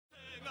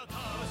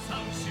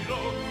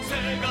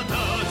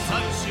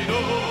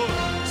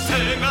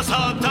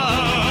サ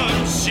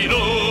タンしろ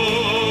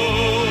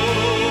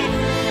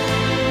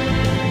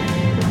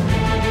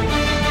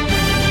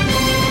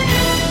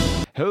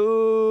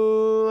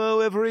Hello,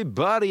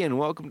 everybody, and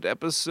welcome to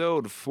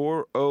episode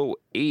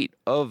 408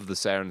 of the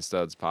Saturn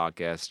Studs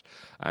podcast.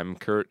 I'm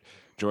Kurt,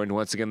 joined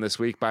once again this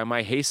week by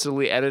my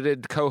hastily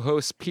edited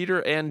co-hosts Peter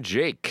and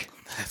Jake.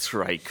 That's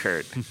right,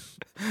 Kurt.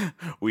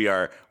 we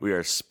are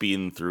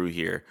speeding through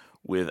here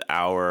with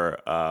our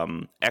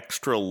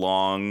extra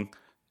long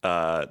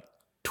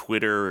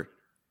Twitter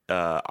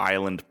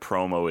Island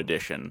promo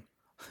edition,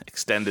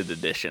 extended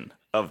edition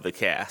of the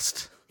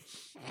cast.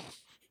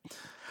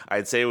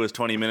 I'd say it was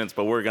 20 minutes,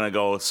 but we're going to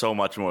go so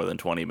much more than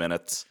 20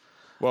 minutes.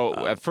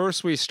 Well, at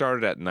first we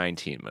started at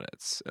 19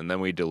 minutes, and then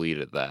we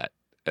deleted that,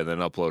 and then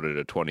uploaded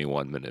a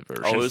 21-minute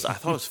version. Oh, I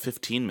thought it was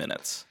 15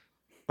 minutes.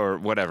 Or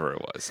whatever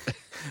it was.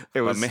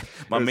 It was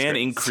my man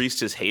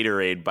increased his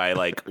haterade by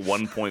like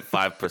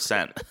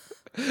 1.5%.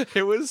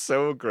 It was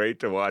so great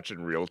to watch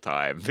in real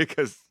time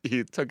because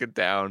he took it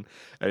down,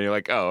 and you're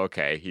like, oh,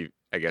 okay,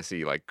 I guess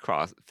he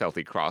felt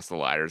he crossed the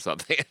line or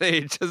something. And then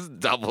he just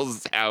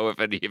doubles down with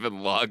an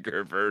even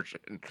longer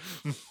version.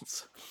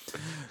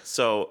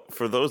 So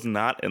for those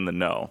not in the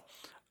know,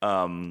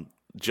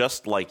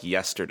 just like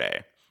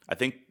yesterday, I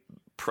think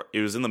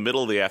it was in the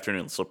middle of the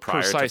afternoon, so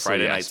prior to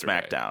Friday Night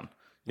SmackDown.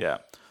 Yeah.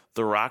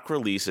 The Rock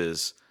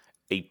releases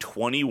a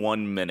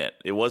 21-minute,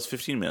 it was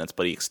 15 minutes,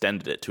 but he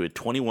extended it to a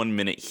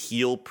 21-minute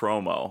heel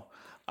promo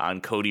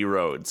on Cody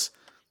Rhodes.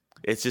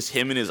 It's just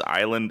him in his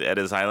island at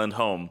his island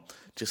home.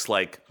 Just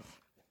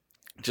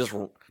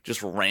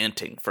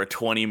ranting for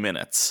 20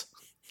 minutes.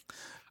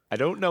 I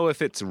don't know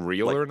if it's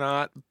real or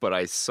not, but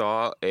I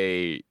saw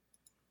a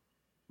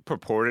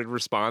purported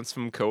response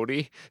from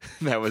Cody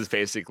that was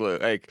basically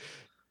like,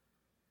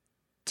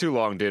 too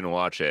long, didn't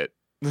watch it.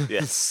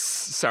 Yes.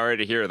 Sorry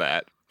to hear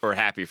that. Or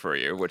happy for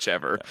you,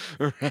 whichever.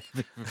 Yeah.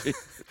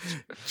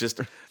 Just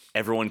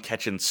everyone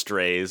catching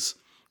strays.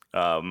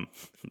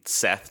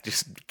 Seth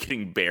just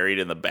getting buried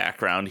in the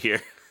background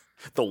here.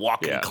 The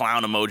walking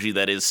clown emoji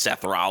that is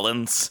Seth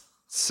Rollins.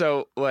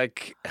 So,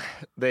 like,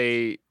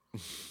 they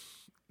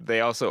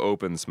also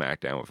opened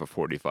SmackDown with a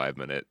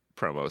 45-minute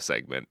promo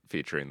segment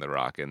featuring The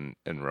Rock and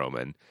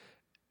Roman,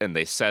 and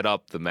they set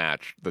up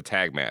the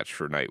tag match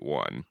for night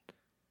one.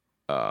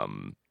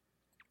 And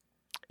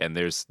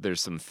there's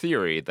some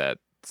theory that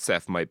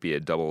Seth might be a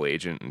double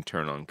agent and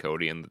turn on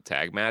Cody in the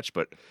tag match,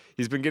 but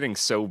he's been getting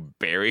so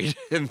buried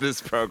in this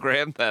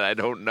program that I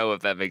don't know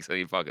if that makes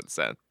any fucking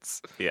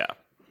sense. Yeah.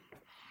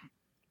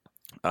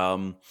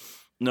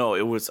 No,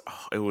 it was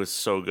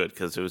so good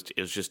because it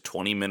was just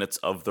 20 minutes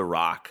of The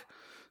Rock,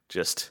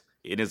 just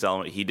in his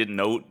element. He didn't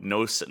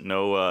no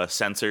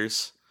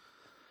censors.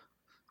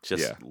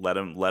 Just let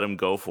him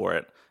go for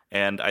it.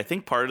 And I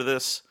think part of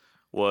this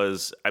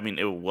was, I mean,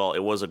 it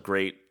was a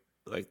great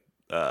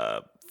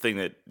thing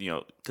that,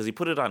 because he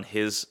put it on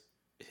his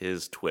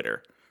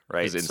Twitter,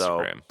 right? His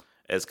Instagram.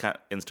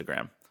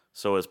 Instagram.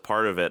 So as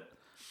part of it,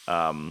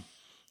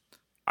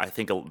 I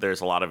think there's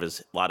a lot of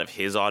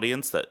his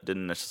audience that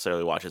didn't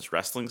necessarily watch his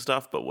wrestling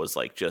stuff, but was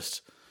like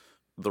just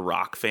The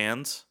Rock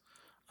fans.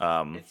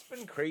 It's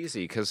been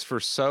crazy because for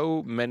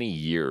so many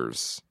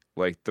years,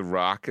 like The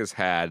Rock has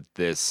had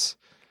this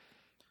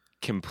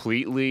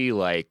completely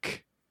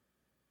like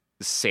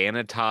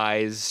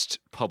sanitized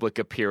public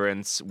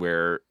appearance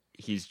where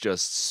he's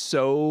just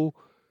so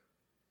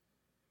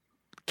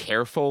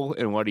careful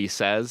in what he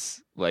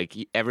says. Like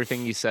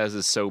everything he says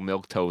is so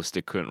milquetoast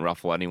it couldn't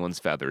ruffle anyone's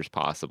feathers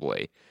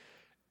possibly.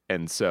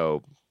 And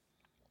so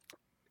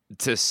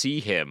to see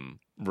him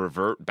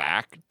revert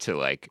back to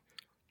like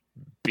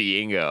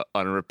being a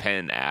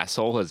unrepentant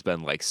asshole has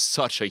been like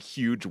such a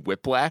huge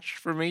whiplash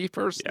for me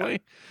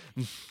personally.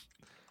 Yeah.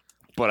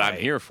 But I'm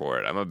here for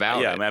it. I'm about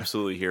it. Yeah, I'm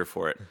absolutely here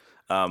for it.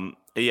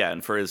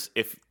 And for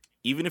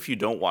even if you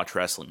don't watch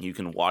wrestling, you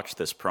can watch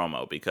this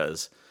promo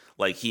because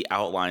like he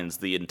outlines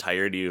the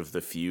entirety of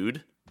the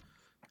feud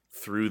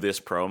through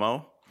this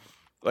promo.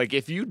 Like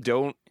if you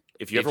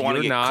ever want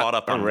to get caught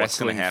up on what's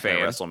going to happen at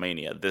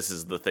WrestleMania, this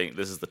is the thing.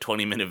 This is the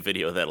 20-minute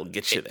video that'll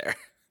get you there.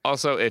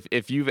 Also,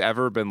 if you've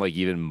ever been like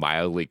even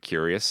mildly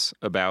curious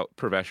about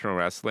professional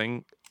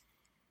wrestling,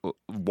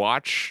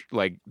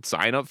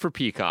 sign up for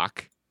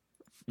Peacock.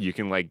 You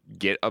can like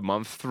get a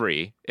month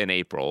free in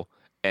April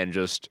and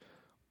just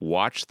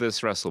watch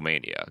this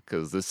WrestleMania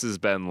because this has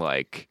been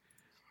like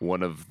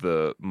one of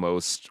the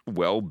most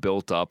well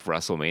built up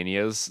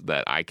WrestleManias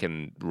that I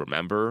can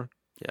remember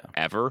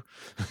ever.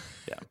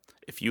 Yeah.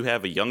 If you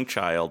have a young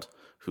child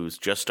who's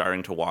just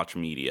starting to watch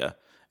media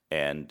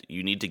and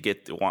you need to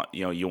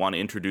you want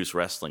to introduce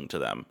wrestling to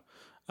them,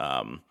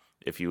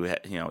 if you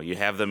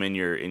have them in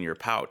your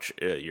pouch,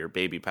 your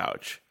baby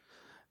pouch,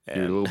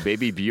 and your little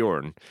baby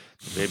Bjorn,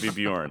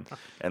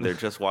 and they're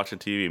just watching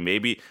TV,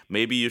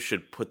 maybe you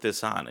should put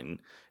this on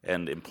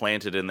and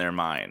implant it in their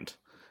mind,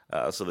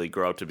 so they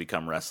grow up to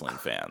become wrestling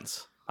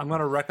fans. I'm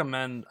gonna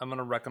recommend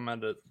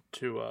it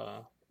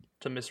to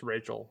Miss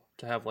Rachel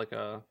to have like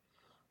a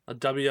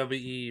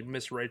WWE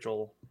Miss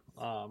Rachel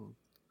kind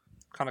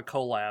of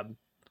collab.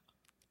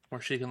 where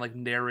she can like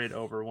narrate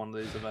over one of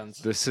these events.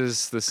 This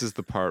is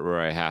the part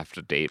where I have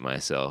to date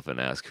myself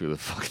and ask who the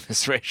fuck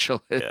Miss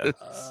Rachel is. Yeah.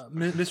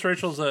 Miss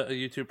Rachel's a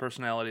YouTube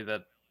personality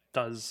that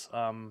does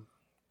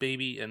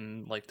baby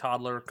and like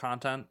toddler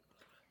content.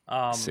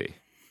 See.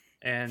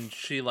 And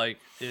she like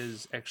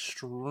is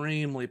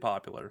extremely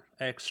popular.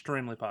 Has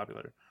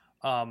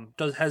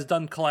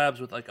done collabs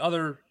with like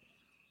other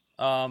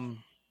like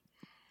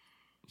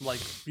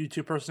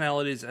YouTube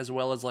personalities as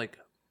well as like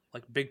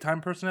big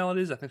time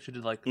personalities. I think she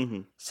did like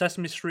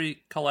Sesame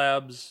Street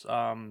collabs,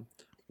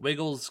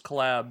 Wiggles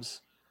collabs,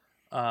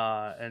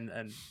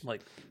 and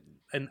like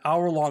an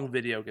hour-long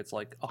video gets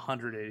like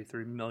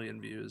 183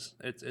 million views.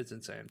 It's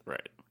insane.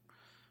 Right.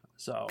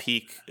 So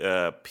Peak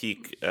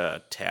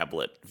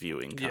tablet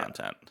viewing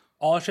content.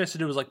 all she has to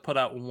do is like put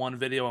out one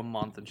video a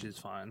month and she's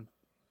fine.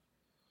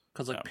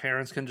 Because like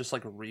parents can just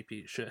like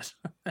repeat shit.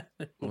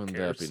 Wouldn't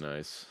that be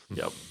nice?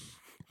 Yep.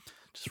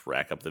 Just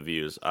rack up the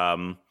views.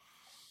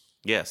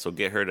 Yeah, so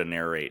get her to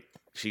narrate.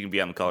 She can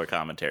be on the color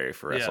commentary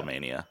for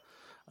WrestleMania.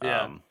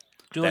 Yeah.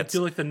 Do you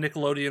like the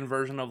Nickelodeon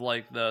version of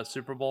like the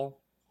Super Bowl?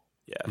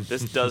 Yeah,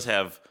 this does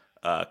have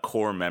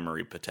core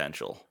memory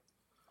potential.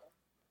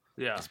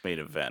 Yeah. This main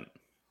event.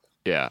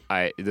 Yeah,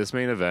 this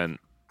main event.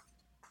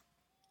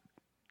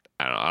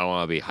 I don't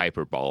want to be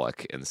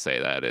hyperbolic and say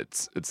that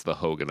it's the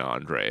Hogan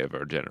Andre of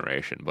our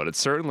generation, but it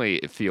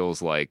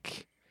feels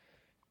like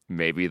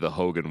maybe the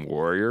Hogan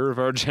Warrior of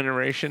our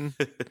generation.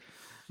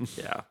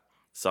 Yeah,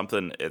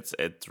 something.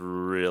 It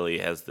really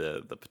has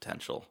the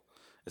potential,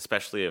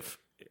 especially if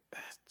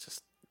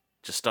just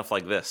stuff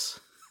like this.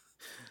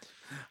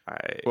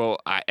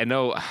 I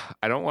know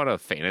I don't want a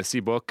fantasy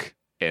book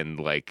and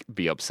like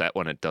be upset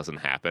when it doesn't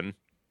happen,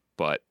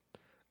 but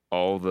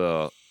all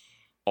the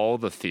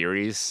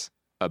theories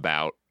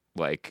about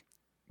like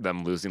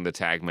them losing the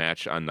tag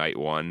match on night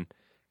one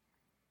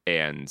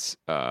and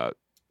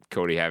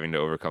Cody having to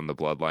overcome the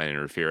bloodline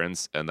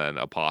interference and then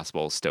a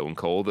possible Stone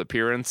Cold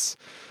appearance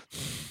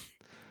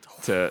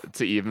to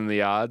even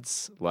the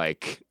odds.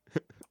 Like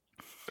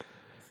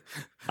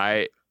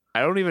I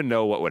don't even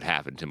know what would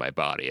happen to my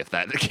body if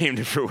that came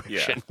to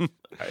fruition.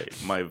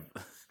 Yeah.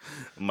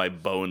 My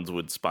bones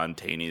would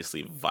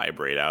spontaneously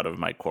vibrate out of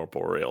my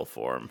corporeal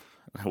form.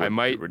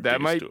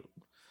 The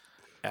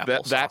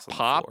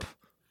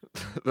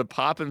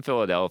pop in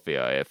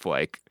Philadelphia, if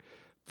like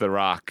The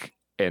Rock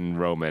and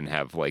Roman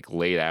have like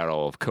laid out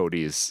all of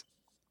Cody's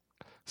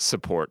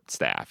support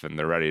staff and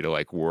they're ready to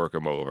like work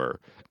him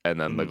over,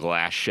 and then the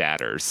glass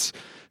shatters,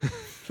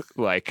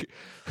 like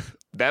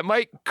that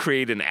might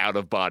create an out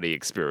of body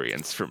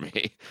experience for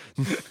me.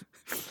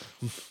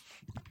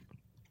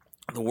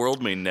 The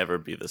world may never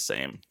be the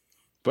same.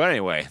 But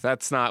anyway,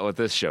 that's not what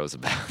this show's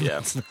about.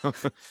 Yeah.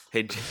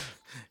 Hey,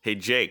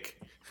 Jake,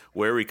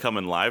 where are we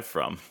coming live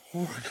from?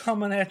 We're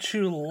coming at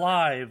you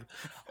live.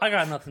 I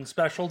got nothing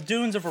special.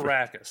 Dunes of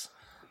Arrakis.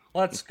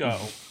 Let's go.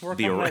 We're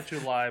coming at you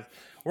live.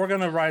 We're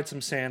going to ride some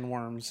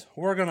sandworms.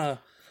 We're going to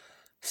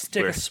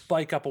stick a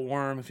spike up a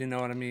worm, if you know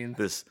what I mean.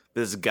 This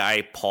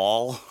guy,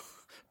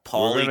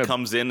 Paulie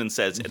comes in and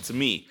says, "It's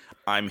me.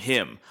 I'm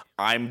him.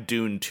 I'm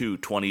Dune 2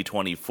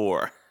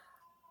 2024.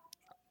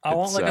 I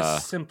want like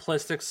a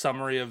simplistic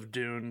summary of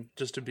Dune,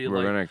 just to be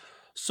like,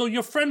 so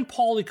your friend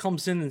Paulie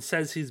comes in and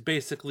says he's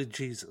basically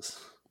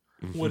Jesus.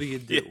 What do you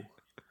do? Yeah.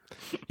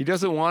 He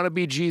doesn't want to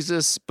be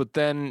Jesus, but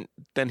then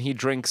he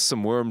drinks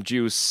some worm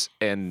juice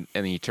and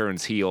he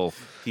turns heel.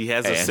 He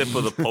has a sip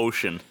of the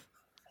potion.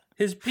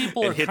 His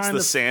people are hits kind the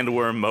of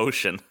sandworm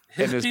motion.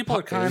 His people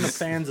are kind of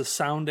fans of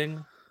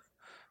sounding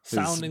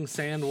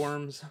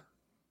sandworms.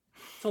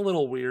 It's a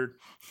little weird,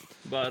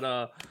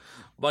 but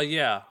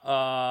yeah,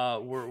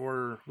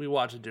 we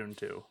watched Dune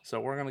 2, so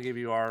we're gonna give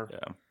you our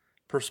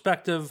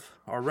perspective,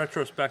 our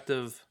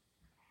retrospective,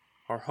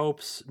 our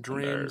hopes,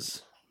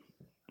 dreams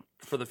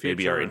for the future.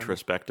 Maybe our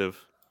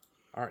introspective,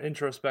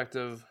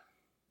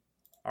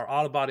 our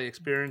out of body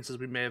experiences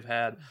we may have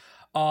had.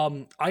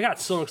 I got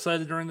so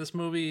excited during this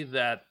movie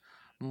that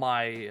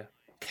my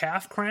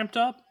calf cramped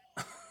up.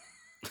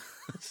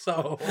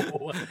 So,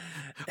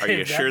 are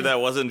you sure that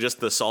wasn't just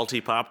the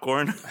salty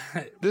popcorn?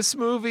 This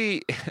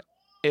movie,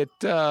 it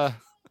was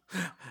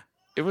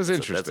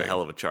interesting. That's a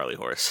hell of a Charlie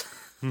horse.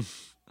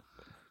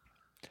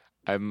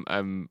 I'm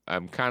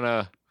kind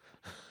of.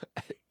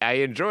 I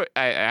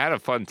had a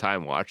fun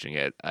time watching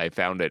it. I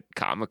found it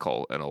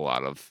comical in a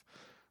lot of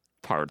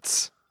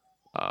parts,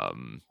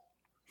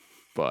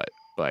 but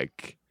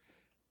like,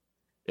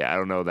 yeah, I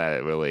don't know that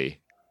it really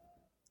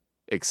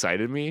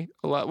excited me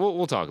a lot.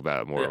 We'll talk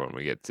about it more when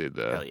we get to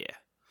the. Hell yeah!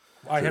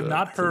 I have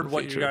not heard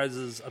what your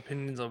guys'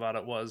 opinions about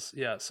it was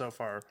yet so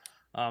far.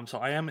 So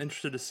I am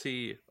interested to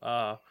see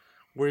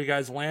where you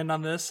guys land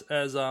on this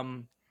as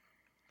a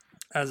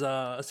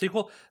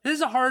sequel. This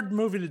is a hard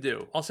movie to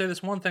do. I'll say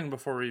this one thing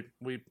before we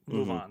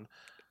move on.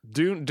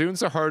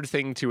 Dune's a hard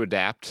thing to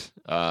adapt.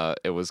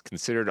 It was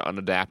considered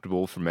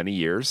unadaptable for many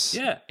years.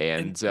 Yeah,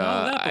 and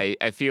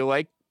I feel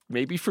like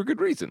maybe for good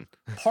reason.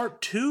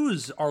 Part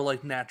 2s are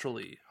like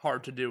naturally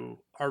hard to do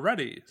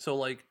already. So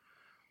like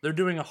they're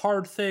doing a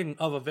hard thing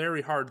of a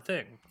very hard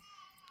thing.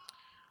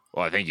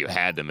 Well, I think you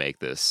had to make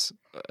this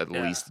at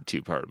least a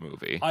 2-part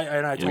movie.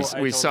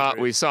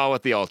 We saw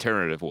what the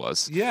alternative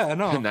was. Yeah, I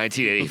know. In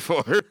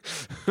 1984.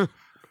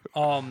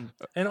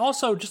 And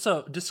also just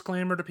a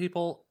disclaimer to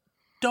people: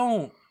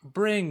 don't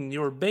bring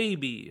your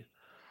baby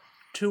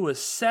to a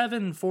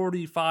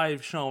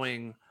 7:45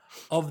 showing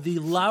of the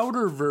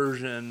louder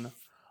version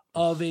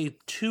of a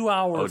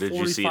 2-hour. Oh, did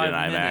you see it in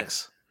IMAX?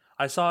 Minute.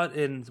 I saw it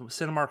in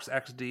Cinemark's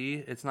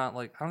XD. It's not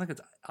like, I don't think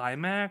it's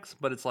IMAX,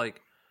 but it's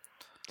like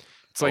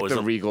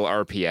the Regal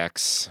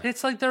RPX.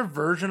 It's like their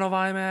version of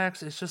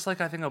IMAX. It's just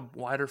like, I think, a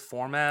wider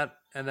format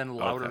and then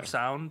louder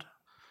sound.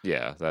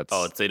 Yeah, that's.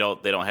 Oh, they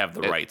don't have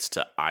the rights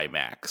to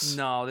IMAX.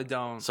 No, they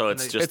don't. So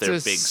it's just their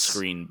big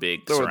screen,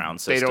 big surround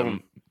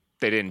system.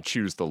 They didn't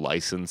choose the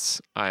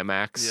license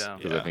IMAX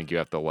because I think you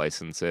have to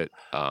license it.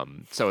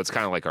 So it's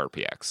kind of like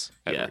RPX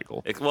at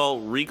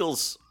Regal.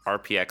 Regal's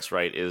RPX,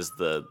 right, is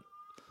the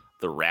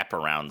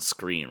wraparound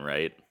screen,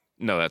 right?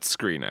 No, that's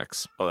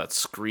ScreenX. Oh,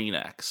 that's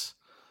ScreenX.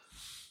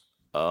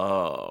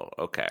 Oh,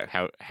 okay.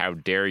 How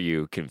dare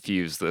you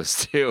confuse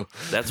those two?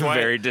 That's why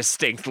very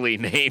distinctly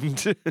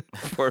named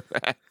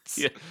formats.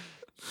 Yeah.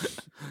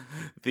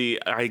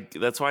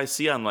 That's why I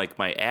see on like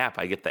my app,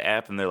 I get the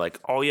app and they're like,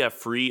 oh yeah,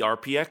 free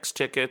RPX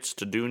tickets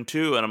to Dune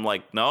 2, and I'm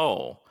like,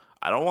 no,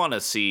 I don't want to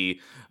see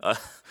a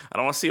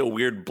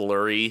weird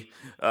blurry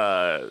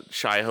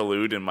Shai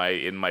Hulud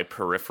in my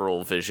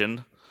peripheral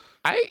vision.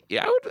 I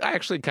would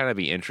actually kind of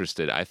be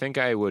interested. I think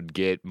I would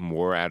get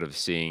more out of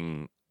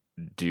seeing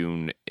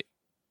Dune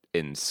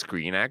in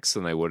ScreenX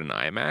than I would in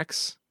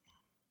IMAX,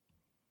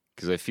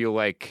 because I feel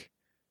like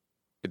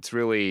it's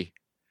really,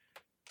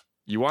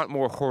 you want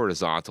more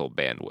horizontal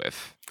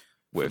bandwidth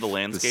with the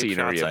landscape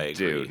scenery shots, of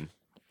Dune.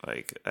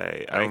 Like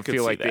I don't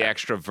feel like that. the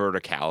extra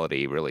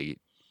verticality really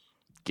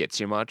gets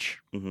you much.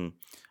 Mm-hmm.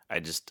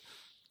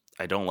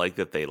 I don't like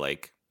that they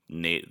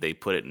they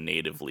put it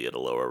natively at a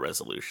lower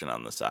resolution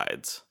on the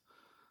sides.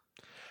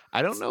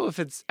 I don't know if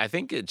it's. I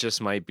think it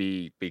just might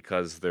be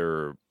because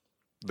they're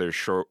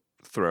short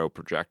throw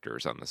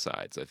projectors on the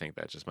sides. I think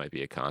that just might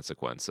be a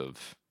consequence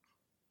of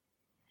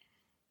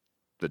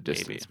the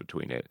distance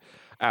between it.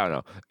 I don't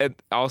know. And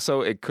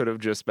also, it could have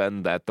just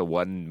been that the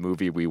one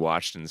movie we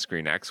watched in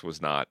ScreenX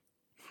was not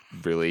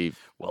really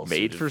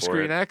made for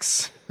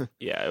ScreenX.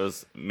 Yeah, it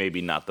was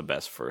maybe not the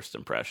best first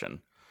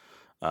impression.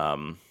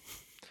 The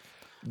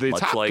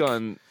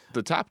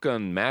Top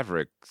Gun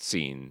Maverick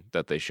scene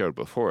that they showed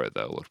before it,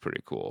 though, looked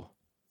pretty cool.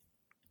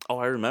 Oh,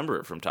 I remember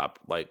it from Top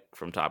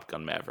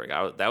Gun Maverick.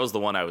 That was the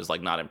one I was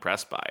like not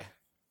impressed by.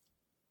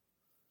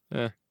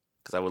 Yeah,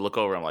 because I would look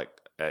over, I'm like,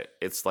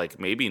 it's like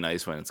maybe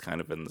nice when it's kind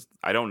of in.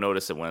 I don't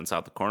notice it when it's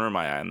out the corner of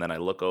my eye, and then I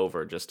look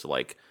over just to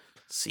like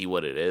see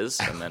what it is,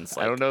 and then it's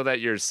like, I don't know that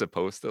you're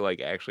supposed to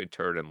like actually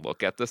turn and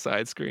look at the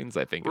side screens.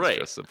 I think it's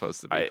just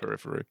supposed to be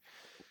periphery.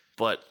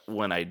 But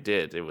when I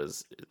did, it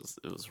was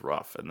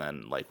rough. And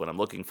then like when I'm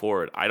looking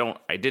forward, I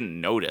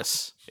didn't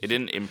notice. It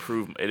didn't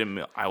improve.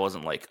 I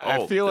wasn't like, oh,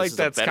 I feel like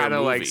that's kind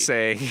of like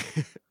saying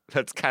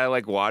that's kind of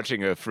like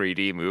watching a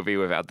 3D movie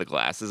without the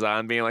glasses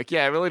on, being like,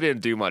 yeah, it really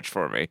didn't do much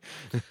for me.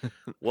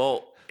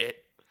 Well,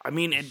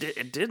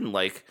 it didn't.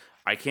 Like,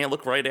 I can't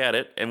look right at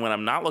it, and when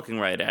I'm not looking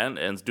right at it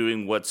and it's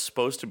doing what's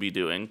supposed to be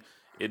doing,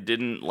 it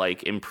didn't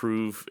like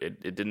improve.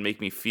 It didn't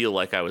make me feel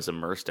like I was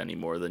immersed any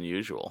more than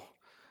usual.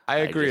 I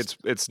agree.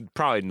 It's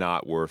probably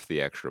not worth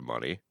the extra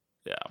money.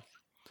 Yeah.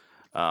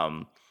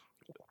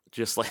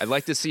 Just like I'd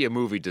like to see a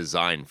movie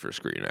designed for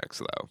ScreenX,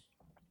 though.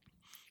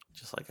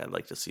 Just like I'd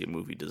like to see a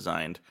movie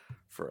designed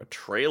for a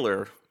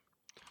trailer.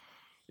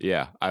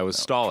 Yeah, I was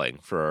stalling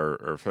for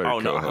our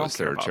third co-host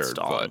there,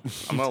 but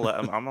I'm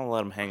gonna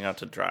let him hang out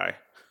to dry.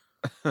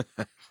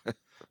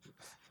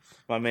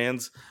 My man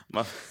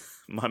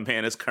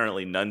is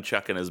currently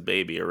nunchucking his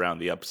baby around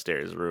the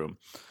upstairs room.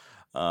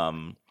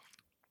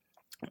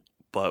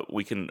 But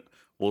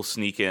we'll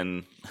sneak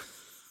in,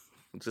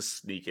 just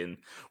sneak in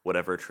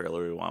whatever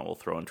trailer we want. We'll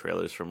throw in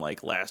trailers from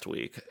like last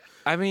week.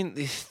 I mean,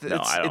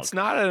 it's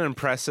not an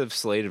impressive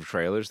slate of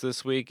trailers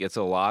this week. It's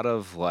a lot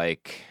of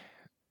like,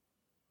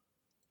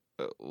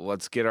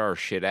 let's get our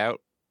shit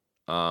out.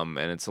 And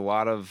it's a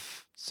lot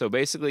of, so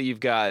basically you've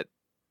got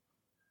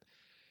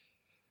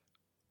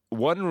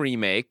one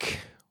remake,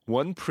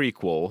 one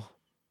prequel,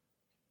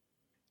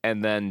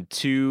 and then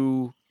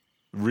two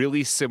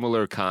really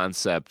similar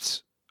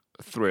concept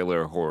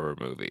thriller horror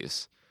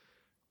movies.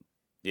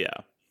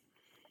 Yeah.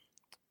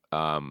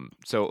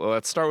 So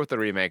let's start with the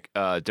remake.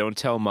 Don't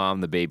Tell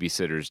Mom the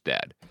Babysitter's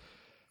Dead.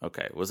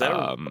 Okay. Was that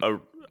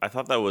I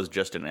thought that was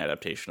just an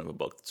adaptation of a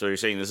book. So you're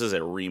saying this is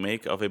a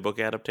remake of a book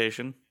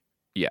adaptation?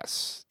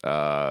 Yes.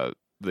 The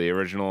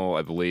original,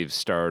 I believe,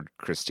 starred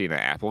Christina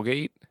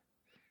Applegate.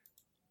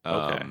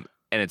 Okay.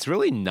 And it's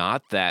really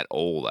not that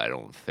old, I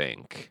don't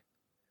think.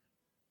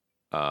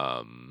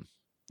 Yeah,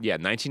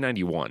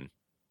 1991.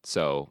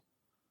 So,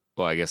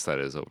 well, I guess that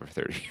is over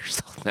 30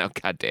 years old now.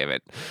 God damn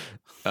it.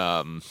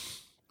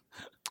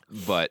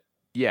 But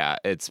yeah,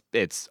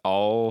 it's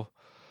all,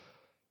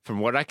 from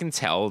what I can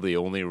tell, the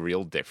only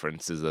real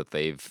difference is that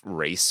they've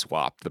race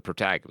swapped the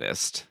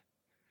protagonist.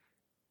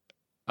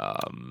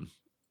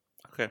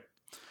 Okay.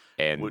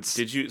 And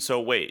Did you?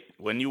 So wait,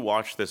 when you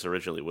watched this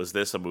originally, was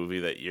this a movie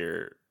that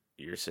your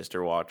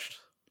sister watched?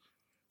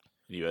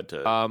 You had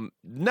to.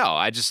 no,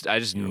 I just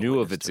You were knew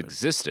of witness its to it.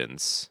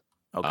 existence.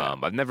 Okay.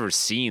 I've never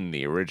seen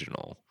the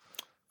original,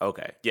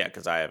 Okay. Yeah,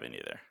 because I haven't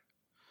either.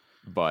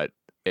 but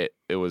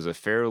it was a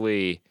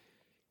fairly.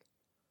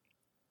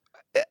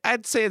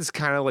 I'd say it's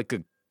kind of like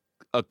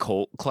a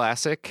cult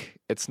classic.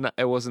 It's not.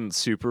 It wasn't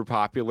super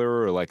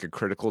popular or like a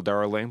critical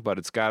darling, but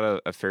it's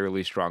got a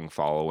fairly strong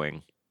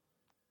following.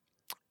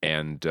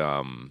 And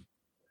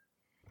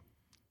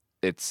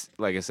it's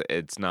like I said,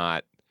 it's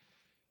not.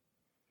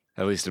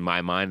 At least in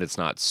my mind, it's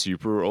not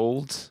super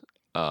old.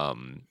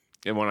 And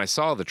when I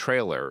saw the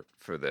trailer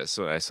for this,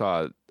 when I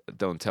saw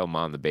 "Don't Tell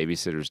Mom the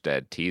Babysitter's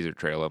Dead" teaser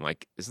trailer, I'm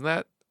like, has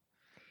that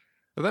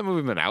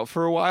movie been out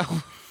for a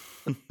while?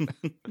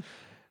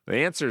 The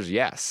answer is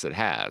yes, it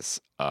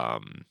has. I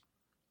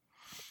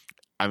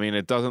mean,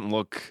 it doesn't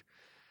look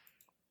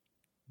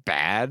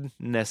bad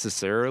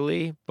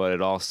necessarily, but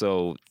it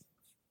also,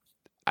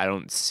 I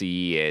don't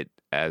see it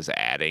as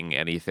adding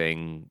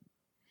anything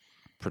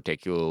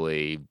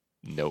particularly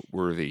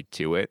noteworthy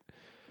to it,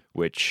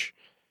 which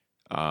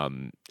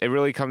it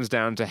really comes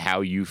down to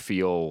how you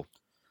feel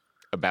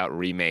about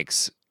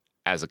remakes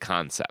as a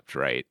concept,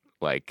 right?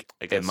 Like,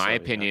 in my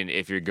opinion,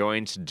 if you're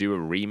going to do a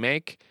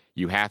remake,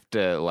 you have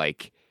to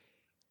like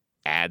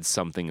add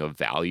something of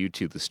value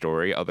to the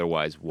story.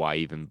 Otherwise, why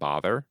even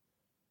bother?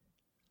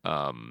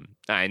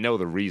 I know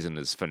the reason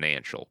is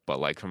financial, but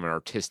like from an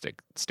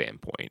artistic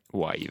standpoint,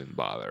 why even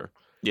bother?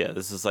 Yeah,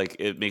 this is like,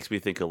 it makes me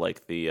think of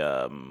like the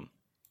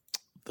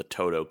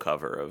Toto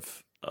cover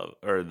of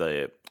or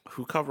the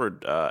who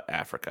covered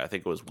Africa. I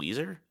think it was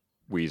Weezer.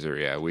 Weezer,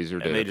 yeah,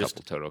 Weezer did a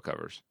couple Toto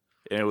covers,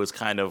 and it was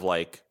kind of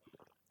like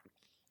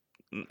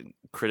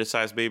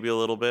criticized maybe a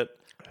little bit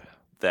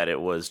that it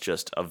was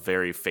just a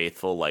very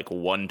faithful like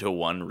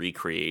 1-to-1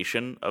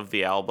 recreation of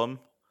the album.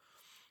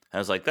 I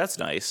was like, that's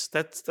nice,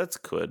 that's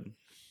good,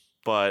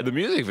 but the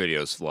music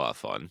video is a lot of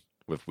fun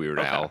with Weird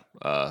Al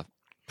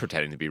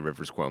pretending to be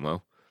Rivers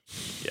Cuomo.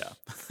 Yeah.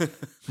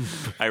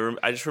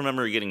 I just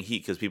remember getting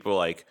heat because people were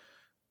like,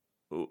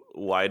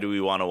 why do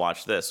we want to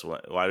watch this?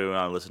 Why do we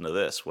want to listen to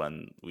this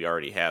when we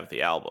already have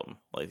the album,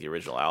 like the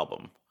original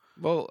album?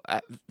 Well,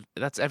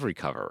 that's every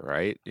cover,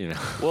 right? You know.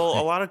 Well,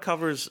 a lot of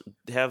covers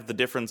have the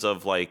difference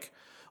of like,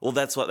 well,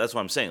 that's what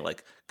I'm saying.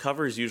 Like,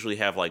 covers usually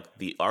have like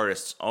the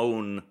artist's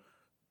own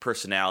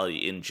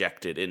personality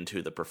injected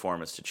into the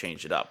performance to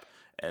change it up.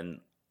 And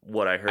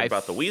what I heard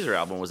about the Weezer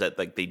album was that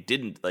like they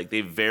didn't, like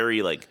they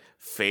very like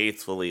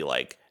faithfully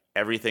like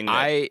everything.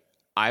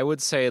 I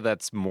would say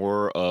that's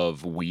more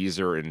of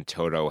Weezer and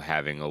Toto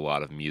having a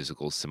lot of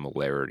musical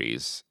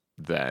similarities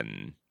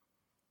than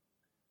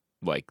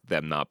like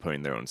them not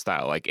putting their own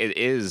style. Like it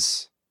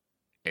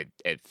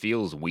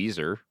feels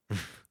Weezer,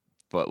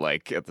 but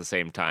like at the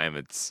same time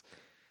it's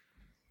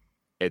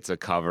a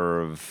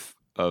cover of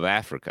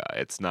Africa.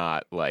 It's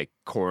not like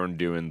Korn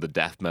doing the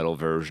death metal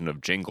version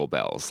of Jingle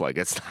Bells. Like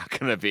it's not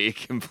going to be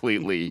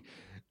completely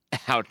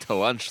out to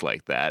lunch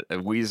like that.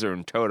 And Weezer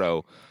and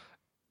Toto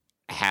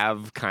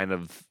have kind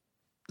of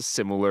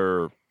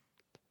similar.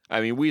 I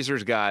mean,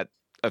 Weezer's got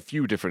a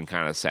few different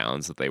kind of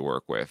sounds that they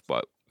work with,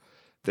 but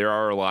there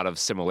are a lot of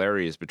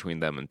similarities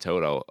between them and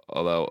Toto.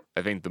 Although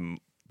I think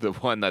the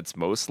one that's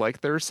most like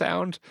their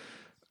sound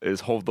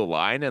is Hold the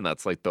Line, and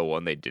that's like the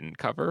one they didn't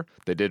cover.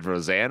 They did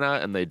Rosanna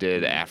and they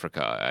did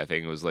Africa. I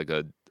think it was like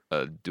a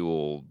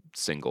dual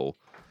single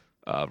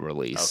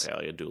release. Okay,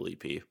 like a dual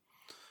EP.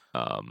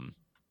 All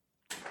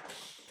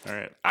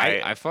right.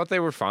 I thought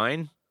they were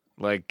fine.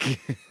 Like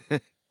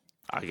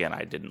again,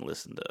 I didn't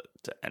listen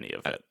to any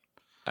of it.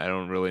 I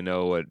don't really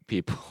know what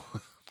people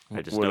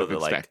I just would know have that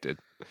expected.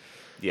 Like,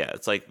 yeah,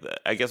 it's like,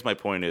 I guess my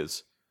point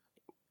is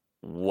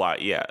why?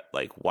 Yeah,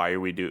 like why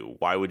would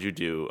you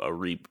do a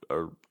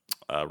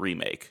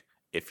remake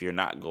if you're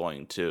not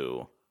going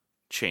to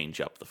change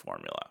up the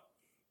formula?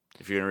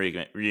 If you're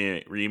going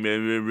to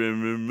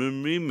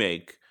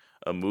remake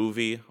a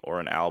movie or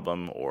an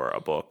album or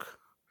a book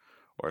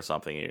or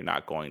something, and you're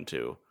not going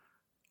to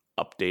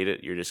update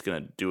it, you're just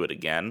going to do it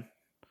again.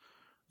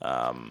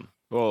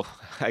 Well,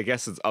 I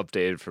guess it's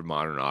updated for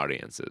modern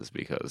audiences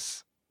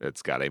because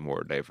it's got a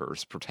more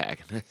diverse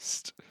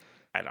protagonist.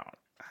 I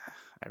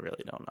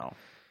really don't know.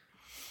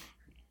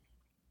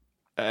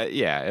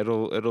 Yeah,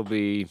 it'll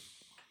be.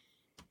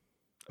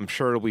 I'm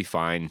sure it'll be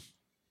fine.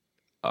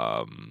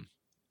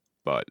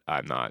 But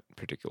I'm not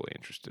particularly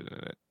interested in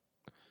it.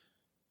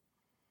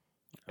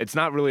 It's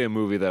not really a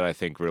movie that I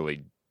think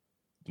really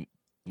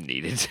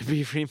needed to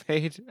be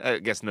remade. I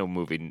guess no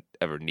movie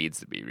ever needs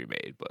to be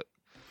remade, but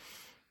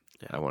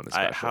I want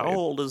to. How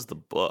old is the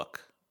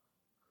book?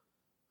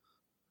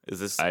 Is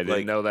this? I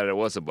didn't know that it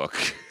was a book,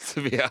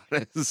 to be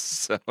honest.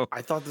 So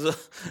I thought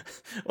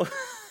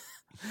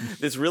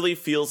this really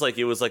feels like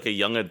it was like a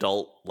young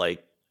adult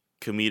like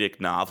comedic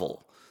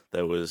novel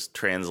that was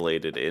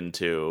translated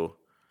into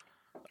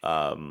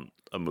a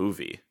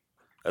movie.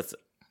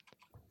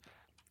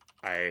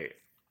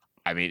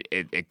 I mean,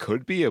 it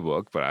could be a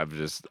book, but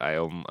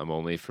I'm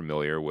only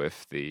familiar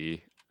with the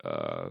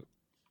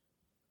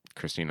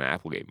Christina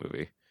Applegate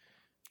movie.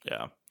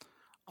 Yeah,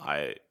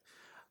 I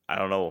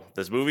don't know.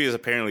 This movie is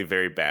apparently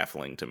very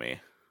baffling to me.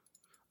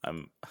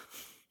 I'm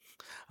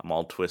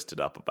all twisted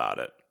up about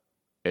it.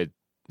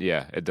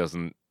 It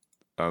doesn't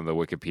on the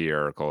Wikipedia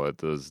article.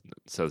 It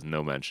says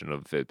no mention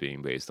of it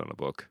being based on a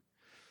book.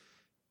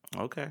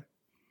 Okay.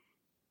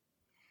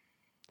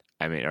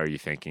 I mean, are you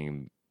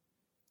thinking?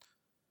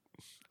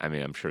 I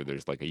mean, I'm sure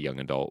there's like a young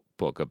adult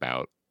book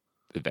about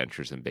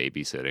adventures in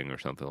babysitting or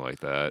something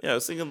like that. Yeah, I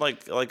was thinking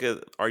like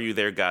a "Are You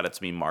There, God?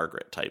 It's Me,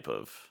 Margaret" type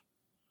of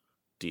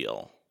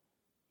deal,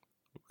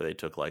 where they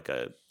took like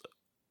a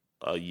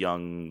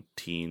young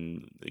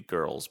teen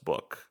girl's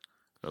book.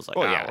 I was like,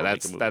 well, "Oh, yeah, we'll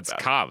make a movie that's about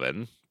it."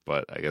 common,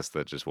 but I guess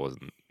that just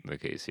wasn't the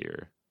case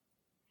here.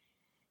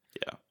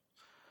 Yeah.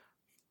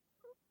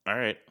 All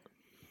right.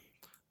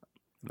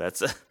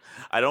 That's.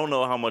 I don't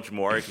know how much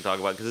more I can talk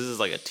about because this is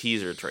like a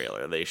teaser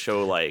trailer. They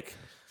show like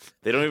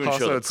they don't even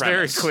show the it's premise.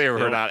 very clear They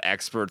we're don't- not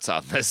experts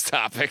on this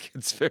topic.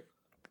 It's very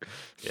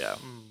Yeah.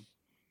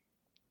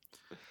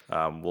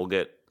 We'll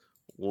get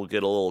a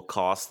little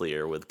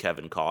costlier with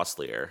Kevin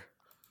Costlier.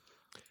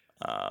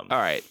 all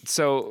right.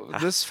 So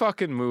this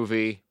fucking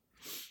movie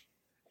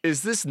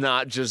is this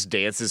not just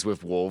Dances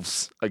with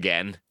Wolves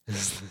again?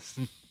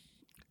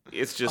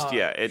 It's just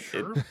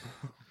Sure.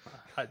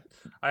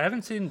 I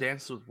haven't seen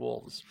Dances with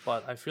Wolves,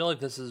 but I feel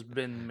like this has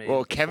been made.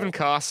 Well, Kevin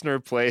before.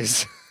 Costner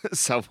plays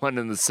someone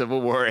in the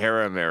Civil War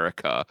era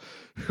America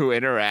who's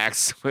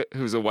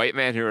a white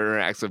man who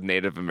interacts with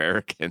Native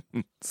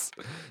Americans.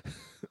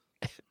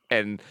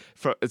 And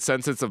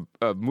since it's a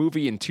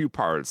movie in two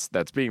parts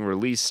that's being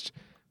released,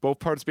 both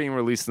parts being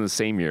released in the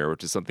same year,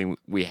 which is something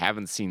we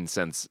haven't seen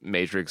since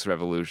Matrix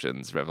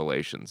Revelations,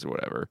 or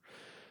whatever.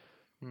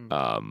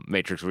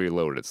 Matrix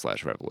Reloaded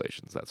 /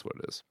 Revelations, that's what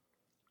it is.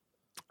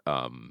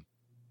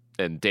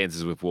 And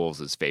Dances with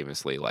Wolves is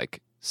famously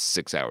like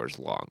 6 hours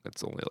long.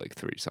 It's only like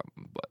 3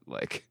 something, but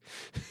like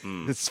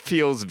this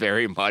feels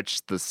very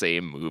much the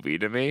same movie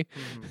to me.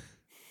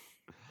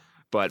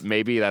 But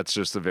maybe that's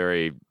just a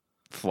very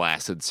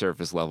flaccid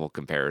surface level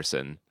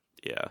comparison.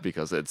 Yeah.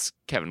 Because it's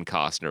Kevin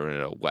Costner in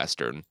a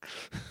Western.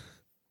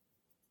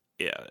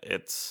 Yeah,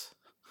 it's.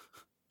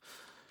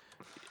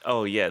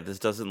 Oh yeah, this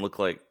doesn't look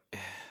like.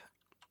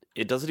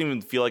 It doesn't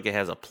even feel like it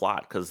has a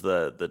plot because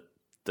the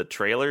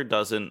trailer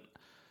doesn't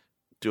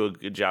do a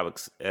good job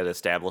at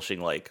establishing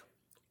like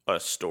a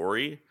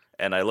story.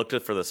 And I looked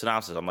at for the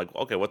synopsis. I'm like,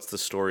 okay, what's the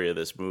story of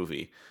this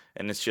movie?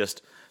 And it's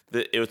just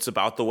it's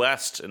about the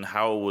West and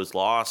how it was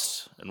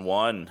lost and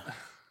won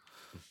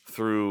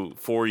through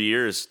 4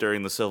 years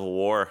during the Civil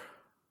War.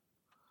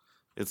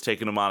 It's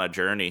taking them on a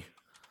journey.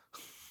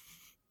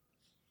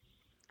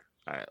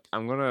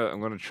 I'm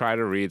gonna try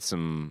to read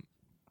some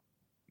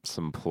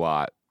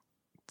plot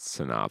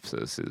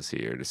synopsises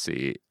here to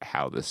see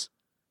how this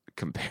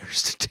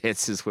compares to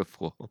Dances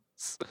with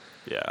Wolves.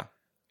 Yeah.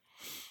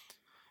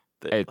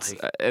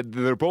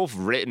 They're both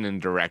written and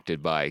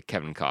directed by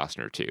Kevin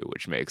Costner too,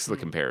 which makes the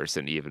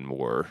comparison even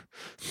more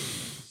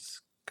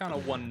It's kind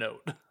of one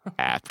note.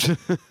 apt.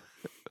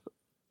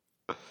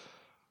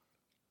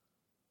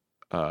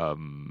 Yeah,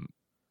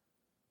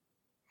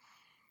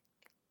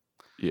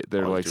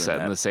 they're like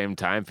set in the same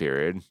time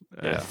period.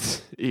 Yeah.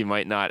 He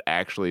might not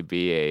actually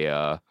be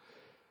a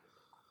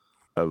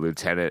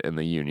lieutenant in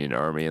the Union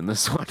Army in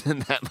this one,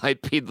 and that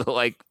might be the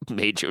like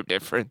major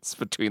difference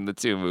between the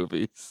two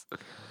movies.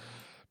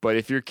 But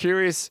if you're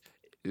curious,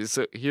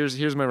 so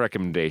here's my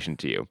recommendation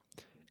to you.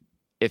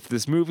 If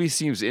this movie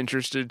seems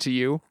interested to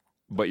you,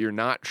 but you're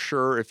not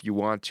sure if you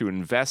want to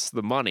invest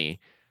the money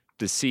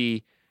to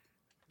see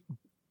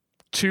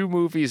 2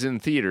 movies in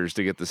theaters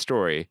to get the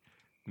story,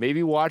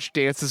 maybe watch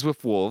Dances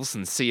with Wolves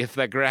and see if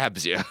that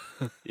grabs you.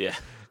 Yeah.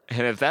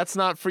 And if that's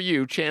not for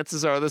you,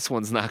 chances are this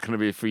one's not going to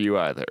be for you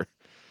either.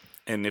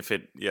 And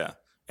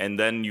and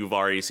then you've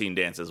already seen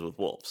Dances with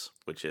Wolves,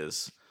 which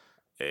is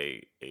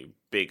a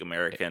big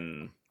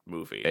American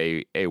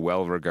movie. A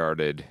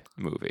well-regarded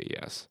movie,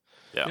 yes.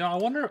 Yeah. I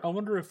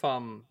wonder if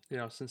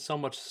since so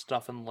much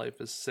stuff in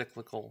life is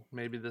cyclical,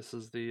 maybe this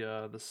is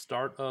the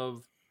start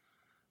of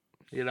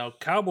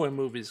cowboy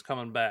movies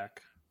coming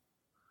back.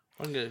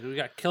 We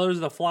got Killers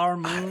of the Flower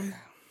Moon.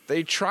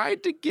 They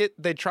tried to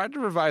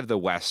revive the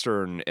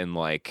Western in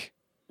like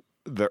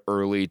the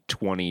early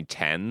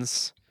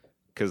 2010s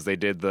because they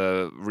did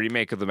the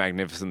remake of The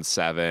Magnificent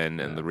Seven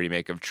and the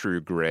remake of True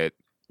Grit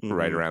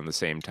right around the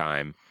same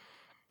time.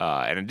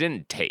 And it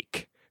didn't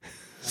take.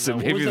 So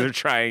maybe they're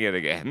trying it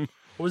again.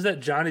 What was that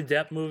Johnny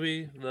Depp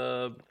movie?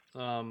 The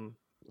Lone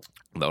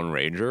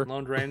Ranger?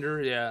 Lone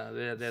Ranger, yeah.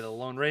 They had the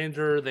Lone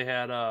Ranger. They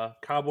had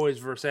Cowboys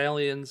vs.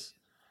 Aliens.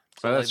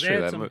 So, that's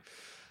true.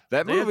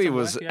 That movie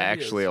was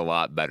actually a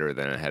lot better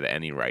than it had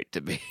any right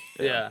to be.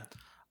 Yeah.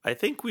 I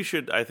think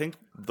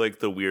like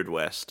the Weird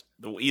West.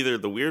 Either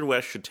the Weird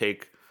West should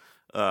take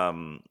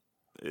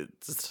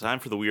it's time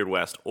for the Weird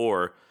West,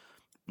 or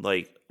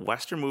like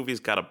Western movies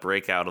got to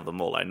break out of the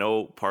mold. I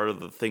know part of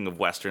the thing of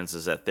Westerns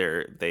is that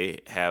they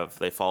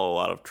follow a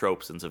lot of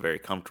tropes and it's a very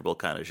comfortable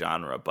kind of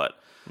genre, but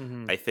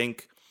I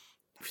think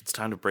it's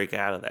time to break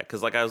out of that.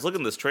 Because like I was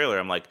looking at this trailer,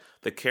 I'm like,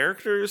 the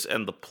characters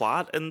and the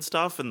plot and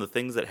stuff and the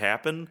things that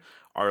happen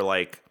are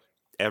like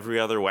every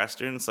other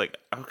Western. It's like,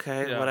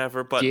 okay,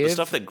 whatever. But the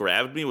stuff that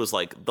grabbed me was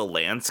like the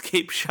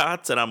landscape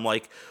shots, and I'm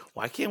like,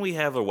 why can't we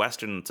have a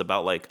Western that's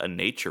about like a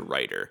nature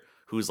writer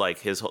who's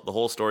like the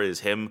whole story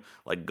is him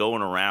like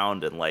going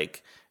around and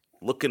like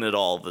looking at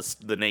all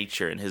the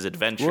nature and his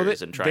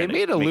adventures and trying to they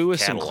made a make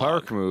Lewis and catalog.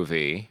 Clark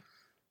movie,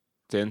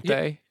 didn't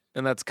they?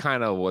 And that's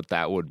kind of what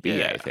that would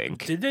be, I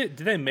think. Did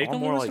they make a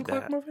More Lewis like and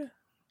Clark that. movie?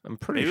 I'm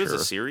pretty Maybe sure. it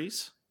was a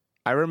series.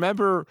 I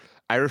remember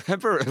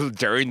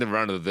during the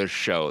run of this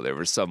show, there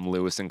was some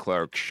Lewis and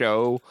Clark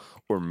show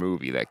or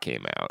movie that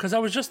came out. Because I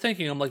was just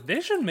thinking, I'm like, they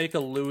should make a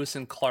Lewis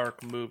and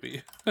Clark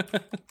movie.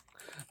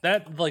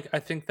 That like I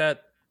think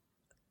that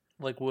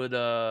like would it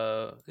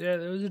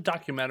was a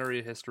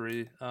documentary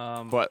history.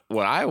 But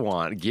what I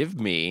want, give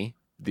me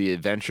the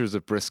Adventures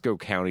of Briscoe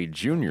County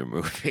Jr.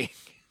 movie.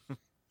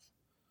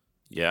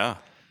 Yeah.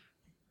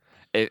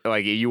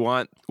 Like you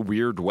want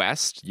Weird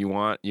West, you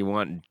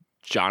want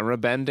genre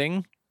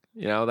bending,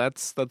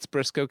 that's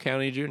Briscoe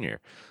County Jr.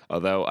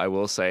 Although I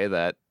will say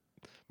that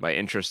my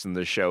interest in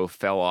the show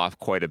fell off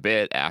quite a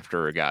bit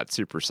after it got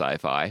super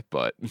sci-fi,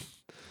 but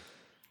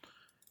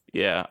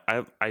Yeah,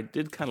 I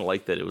did kind of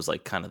like that it was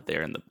like kind of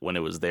there when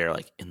it was there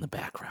like in the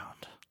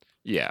background.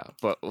 yeah,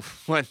 but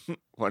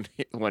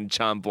when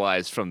John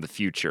Bly's from the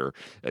future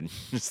and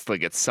just like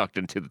gets sucked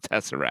into the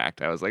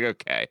Tesseract, I was like,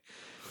 okay,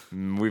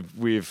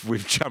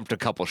 we've jumped a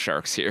couple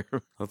sharks here.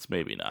 That's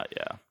maybe not.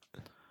 Yeah,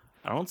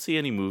 I don't see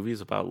any movies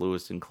about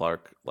Lewis and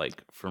Clark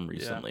like from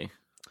recently.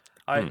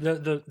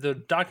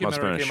 The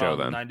documentary came show out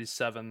then. in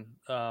 '97,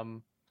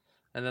 and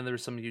then there were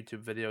some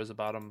YouTube videos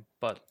about him.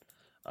 But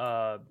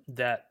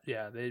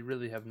they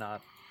really have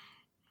not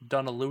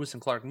done a Lewis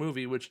and Clark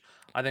movie, which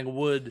I think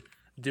would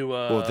do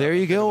a. Well, there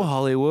you go,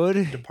 Hollywood.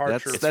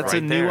 departure That's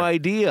right a there. new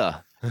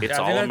idea. It's I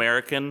all think that-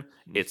 American.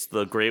 It's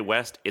the Great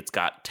West. It's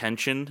got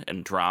tension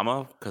and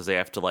drama because they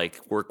have to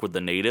like work with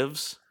the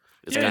natives.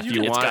 It's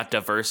got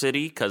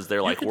diversity because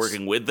they're like could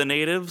working with the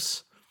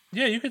natives.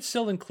 Yeah, you could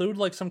still include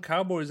like some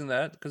cowboys in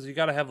that because you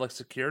got to have like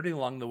security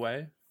along the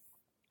way,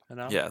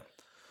 Yeah,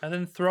 and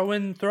then throw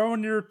in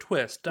your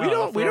twist. We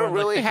don't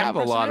really have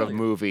a lot of movies.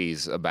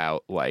 movies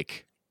about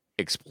like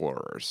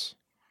explorers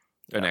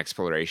and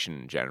exploration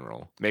in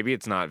general. Maybe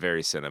it's not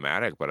very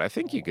cinematic, but I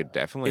think you could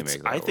definitely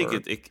make that I think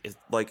work.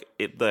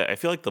 I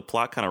feel like the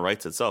plot kind of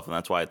writes itself, and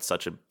that's why it's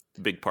such a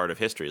big part of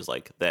history. Is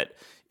like that.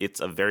 It's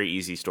a very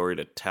easy story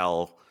to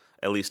tell,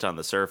 at least on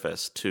the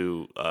surface,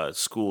 to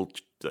school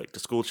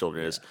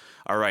children. Is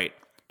all right.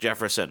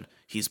 Jefferson,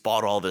 he's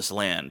bought all this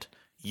land.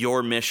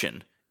 Your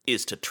mission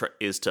is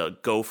to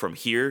go from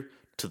here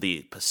to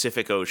the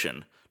Pacific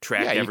Ocean,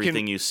 track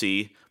everything you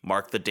see,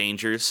 mark the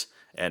dangers,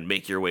 and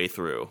make your way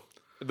through.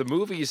 The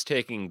movie is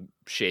taking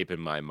shape in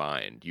my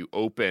mind. You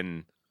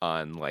open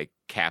on like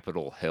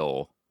Capitol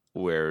Hill,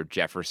 where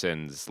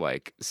Jefferson's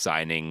like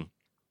signing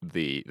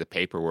the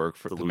paperwork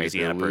for to make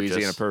the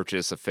Louisiana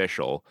Purchase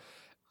official,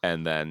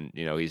 and then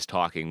he's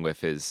talking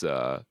with his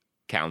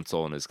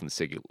council and his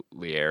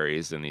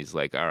consigliaries, and he's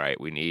like, "All right,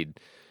 we need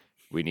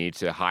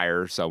to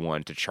hire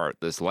someone to chart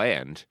this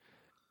land.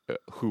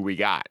 Who we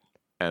got?"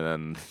 And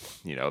then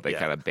they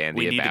kind of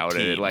bandy about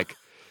it.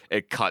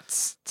 It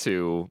cuts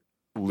to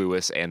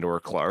Lewis and/or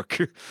Clark.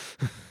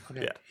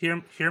 Okay,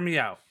 hear me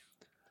out.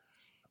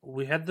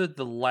 We had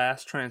the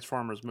last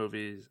Transformers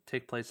movie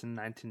take place in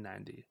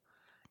 1990.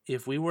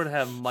 If we were to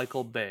have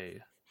Michael Bay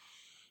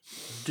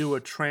do a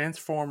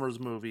Transformers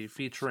movie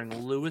featuring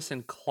Lewis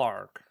and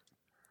Clark,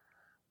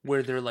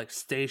 where their like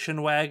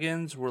station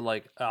wagons were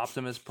like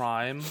Optimus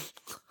Prime,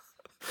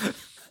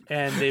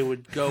 and they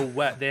would go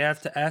west. They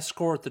have to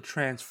escort the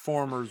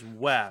Transformers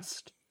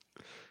west.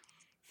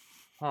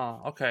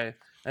 Okay.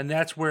 And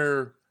that's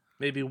where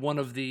maybe one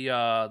of the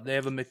they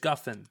have a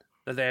MacGuffin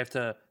that they have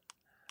to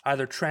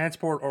either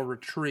transport or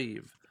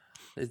retrieve.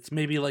 It's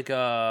maybe like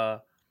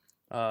a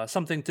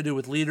something to do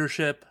with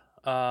leadership,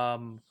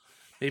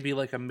 maybe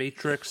like a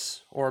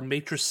matrix or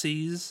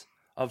matrices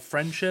of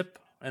friendship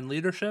and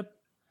leadership.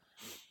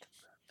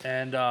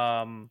 And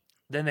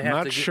then they have I'm to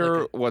not get,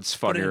 sure like, what's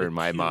put it in funnier a in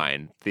my cube.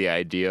 mind, the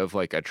idea of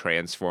like a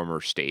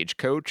Transformer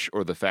stagecoach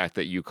or the fact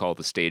that you call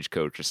the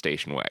stagecoach a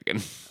station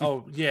wagon.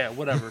 Oh yeah,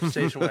 whatever.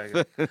 Station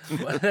wagon.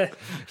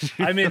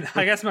 I mean,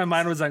 I guess my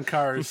mind was on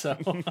cars. So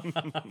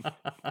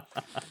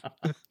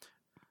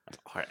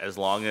As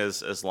long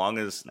as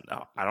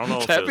no, I don't know.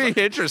 If That'd it was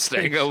be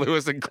interesting, a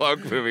Lewis and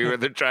Clark movie where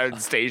they're driving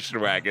station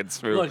wagons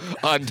through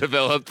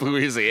undeveloped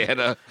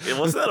Louisiana. It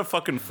wasn't that a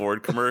fucking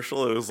Ford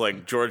commercial. It was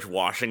like George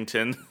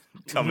Washington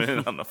coming in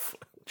on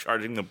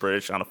charging the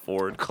British on a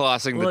Ford,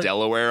 Crossing the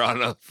Delaware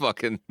on a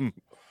fucking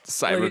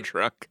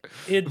Cybertruck.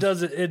 it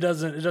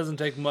doesn't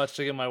take much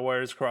to get my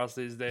wires crossed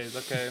these days.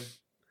 Okay.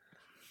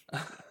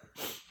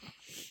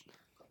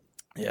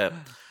 Yeah,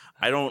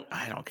 I don't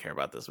care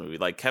about this movie.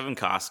 Like Kevin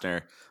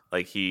Costner,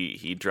 Like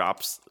he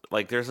drops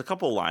like there's a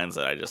couple lines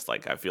that I just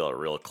like I feel are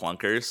real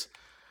clunkers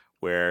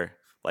where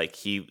like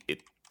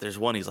there's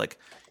one he's like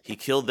he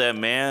killed that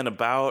man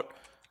about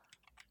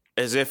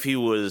as if he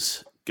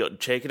was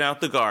taking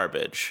out the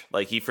garbage.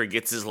 Like he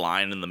forgets his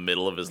line in the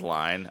middle of his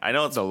line. I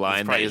know it's the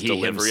line that his he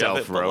delivery of himself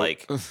it, wrote. but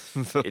like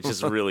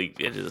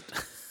it just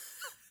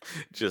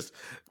just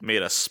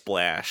made a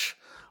splash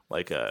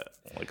like a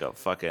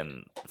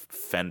fucking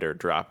fender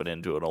dropping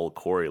into an old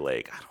quarry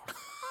lake. I don't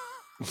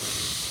know.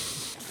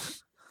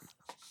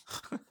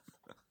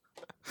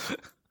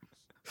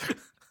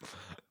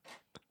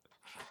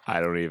 I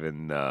don't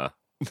even I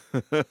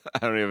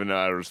don't even know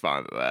how to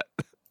respond to that.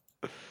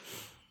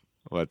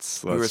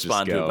 Let's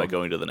respond just to go. it by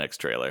going to the next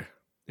trailer.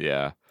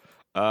 Yeah.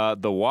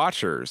 The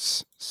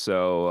Watchers.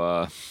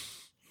 So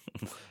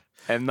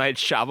M. Night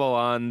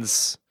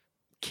Shyamalan's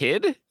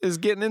kid is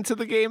getting into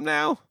the game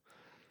now.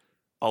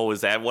 Oh,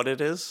 is that what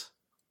it is?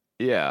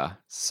 Yeah.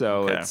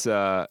 So Okay. it's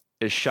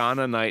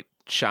Ishana Night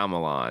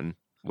Shyamalan,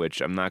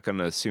 which I'm not going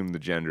to assume the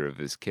gender of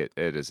his kid.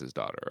 It is his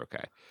daughter.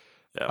 Okay.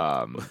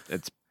 Yeah.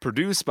 It's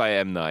produced by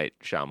M. Night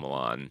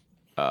Shyamalan,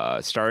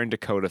 starring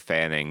Dakota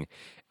Fanning,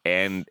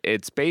 and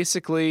it's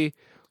basically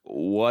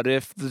what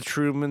if the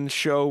Truman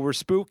Show were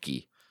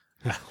spooky?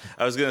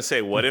 I was gonna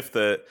say, what if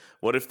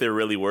there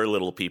really were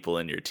little people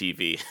in your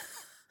TV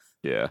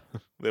Yeah.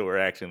 that were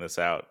acting this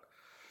out?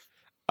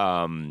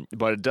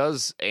 But it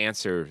does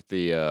answer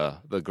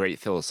the great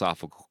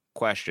philosophical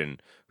question: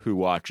 who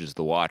watches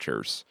the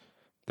Watchers?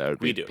 That would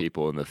be We do.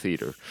 people in the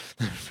theater.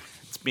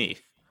 It's me.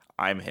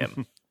 I'm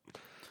him.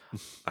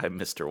 I'm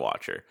Mr.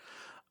 Watcher.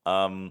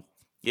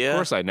 Yeah. Of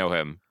course, I know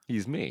him.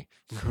 He's me.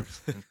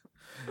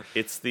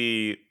 It's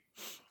the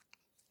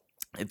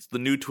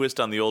new twist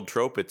on the old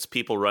trope. It's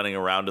people running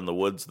around in the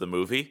woods, the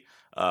movie.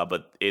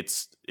 But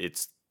it's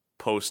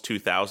post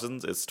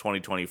 2000s. It's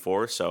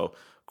 2024. So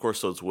of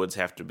course those woods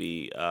have to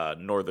be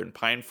northern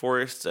pine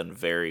forests and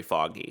very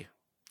foggy.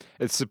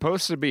 It's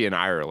supposed to be in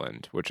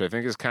Ireland, which I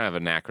think is kind of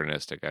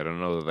anachronistic. I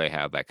don't know that they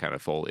have that kind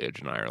of foliage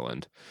in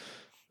Ireland.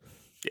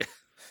 Yeah.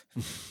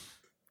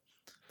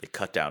 They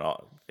cut down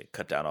all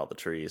the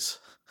trees.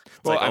 It's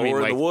Well, like, I mean, we're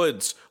in like, the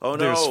woods. Oh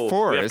there's no, we have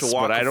forests, to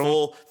walk but I a don't-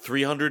 full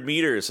 300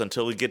 meters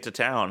until we get to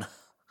town.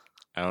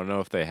 I don't know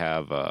if they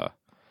have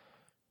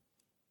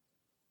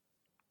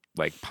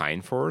like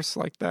pine forests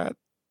like that.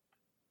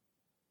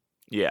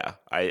 Yeah,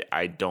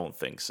 I don't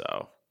think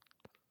so.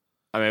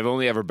 I mean, I've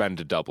only ever been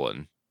to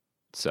Dublin,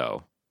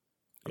 so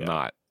I'm Yeah.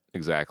 not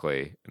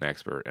exactly an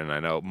expert. And I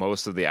know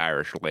most of the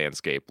Irish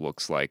landscape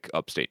looks like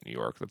upstate New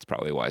York. That's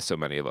probably why so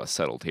many of us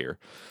settled here.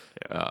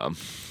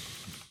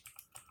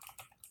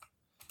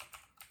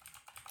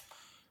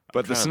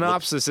 But the trying to look-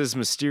 synopsis is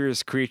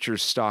mysterious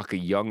creatures stalk a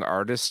young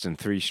artist and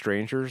three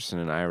strangers in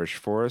an Irish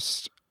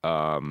forest.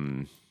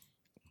 I'm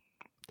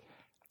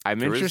There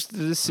is- interested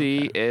to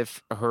see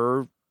if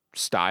her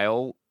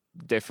style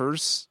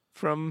differs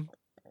from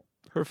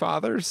her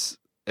father's.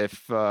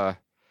 If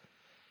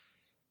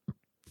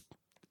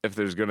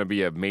there's going to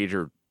be a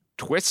major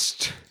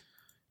twist,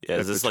 Yeah,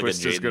 if is this the like a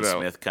twist is Jaden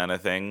Smith kind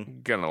of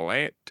thing? gonna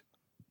land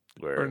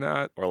or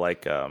not? Or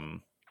like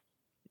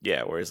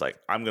yeah, where he's like,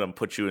 I'm gonna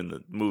put you in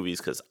the movies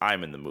because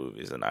I'm in the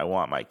movies and I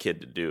want my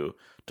kid to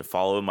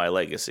follow in my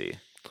legacy.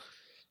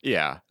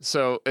 Yeah.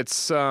 So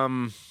it's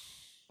not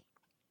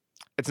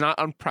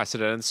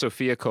unprecedented.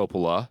 Sofia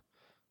Coppola,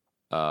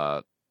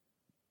 daughter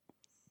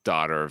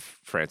of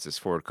Francis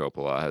Ford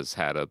Coppola, has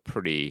had a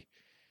pretty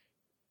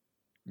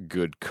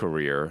good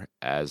career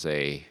as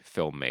a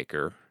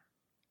filmmaker.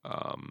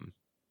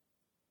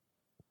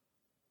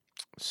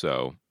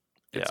 So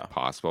it's Yeah.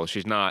 possible.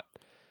 She's not,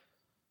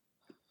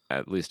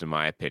 at least in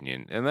my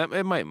opinion, and that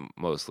it might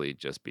mostly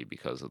just be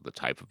because of the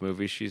type of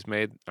movies she's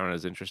made aren't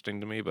as interesting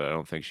to me, but I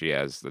don't think she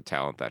has the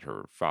talent that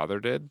her father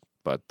did.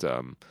 But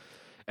M.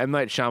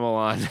 Night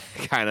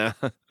Shyamalan kind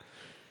of,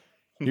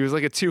 he was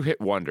like a 2-hit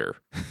wonder.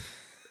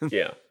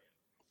 Yeah.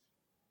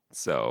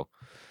 So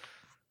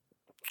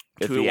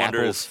if Two-hit the wonder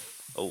apple is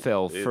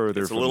fell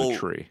further it's from the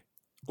tree.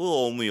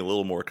 only a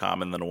little more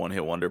common than a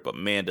one-hit wonder, but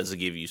man, does it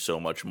give you so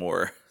much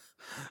more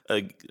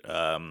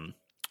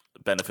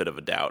benefit of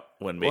a doubt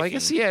when making. Well, I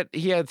guess he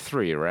had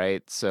 3,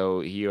 right?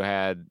 So he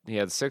had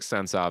Sixth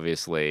Sense,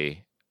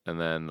 obviously, and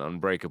then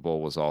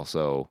Unbreakable was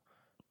also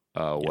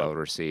well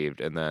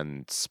received, and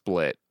then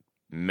Split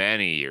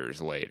many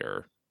years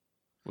later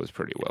was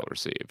pretty well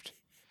received.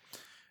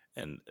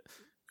 And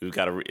we've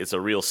got it's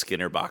a real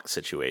Skinner box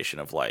situation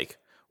of like,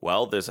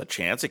 well, there's a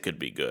chance it could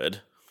be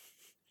good.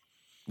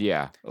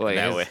 Yeah, like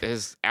that way.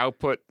 his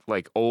output,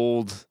 like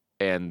Old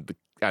and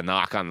A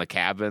Knock on the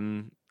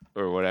Cabin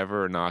or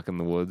whatever, A Knock in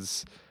the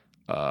Woods,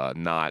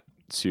 not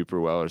super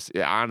well.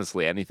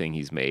 Honestly, anything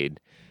he's made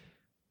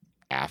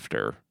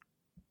after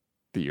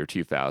the year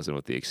 2000,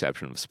 with the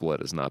exception of Split,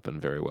 has not been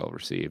very well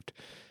received,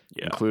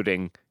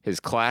 including his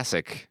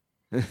classic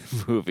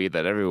movie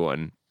that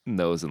everyone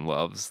knows and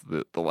loves,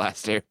 The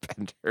Last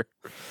Airbender.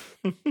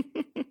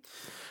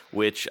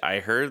 Which I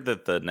heard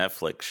that the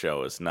Netflix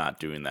show is not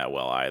doing that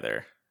well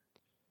either.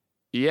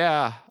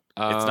 Yeah.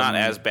 It's not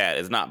as bad.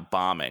 It's not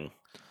bombing.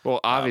 Well,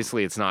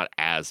 obviously it's not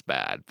as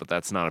bad, but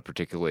that's not a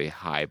particularly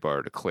high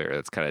bar to clear.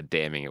 That's kind of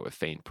damning it with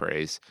faint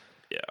praise.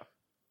 Yeah.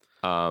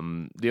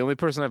 The only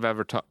person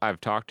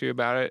I've talked to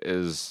about it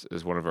is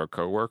one of our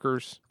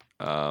coworkers,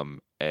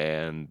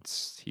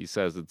 and he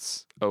says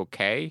it's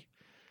okay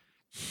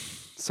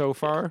so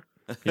far.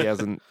 He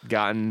hasn't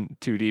gotten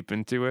too deep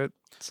into it,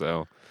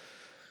 so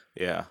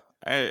yeah.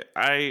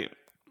 I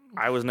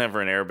was never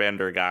an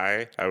Airbender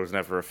guy. I was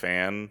never a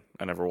fan.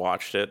 I never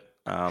watched it.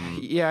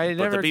 yeah, I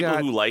But never the people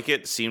got. who like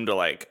it seem to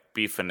like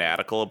be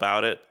fanatical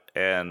about it,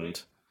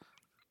 and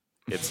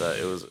it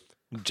was.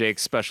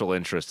 Jake's special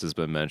interest has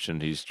been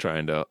mentioned. He's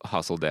trying to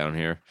hustle down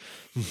here.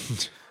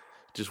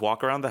 Just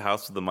walk around the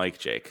house with the mic,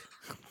 Jake.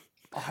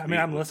 I mean,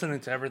 I'm listening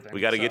to everything. We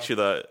got to get you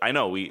the. I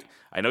know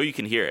you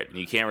can hear it and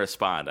you can't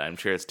respond. I'm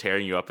sure it's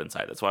tearing you up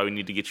inside. That's why we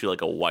need to get you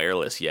like a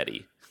wireless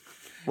Yeti.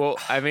 Well,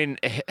 I mean,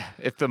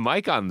 if the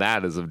mic on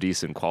that is of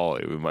decent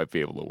quality, we might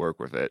be able to work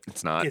with it.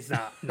 It's not. It's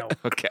not. No.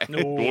 Okay.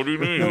 No. What do you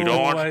mean?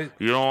 No,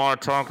 you don't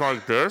want to talk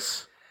like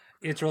this?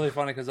 It's really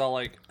funny because I'll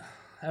like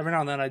every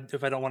now and then,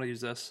 if I don't want to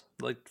use this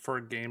like for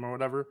a game or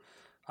whatever,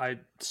 I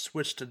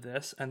switch to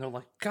this, and they're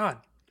like, "God,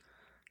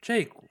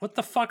 Jake, what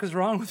the fuck is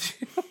wrong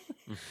with you?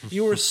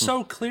 You were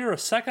so clear a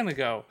second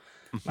ago.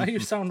 Now you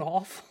sound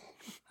awful."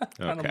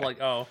 And I'm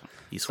like, "Oh,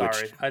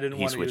 sorry, I didn't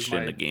want to use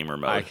my." Into gamer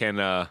mode.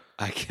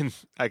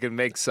 I can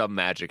make some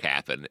magic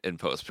happen in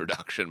post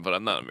production, but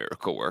I'm not a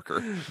miracle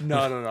worker.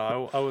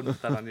 No. I wouldn't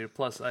put that on you.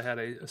 Plus, I had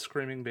a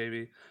screaming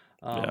baby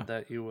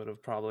that you would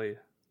have probably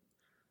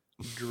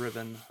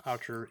driven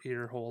out your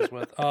ear holes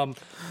with.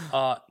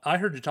 I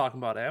heard you talking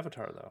about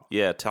Avatar though.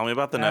 Yeah, tell me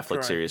about the After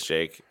Netflix series,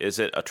 Jake. Is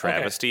it a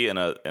travesty and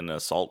an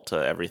assault to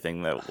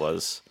everything that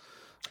was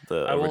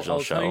the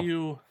original show? I'll tell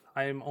you,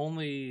 I am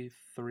only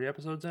 3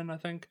 episodes in, I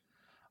think.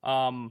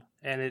 And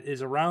it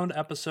is around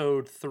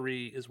episode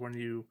 3 is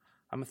when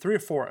I'm 3 or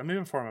 4, I'm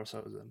even 4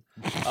 episodes in.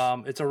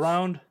 It's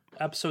around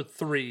episode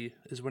 3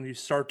 is when you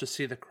start to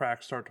see the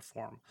cracks start to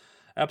form.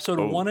 Episode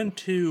 1 and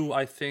 2,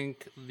 I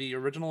think the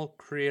original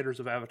creators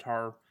of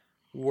Avatar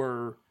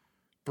were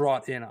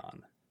brought in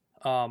on.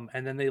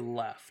 And then they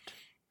left.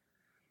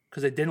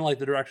 Because they didn't like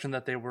the direction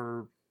that they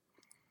were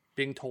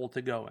being told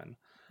to go in.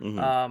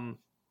 Mm-hmm.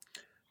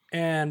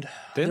 And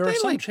there are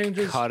some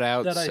changes cut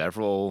out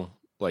several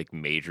like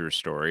major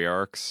story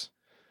arcs.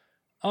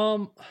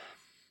 So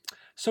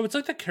it's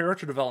like the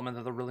character development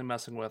that they're really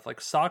messing with. Like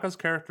Sokka's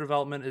character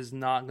development is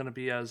not going to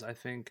be as, I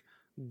think,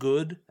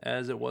 good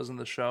as it was in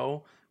the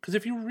show. Because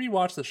if you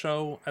rewatch the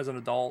show as an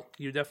adult,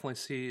 you definitely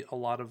see a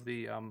lot of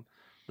the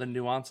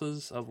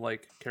nuances of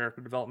like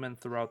character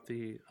development throughout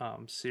the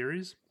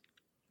series,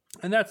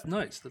 and that's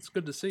nice. That's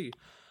good to see.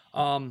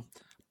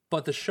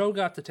 But the show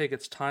got to take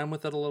its time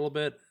with it a little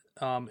bit.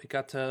 It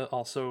got to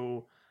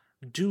also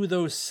do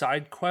those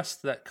side quests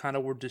that kind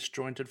of were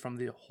disjointed from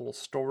the whole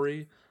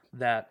story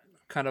that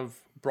kind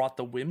of brought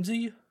the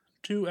whimsy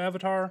to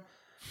Avatar,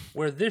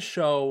 where this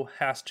show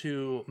has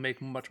to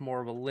make much more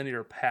of a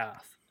linear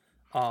path.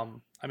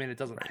 I mean, it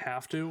doesn't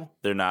have to.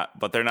 They're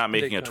not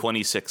making a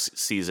 26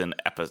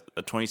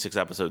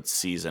 episode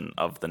season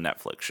of the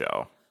Netflix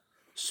show.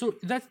 So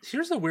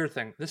here's the weird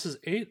thing. This is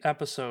 8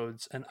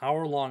 episodes, an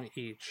hour long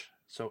each,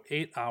 so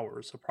 8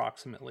 hours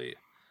approximately,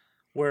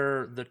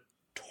 where the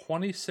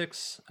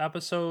 26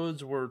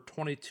 episodes were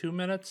 22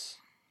 minutes.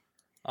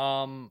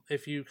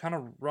 If you kind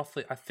of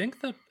roughly, I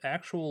think the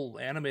actual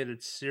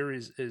animated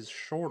series is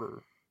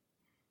shorter,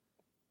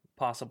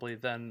 possibly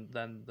than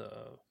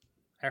the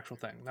actual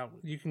thing. Now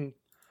I'm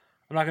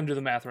not gonna do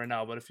the math right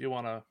now, but if you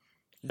want to,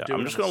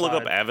 I'm just gonna look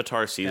up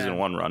Avatar season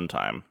 1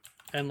 runtime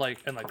and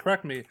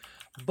correct me,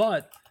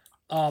 but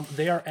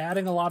they are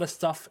adding a lot of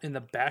stuff in the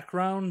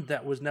background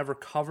that was never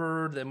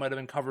covered. That might have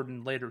been covered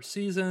in later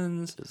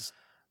seasons. It's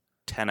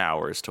 10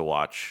 hours to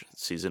watch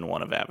season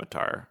 1 of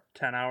Avatar.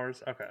 10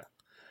 hours, okay.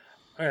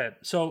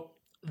 So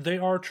they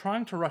are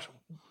trying to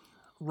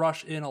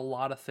rush in a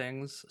lot of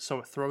things, so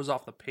it throws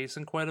off the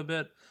pacing quite a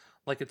bit.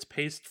 Like, it's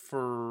paced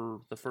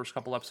for the first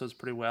couple episodes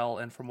pretty well,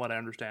 and from what I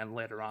understand,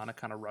 later on, it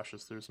kind of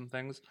rushes through some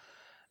things.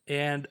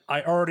 And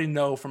I already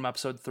know from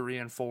episode 3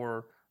 and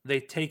 4,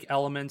 they take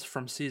elements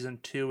from season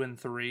 2 and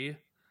 3,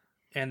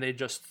 and they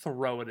just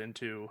throw it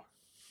into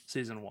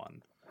season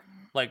 1.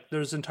 Like,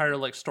 there's entire,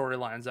 like,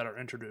 storylines that are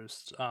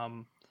introduced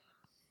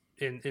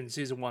in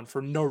season 1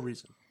 for no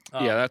reason.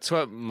 Yeah, that's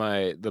what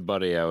the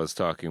buddy I was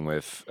talking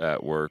with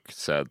at work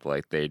said.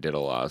 Like, they did a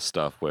lot of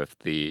stuff with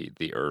the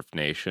Earth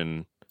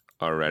Nation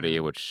already,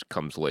 which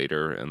comes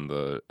later in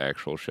the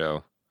actual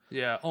show.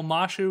 Yeah,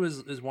 Omashu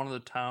is one of the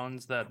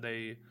towns that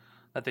they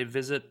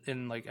visit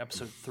in like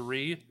episode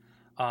 3,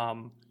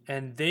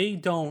 and they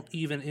don't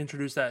even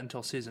introduce that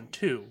until season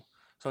 2.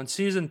 So in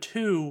season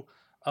 2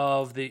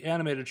 of the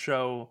animated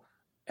show,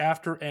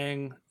 after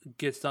Aang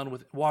gets done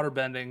with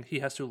waterbending, he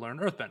has to learn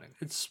earthbending.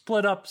 It's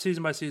split up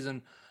season by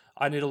season.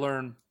 I need to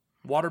learn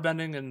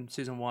waterbending in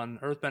season 1,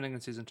 earthbending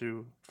in season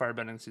 2,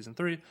 firebending in season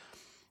 3.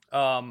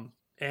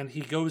 And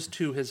he goes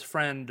to his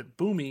friend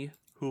Bumi,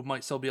 who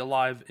might still be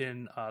alive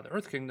in the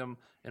Earth Kingdom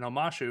in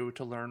Omashu,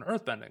 to learn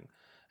earthbending.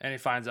 and he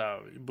finds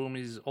out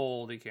Boomy's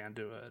old, he can't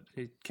do it.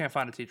 He can't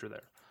find a teacher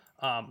there.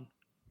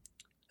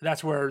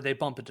 That's where they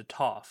bump into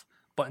Toph.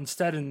 But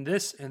instead, in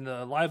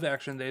the live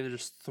action, they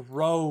just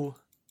throw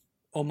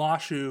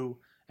Omashu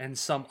and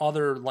some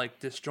other like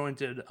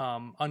disjointed,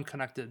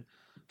 unconnected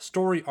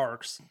story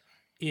arcs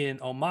in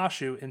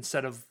Omashu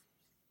instead of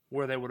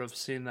where they would have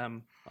seen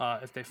them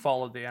if they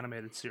followed the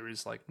animated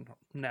series like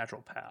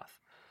natural path.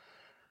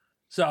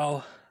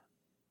 So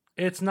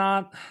it's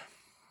not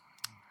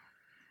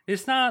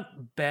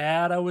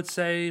bad, I would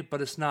say,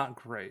 but it's not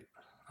great.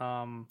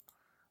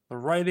 The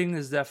writing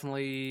is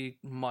definitely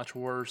much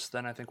worse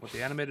than I think what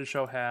the animated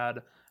show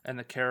had, and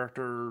the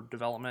character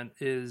development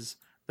is,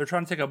 they're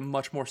trying to take a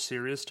much more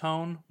serious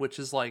tone, which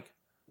is like,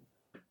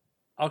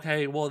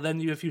 okay, well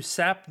then if you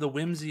sap the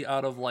whimsy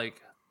out of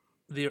like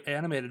the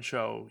animated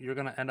show, you're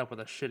gonna end up with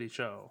a shitty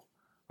show.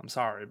 I'm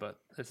sorry, but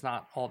it's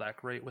not all that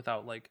great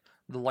without like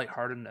the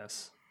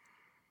lightheartedness,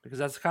 because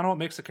that's kind of what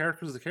makes the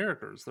characters the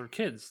characters. They're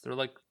kids. They're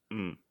like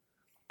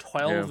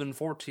 12 and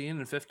 14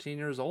 and 15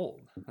 years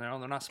old. You know,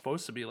 they're not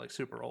supposed to be like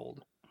super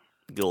old.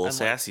 Get a little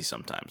sassy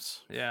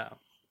sometimes. Yeah.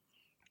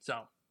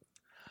 So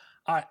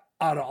I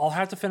don't know. I'll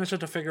have to finish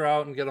it to figure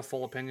out and get a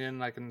full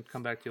opinion. I can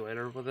come back to you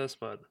later with this,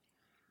 but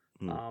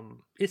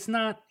it's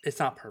not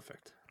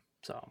perfect.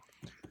 So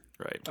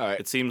right.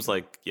 It seems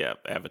like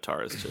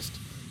Avatar is just,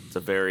 it's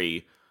a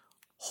very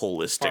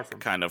holistic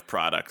kind of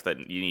product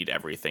that you need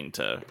everything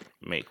to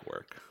make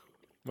work.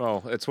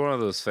 Well, it's one of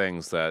those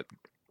things that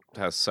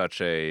has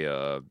such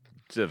a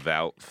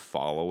devout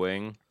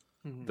following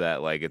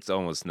that like it's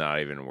almost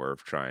not even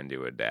worth trying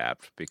to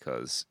adapt,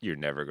 because you're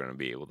never going to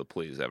be able to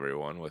please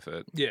everyone with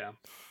it. Yeah.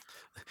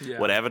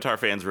 What Avatar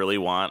fans really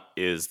want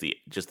is the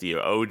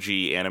OG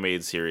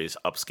animated series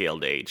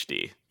upscaled to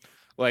HD.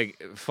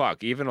 Like,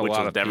 fuck, even a which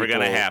lot is of never people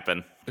going to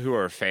happen who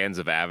are fans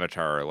of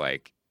Avatar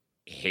like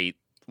hate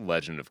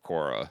Legend of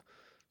Korra.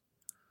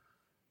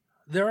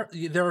 There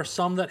are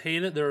some that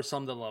hate it. There are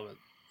some that love it.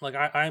 Like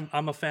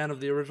I'm a fan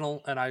of the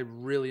original, and I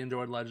really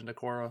enjoyed Legend of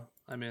Korra.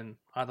 I mean,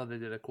 I thought they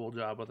did a cool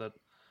job with it.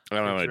 I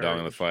don't have any dog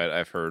in the fight.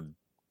 I've heard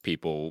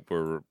people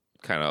were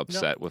kind of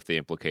upset with the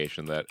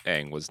implication that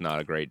Aang was not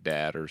a great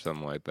dad or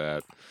something like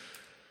that.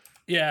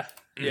 Yeah.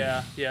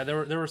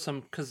 There were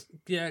some because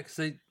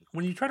they,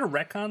 when you try to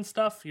retcon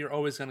stuff, you're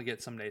always going to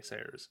get some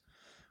naysayers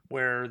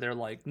where they're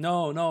like,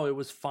 no, it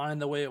was fine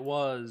the way it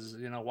was.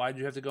 You know, why'd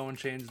you have to go and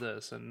change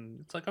this?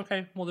 And it's like,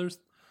 okay, well,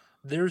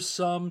 there's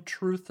some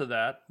truth to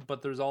that,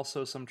 but there's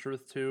also some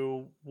truth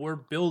to, we're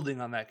building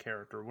on that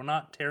character. We're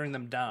not tearing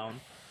them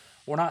down.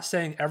 We're not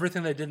saying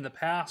everything they did in the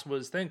past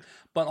was thing,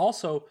 but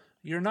also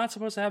you're not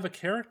supposed to have a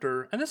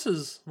character, and this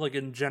is like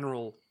in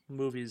general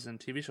movies and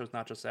TV shows,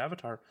 not just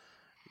Avatar.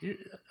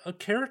 A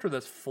character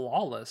that's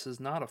flawless is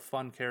not a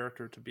fun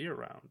character to be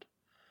around.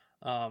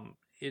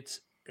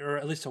 Or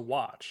at least to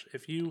watch.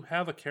 If you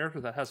have a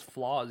character that has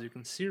flaws, you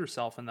can see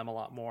yourself in them a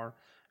lot more,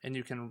 and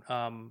you can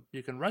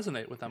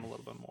resonate with them a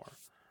little bit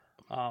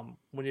more.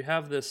 When you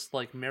have this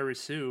like Mary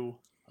Sue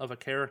of a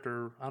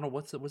character, I don't know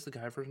what's the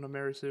guy version of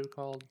Mary Sue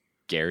called?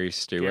 Gary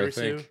Stu, I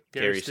think.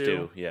 Gary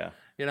Stu, yeah.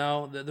 You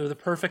know, they're the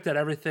perfect at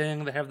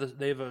everything. They have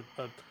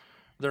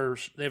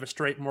a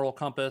straight moral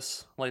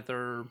compass. Like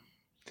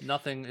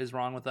nothing is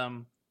wrong with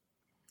them.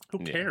 Who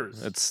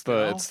cares? It's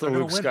the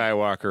Luke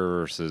Skywalker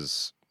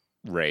versus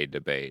Rey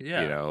debate.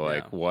 Yeah, you know,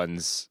 like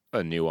one's a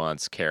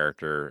nuanced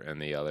character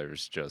and the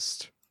other's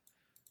just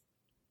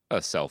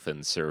a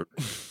self-insert.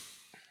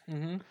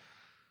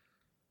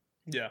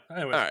 Yeah.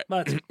 Anyway, all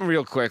right.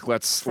 Real quick,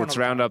 let's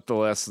round up the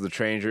list of the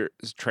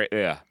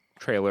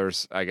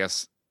trailers. I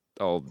guess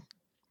I'll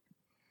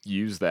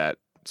use that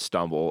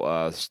stumble.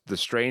 The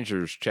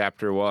Strangers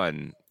Chapter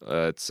 1.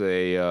 It's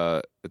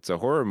a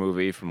horror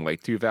movie from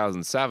like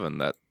 2007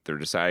 that they're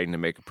deciding to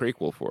make a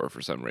prequel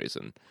for some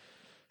reason.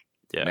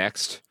 Yeah.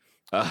 Next,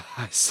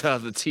 I saw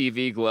the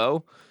TV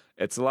Glow.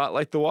 It's a lot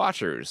like The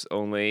Watchers,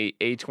 only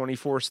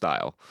A24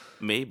 style.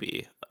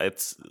 Maybe.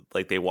 It's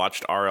like they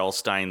watched R.L.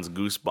 Stein's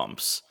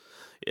Goosebumps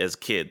as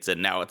kids,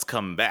 and now it's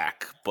come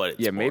back. But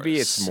it's maybe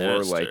it's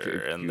more like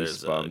a and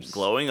there's Goosebumps. a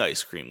glowing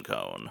ice cream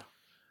cone.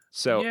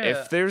 So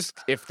if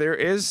there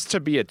is to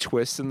be a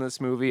twist in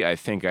this movie, I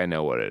think I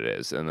know what it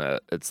is, and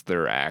that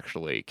they're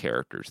actually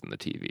characters in the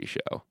TV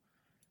show,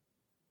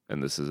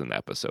 and this is an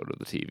episode of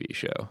the TV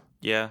show.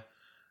 Yeah,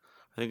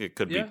 I think it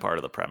could be part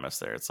of the premise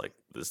there. It's like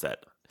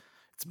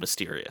it's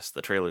mysterious.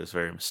 The trailer is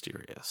very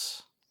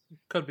mysterious.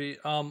 Could be.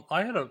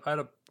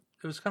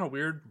 It was kind of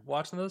weird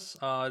watching this.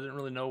 I didn't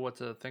really know what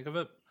to think of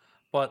it,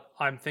 but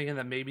I'm thinking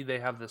that maybe they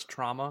have this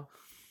trauma,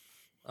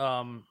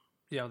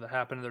 that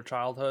happened in their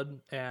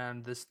childhood,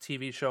 and this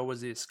TV show was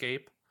the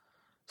escape.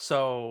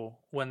 So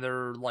when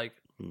they're like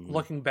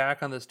looking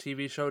back on this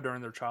TV show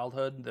during their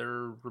childhood,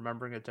 they're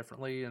remembering it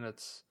differently, and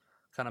it's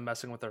kind of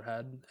messing with their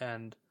head.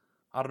 And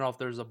I don't know if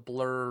there's a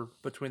blur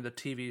between the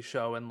TV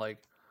show and like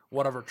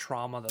whatever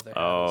trauma that they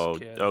have as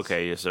kids.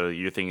 Okay. So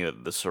you're thinking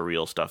that the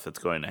surreal stuff that's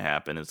going to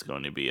happen is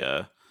going to be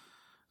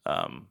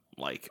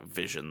like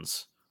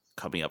visions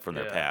coming up from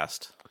their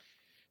past.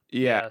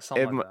 Yeah,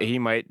 something like that. he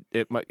might.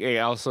 It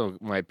also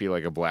might be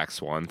like a Black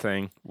Swan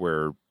thing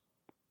where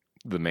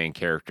the main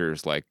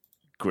character's like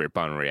grip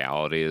on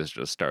reality is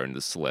just starting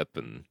to slip,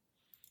 and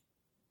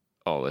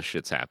all this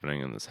shit's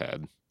happening in his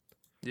head.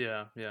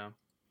 Yeah.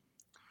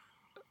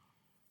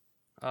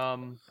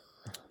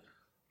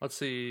 Let's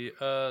see.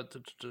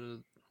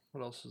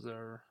 What else is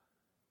there?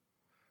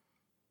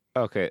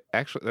 Okay,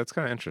 actually, that's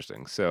kind of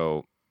interesting.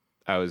 So,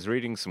 I was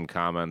reading some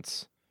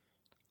comments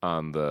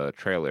on the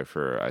trailer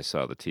for I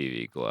Saw the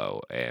TV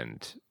Glow,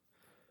 and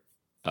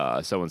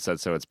someone said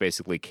so it's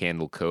basically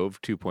Candle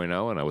Cove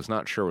 2.0, and I was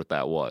not sure what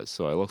that was,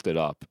 so I looked it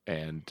up,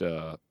 and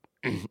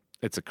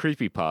it's a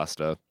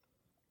creepypasta,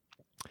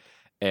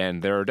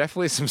 and there are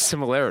definitely some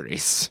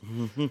similarities.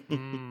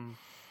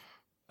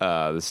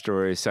 The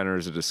story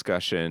centers a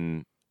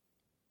discussion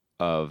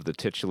of the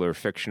titular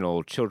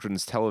fictional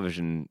children's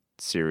television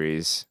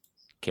series,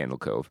 Candle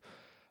Cove,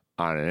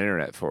 on an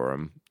internet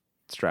forum.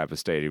 Stravis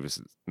stated he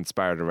was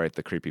inspired to write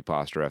the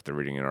creepypasta after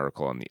reading an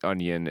article on The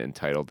Onion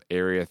entitled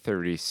Area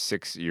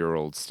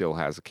 36-Year-Old Still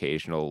Has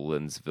Occasional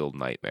Linsville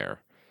Nightmare.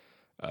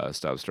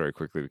 Stubbs' story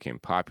quickly became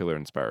popular,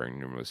 inspiring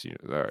numerous...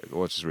 All right,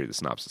 let's just read the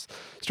synopsis.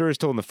 The story is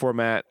told in the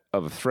format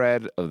of a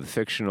thread of the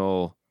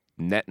fictional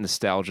net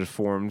nostalgia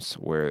forums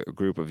where a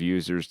group of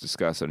users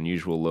discuss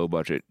unusual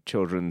low-budget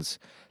children's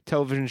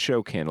television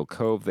show Candle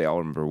Cove they all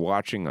remember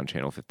watching on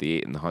Channel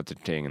 58 in the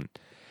Huntington and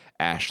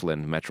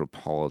Ashland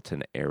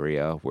metropolitan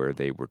area when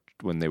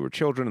they were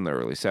children in the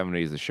early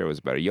 70s. The show is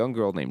about a young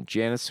girl named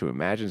Janice who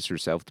imagines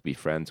herself to be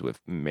friends with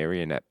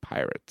marionette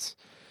pirates.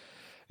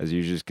 As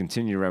users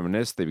continue to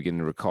reminisce, they begin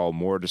to recall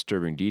more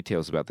disturbing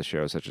details about the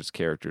show, such as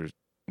characters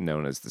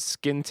known as the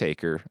Skin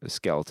Taker, a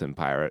skeleton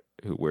pirate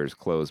who wears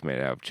clothes made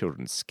out of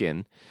children's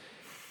skin,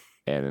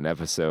 and an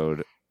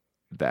episode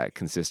that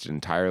consisted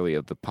entirely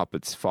of the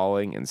puppets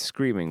falling and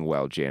screaming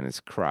while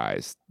Janice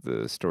cries.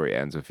 The story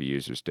ends with a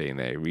user stating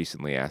that he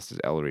recently asked his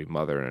elderly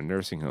mother in a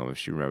nursing home if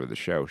she remembered the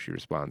show. She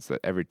responds that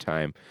every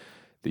time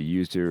the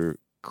user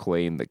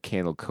claimed that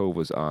Candle Cove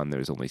was on, there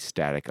was only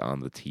static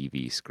on the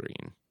TV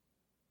screen.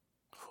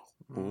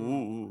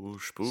 Ooh,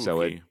 spooky.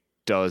 So it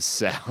does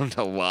sound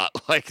a lot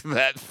like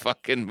that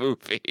fucking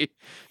movie.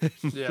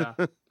 Yeah.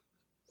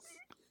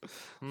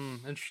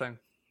 Interesting.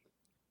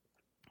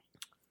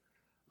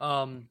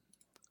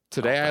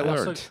 Today I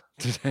learned.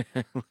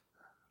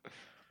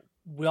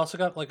 We also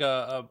got like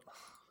a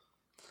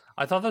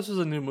I thought this was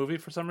a new movie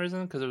for some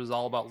reason because it was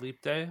all about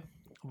Leap Day,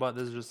 but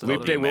this is just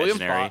Leap Day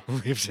William.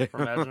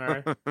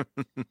 Imaginary.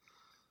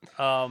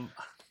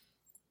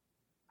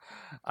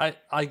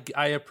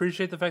 I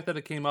appreciate the fact that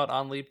it came out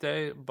on Leap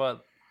Day,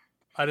 but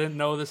I didn't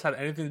know this had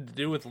anything to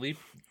do with leap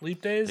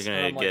days.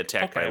 You're gonna get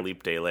attacked by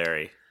Leap Day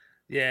Larry.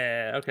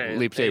 Yeah. Okay.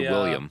 Leap Day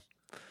William.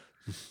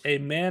 A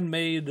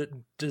man-made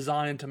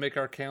design to make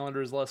our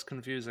calendars less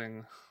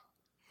confusing.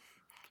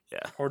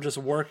 Yeah. Or just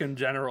work in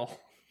general.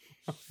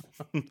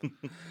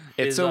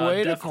 It's a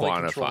way to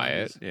quantify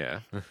it.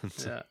 Yeah.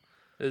 Yeah.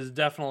 Is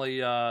definitely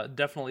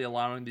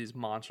allowing these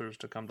monsters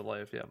to come to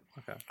life. Yeah.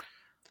 Okay.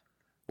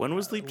 When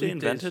was Leap Day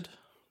invented?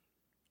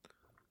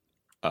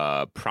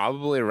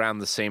 Probably around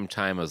the same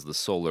time as the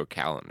solar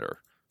calendar.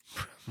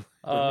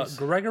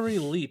 Gregory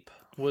Leap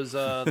was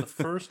the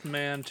first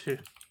man to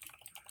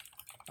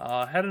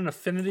had an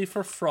affinity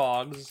for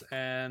frogs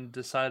and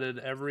decided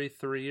every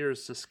 3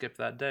 years to skip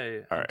that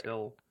day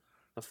until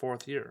the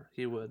fourth year.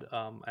 He would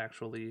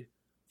actually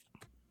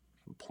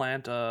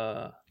plant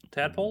a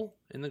tadpole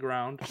in the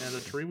ground and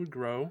a tree would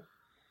grow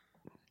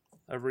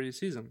every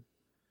season.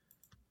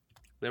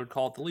 They would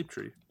call it the leap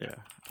tree. Yeah.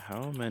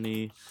 How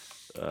many?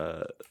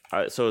 So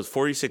it's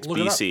 46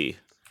 BC.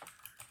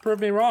 Prove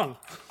me wrong.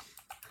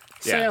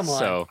 Yeah,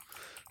 so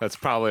that's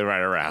probably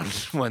right around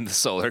when the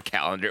solar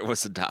calendar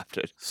was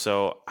adopted.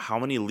 So how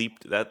many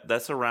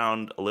that's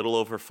around a little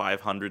over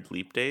 500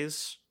 leap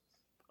days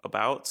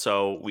about.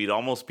 So we'd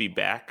almost be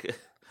back.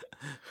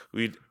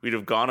 we'd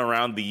have gone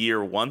around the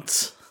year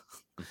once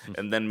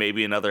and then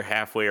maybe another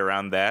halfway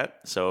around that.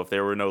 So if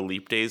there were no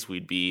leap days,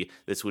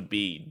 this would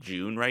be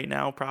June right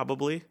now,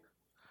 probably.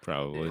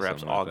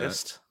 Perhaps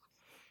August.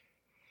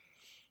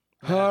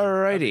 Like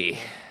Alrighty.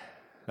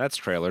 That's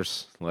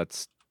trailers.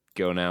 Let's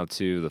go now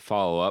to the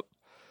follow-up.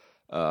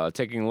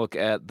 Taking a look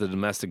at the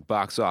domestic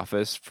box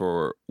office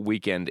for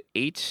weekend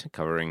 8,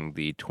 covering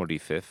the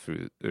 23rd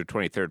through the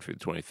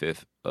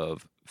 25th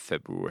of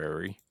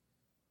February.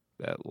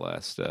 That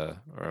last, do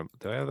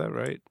I have that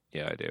right?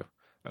 Yeah, I do.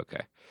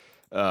 Okay.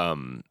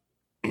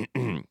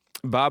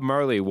 Bob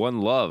Marley, One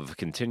Love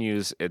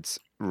continues its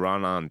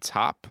run on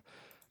top,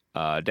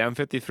 down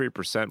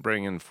 53%,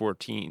 bringing in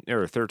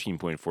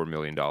 $13.4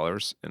 million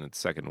in its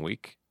second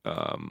week,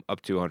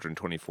 up to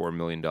 $124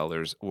 million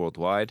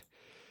worldwide.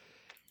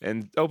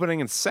 And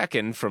opening in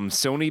second from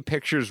Sony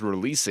Pictures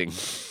Releasing.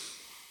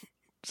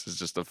 This is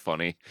just a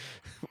funny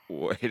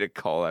way to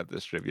call that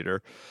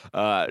distributor.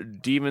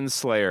 Demon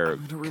Slayer,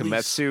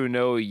 Kimetsu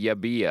no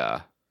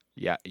Yaiba.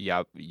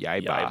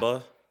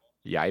 Yaiba.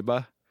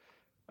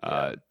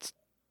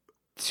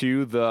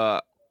 To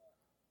the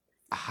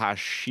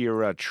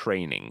Hashira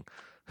Training.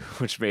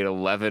 which made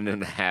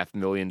 $11.5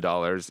 million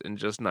in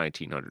just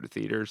 1,900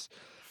 theaters.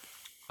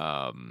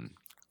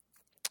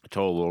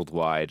 Total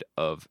worldwide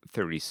of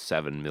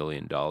 $37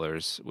 million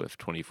with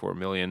 $24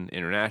 million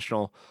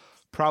international,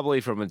 probably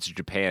from its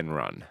Japan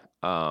run.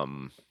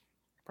 Probably.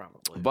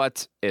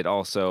 But it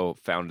also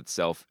found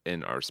itself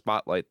in our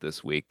spotlight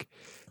this week.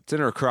 It's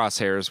in our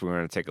crosshairs. We're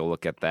going to take a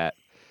look at that.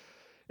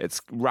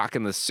 It's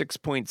rocking the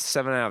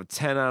 6.7 out of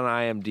 10 on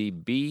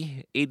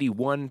IMDb,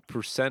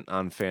 81%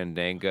 on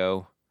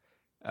Fandango,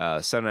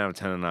 7 out of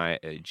 10 on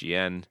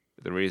IGN.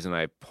 The reason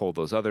I pulled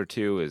those other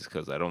two is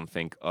because I don't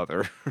think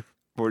other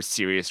more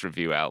serious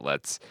review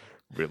outlets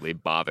really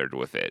bothered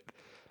with it.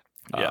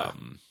 Yeah.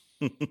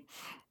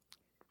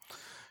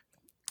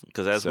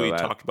 Because as we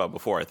talked about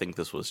before, I think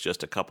this was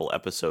just a couple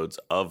episodes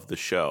of the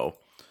show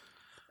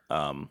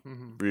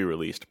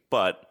re-released.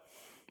 But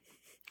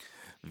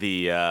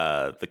the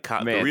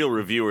real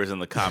reviewers in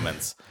the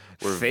comments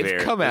were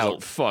they've come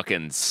out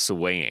fucking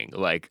swinging,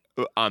 like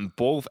on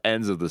both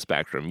ends of the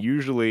spectrum.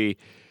 Usually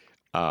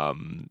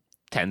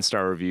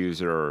 10-star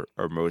reviews are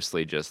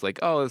mostly just like,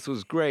 oh, this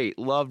was great,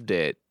 loved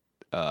it,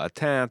 10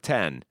 out of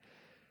 10.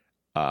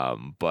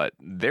 But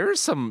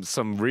there's some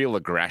real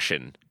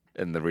aggression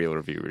in the real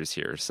reviewers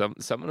here.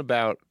 Something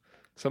about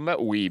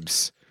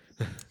weebs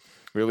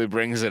really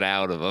brings it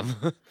out of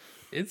them.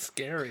 It's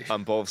scary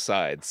on both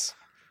sides.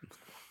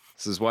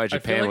 This is why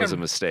Japan was a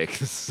mistake.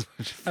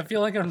 I feel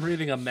like I'm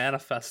reading a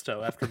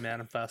manifesto after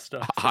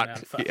manifesto after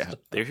manifesto. Yeah,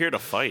 they're here to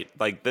fight.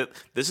 Like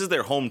this is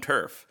their home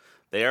turf.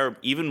 They are,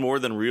 even more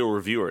than real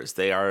reviewers,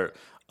 they are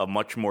a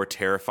much more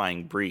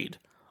terrifying breed.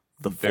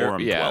 The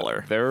forum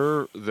dweller.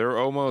 They're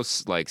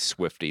almost like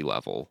Swifty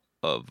level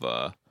of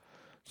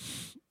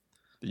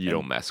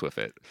don't mess with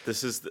it.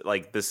 This is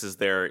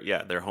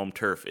their home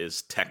turf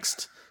is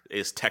text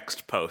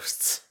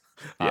posts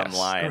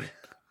online.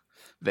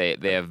 They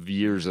have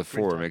years of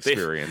forum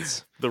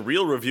experience. The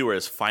real reviewer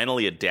has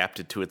finally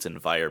adapted to its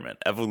environment.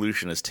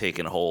 Evolution has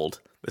taken hold.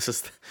 This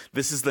is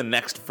the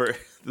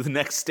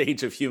next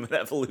stage of human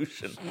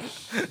evolution.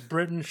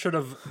 Britain should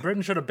have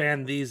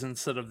banned these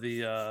instead of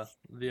the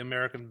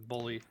American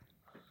bully.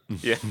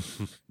 Yeah.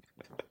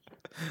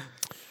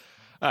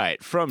 All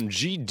right, from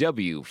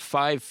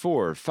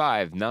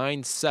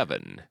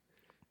GW54597,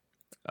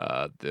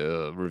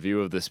 the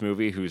review of this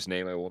movie, whose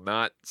name I will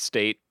not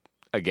state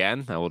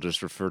again, I will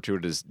just refer to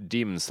it as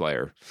Demon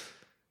Slayer,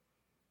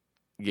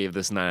 gave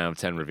this 9 out of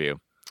 10 review.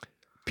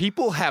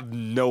 People have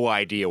no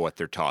idea what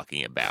they're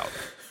talking about.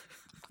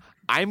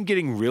 I'm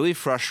getting really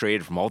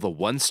frustrated from all the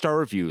 1-star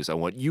reviews on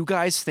what you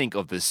guys think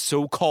of this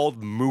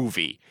so-called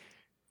movie.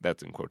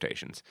 That's in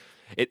quotations.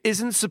 It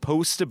isn't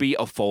supposed to be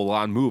a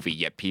full-on movie,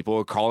 yet people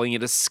are calling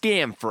it a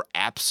scam for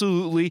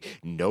absolutely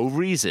no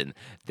reason.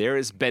 There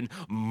has been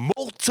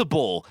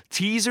multiple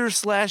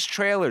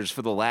teasers/trailers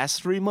for the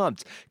last 3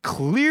 months,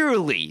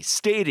 clearly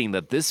stating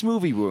that this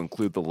movie will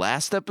include the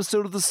last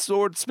episode of the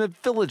Swordsmith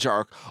Village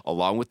arc,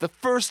 along with the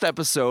first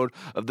episode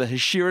of the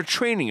Hashira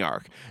training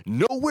arc.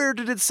 Nowhere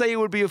did it say it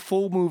would be a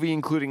full movie,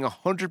 including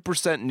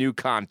 100% new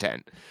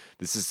content.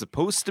 This is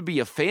supposed to be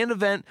a fan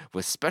event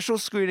with special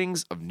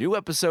screenings of new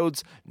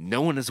episodes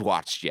no one has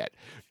watched yet.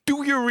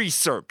 Do your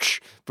research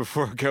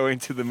before going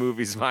to the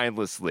movies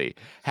mindlessly,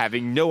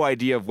 having no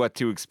idea of what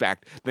to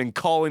expect, then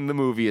calling the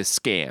movie a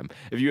scam.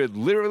 If you had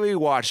literally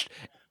watched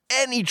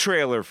any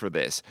trailer for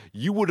this,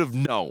 you would have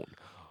known.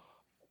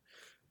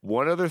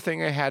 One other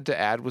thing I had to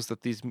add was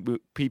that these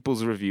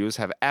people's reviews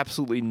have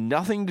absolutely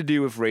nothing to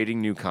do with rating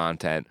new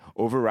content,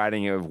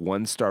 overriding a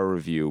 1-star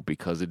review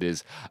because it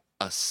is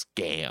a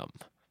scam.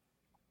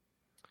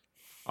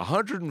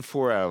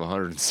 104 out of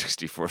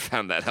 164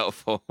 found that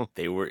helpful.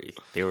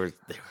 The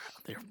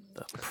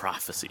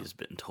prophecy has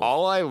been told.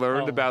 All I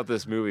learned about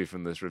this movie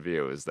from this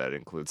review is that it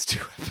includes 2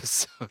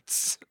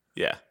 episodes.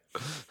 Yeah.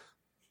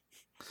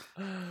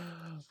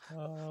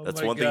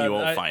 That's one thing you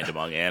won't find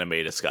among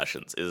anime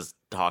discussions is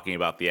talking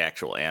about the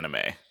actual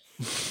anime.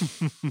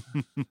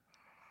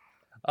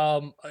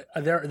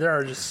 There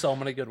are just so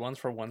many good ones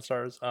for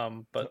 1-stars.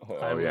 But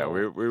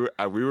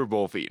we were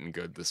both eating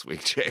good this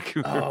week, Jake.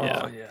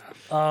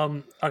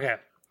 Okay.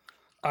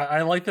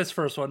 I like this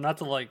first one, not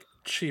to like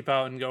cheap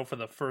out and go for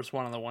the first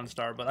one on the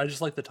 1-star, but I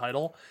just like the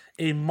title,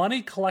 A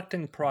Money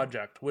Collecting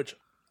Project, which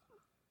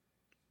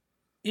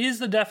is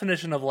the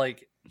definition of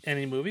like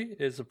any movie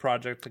is a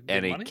project to get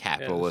any money.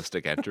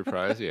 Capitalistic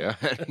enterprise. Yeah.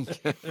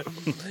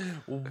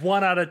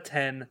 1 out of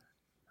 10.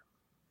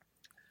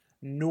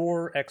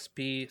 Nor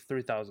XP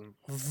 3000.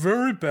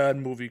 Very bad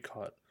movie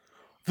cut.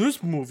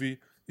 This movie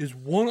is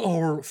 1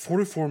 hour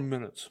 44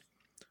 minutes.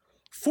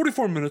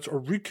 44 minutes are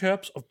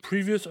recaps of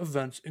previous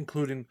events,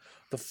 including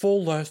the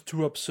full last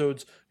 2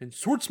 episodes in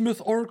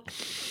Swordsmith arc.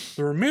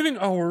 The remaining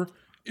hour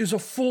is a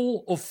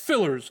full of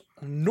fillers,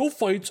 no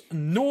fights,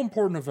 no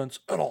important events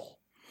at all.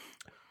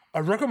 I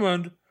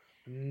recommend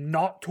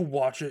not to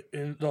watch it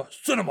in the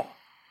cinema.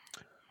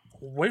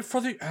 Wait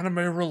for the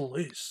anime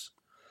release.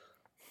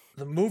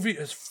 The movie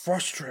is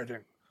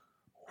frustrating,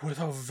 with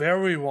a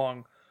very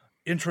long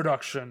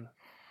introduction.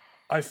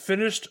 I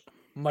finished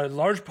my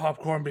large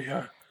popcorn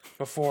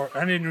before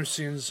any new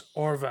scenes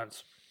or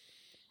events.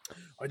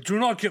 I do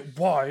not get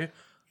why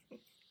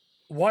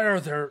are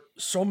there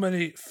so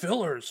many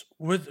fillers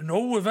with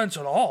no events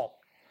at all?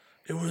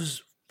 It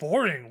was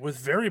boring with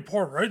very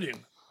poor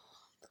writing.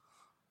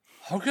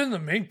 How can the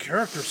main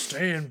character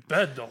stay in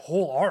bed the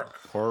whole arc?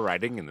 Poor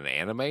writing in an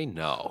anime?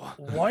 No.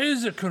 Why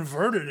is it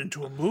converted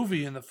into a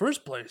movie in the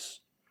first place?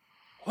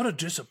 What a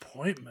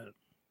disappointment.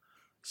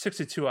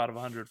 62 out of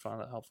 100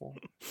 found that helpful.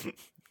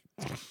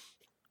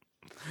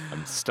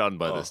 I'm stunned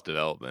by this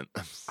development.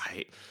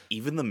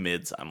 Even the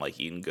mids, I'm like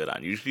eating good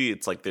on. Usually,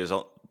 it's like there's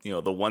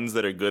the ones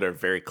that are good are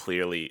very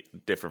clearly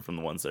different from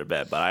the ones that are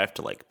bad. But I have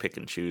to like pick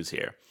and choose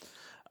here.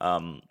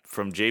 From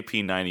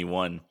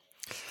JP91,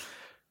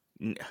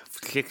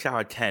 6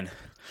 out of 10.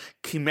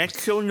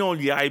 Kimetsu no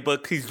Yaiba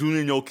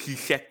Kizuna no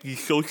Kiseki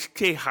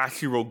Sosuke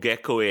Hashiro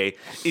Gekkoe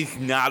is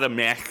not a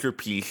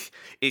masterpiece.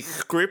 Its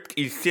script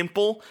is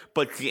simple,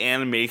 but the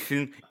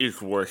animation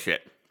is worth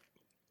it.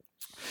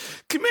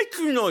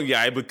 Kimetsu no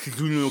Yaiba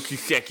Kizuna no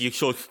Kiseki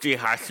Sosuke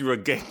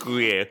Hashiro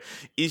Gekkoe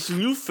is a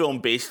new film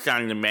based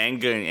on the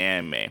manga and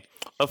anime.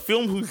 A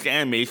film whose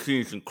animation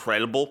is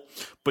incredible,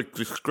 but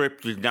the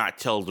script does not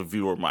tell the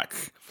viewer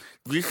much.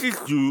 This is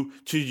due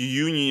to the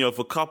union of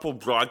a couple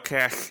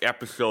broadcast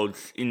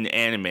episodes in the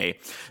anime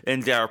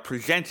and that are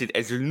presented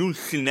as a new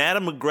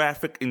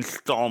cinematographic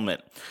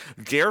installment.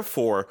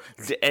 Therefore,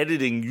 the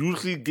editing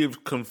usually gives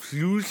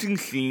confusing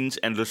scenes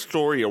and the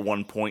story at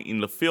one point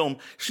in the film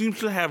seems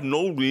to have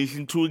no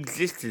reason to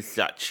exist as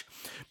such,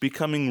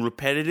 becoming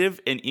repetitive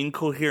and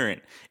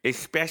incoherent,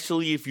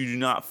 especially if you do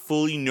not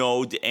fully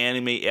know the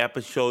anime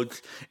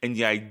episodes and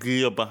the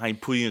idea behind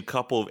putting a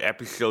couple of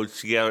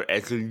episodes together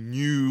as a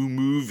new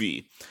movie.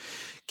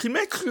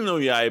 Kimetsu no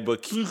Yaiba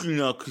Kizuna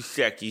no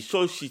Kiseki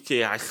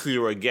Sosuke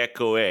Hashira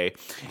Gekkoe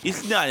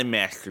is not a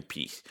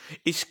masterpiece.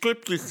 Its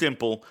script is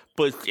simple,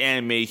 but its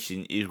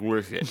animation is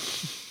worth it.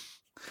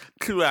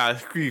 2 out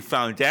of 3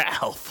 found that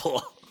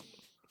helpful.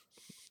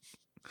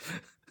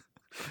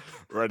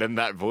 Right in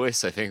that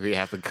voice, I think we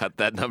have to cut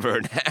that number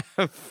in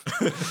half.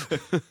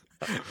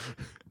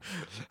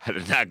 I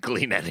did not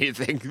glean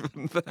anything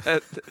from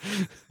that.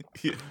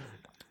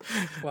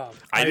 Wow.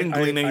 I didn't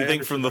glean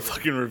anything from the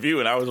fucking review,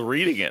 and I was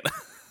reading it.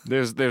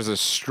 There's a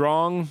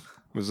strong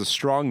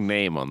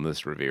name on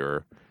this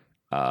reviewer,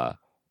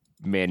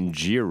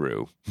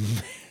 Manjiru.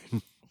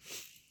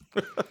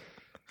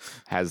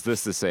 Has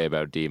this to say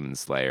about Demon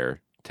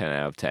Slayer, 10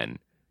 out of 10.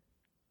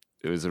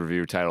 It was a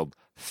review titled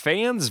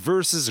Fans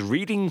versus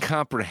Reading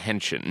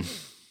Comprehension.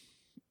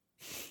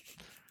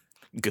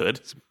 Good.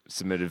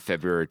 Submitted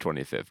February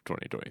 25th,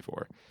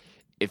 2024.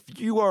 If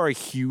you are a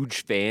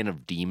huge fan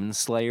of Demon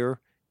Slayer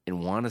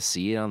and want to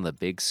see it on the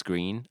big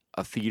screen,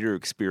 a theater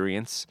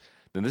experience,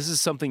 then this is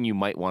something you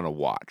might want to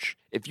watch.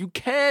 If you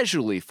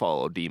casually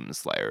follow Demon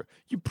Slayer,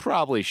 you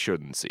probably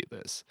shouldn't see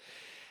this,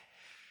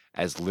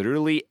 as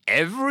literally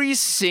every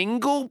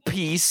single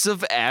piece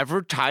of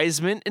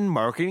advertisement and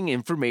marketing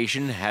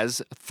information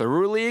has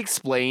thoroughly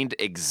explained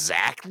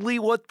exactly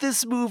what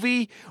this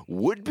movie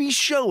would be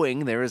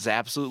showing. There is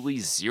absolutely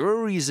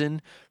zero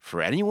reason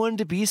for anyone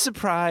to be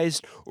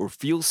surprised or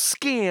feel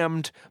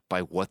scammed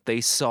by what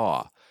they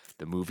saw.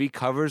 The movie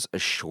covers a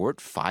short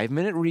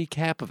 5-minute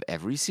recap of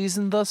every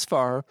season thus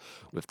far,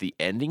 with the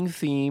ending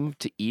theme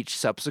to each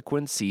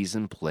subsequent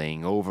season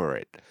playing over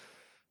it.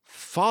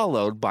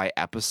 Followed by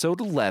episode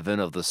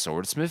 11 of the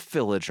Swordsmith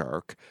Village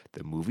arc,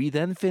 the movie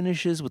then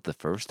finishes with the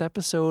first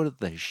episode of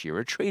the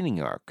Hashira training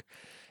arc,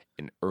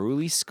 an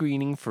early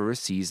screening for a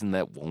season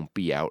that won't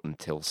be out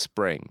until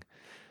spring.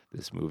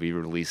 This movie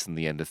released in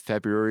the end of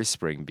February,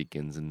 spring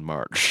begins in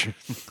March.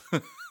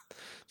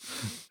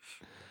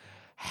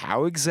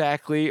 How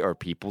exactly are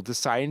people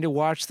deciding to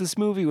watch this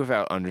movie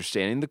without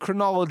understanding the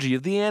chronology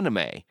of the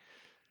anime?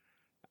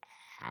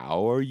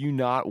 How are you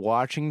not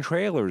watching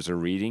trailers or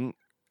reading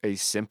a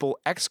simple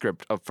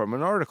excerpt from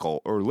an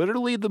article or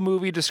literally the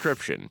movie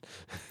description?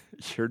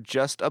 You're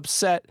just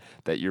upset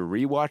that you're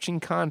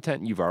rewatching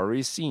content you've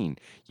already seen,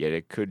 yet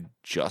it could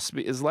just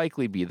as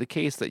likely be the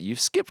case that you've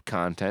skipped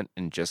content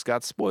and just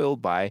got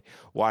spoiled by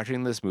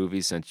watching this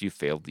movie since you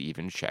failed to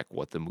even check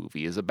what the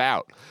movie is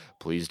about.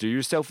 Please do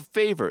yourself a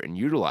favor and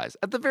utilize,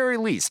 at the very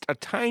least,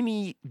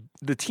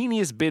 the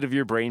teeniest bit of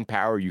your brain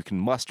power you can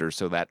muster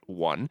so that,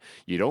 1,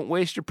 you don't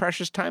waste your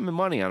precious time and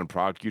money on a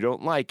product you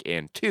don't like,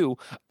 and 2,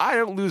 I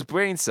don't lose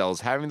brain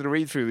cells having to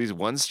read through these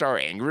 1-star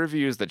angry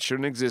reviews that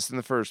shouldn't exist in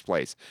the first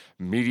place.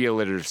 Media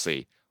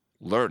literacy.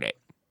 Learn it.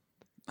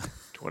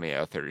 20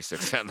 out of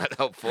 36 found that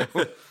helpful.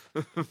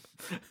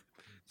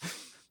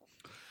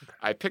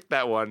 I picked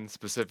that one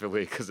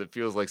specifically because it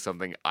feels like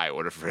something I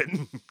would have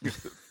written.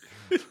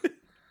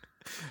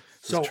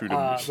 So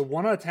the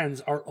 1 out of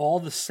 10s are all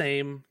the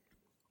same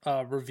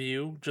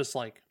review, just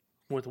like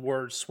with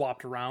words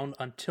swapped around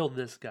until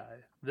this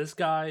guy. This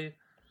guy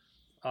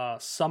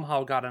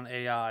somehow got an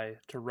AI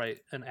to write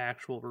an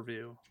actual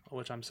review,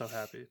 which I'm so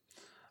happy.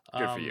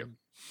 Good for you.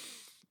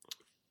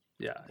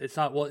 Yeah, it's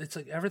not, well, it's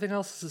like everything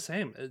else is the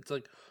same. It's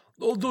like,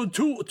 oh,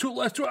 the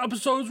last two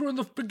episodes were in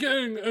the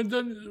beginning, and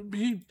then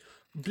he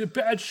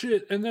bad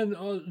shit, and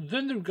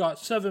then they've got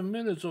 7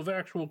 minutes of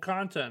actual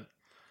content.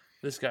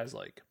 This guy's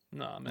like,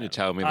 nah, man. You're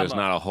telling me there's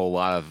not a whole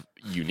lot of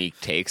unique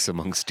takes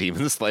amongst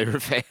Demon Slayer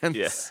fans?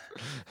 Yes.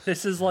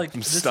 This is like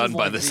I'm stunned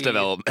by this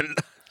development.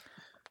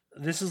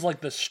 This is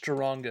like the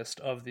strongest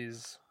of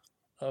these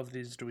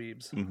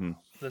dweebs. Mm-hmm.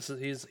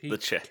 He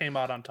came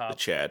out on top. The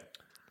Chad.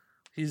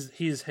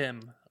 He's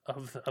him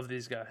of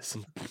these guys.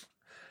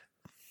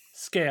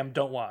 Scam,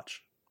 don't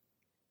watch.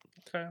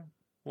 Okay,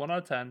 1 out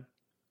of 10.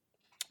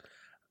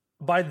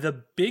 By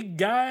the Big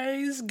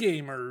Guys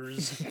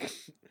Gamers.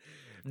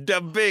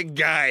 The big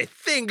guy.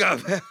 Think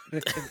about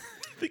it.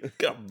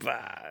 Think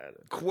about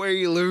it.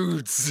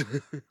 Quaaludes.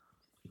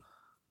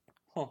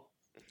 Huh.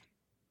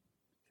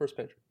 First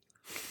page.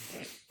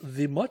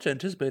 The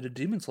much-anticipated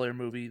Demon Slayer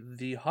movie,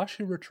 The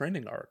Hashira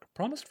Training Arc,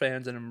 promised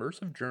fans an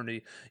immersive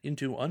journey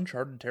into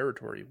uncharted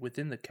territory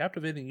within the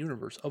captivating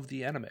universe of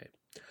the anime.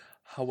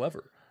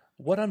 However,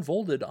 what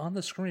unfolded on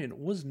the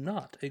screen was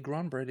not a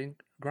groundbreaking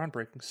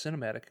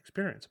cinematic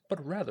experience,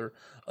 but rather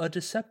a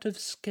deceptive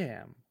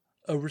scam,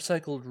 a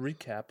recycled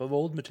recap of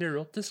old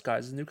material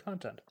disguised as new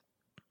content.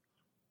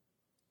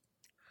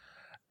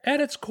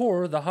 At its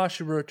core, the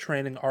Hashira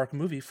Training Arc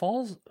movie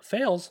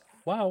fails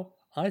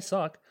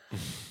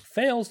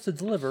to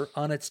deliver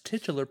on its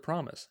titular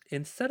promise.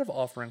 Instead of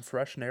offering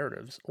fresh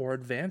narratives or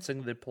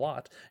advancing the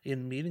plot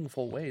in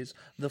meaningful ways,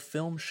 the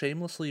film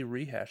shamelessly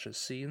rehashes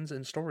scenes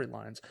and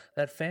storylines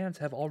that fans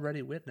have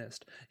already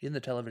witnessed in the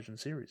television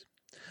series.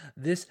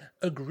 This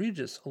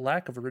egregious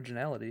lack of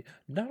originality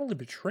not only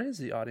betrays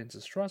the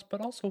audience's trust, but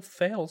also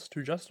fails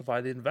to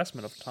justify the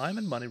investment of time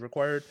and money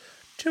required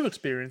to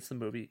experience the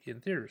movie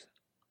in theaters.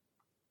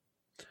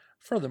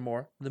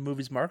 Furthermore, the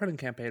movie's marketing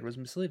campaign was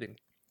misleading.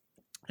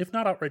 If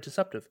not outright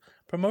deceptive,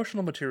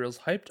 promotional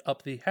materials hyped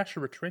up the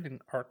Hashira Training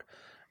Arc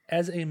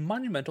as a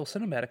monumental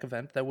cinematic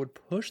event that would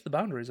push the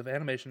boundaries of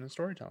animation and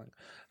storytelling.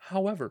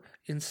 However,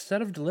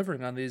 instead of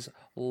delivering on these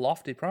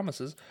lofty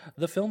promises,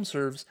 the film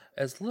serves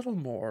as little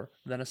more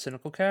than a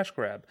cynical cash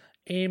grab,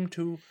 aimed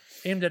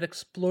at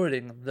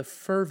exploiting the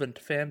fervent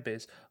fan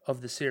base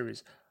of the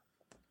series.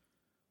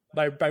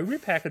 By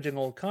repackaging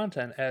old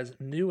content as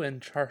new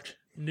and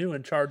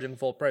charging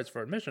full price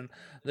for admission,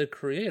 the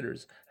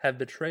creators have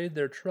betrayed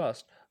their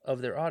trust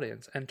of their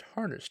audience and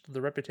tarnished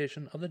the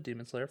reputation of the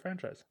Demon Slayer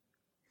franchise.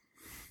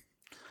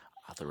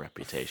 The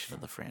reputation of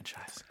the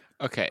franchise.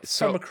 Okay,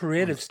 so from a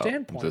creative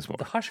standpoint,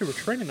 the Hashira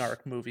Training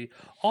Arc movie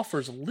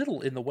offers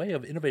little in the way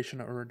of innovation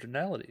or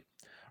originality.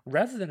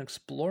 Rather than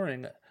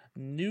exploring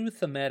new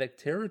thematic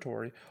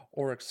territory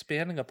or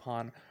expanding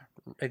upon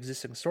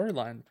existing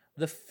storyline,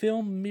 the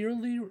film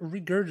merely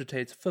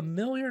regurgitates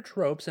familiar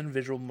tropes and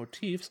visual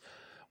motifs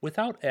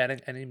without adding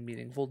any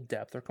meaningful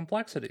depth or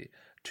complexity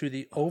to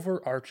the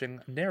overarching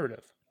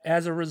narrative.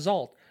 As a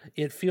result,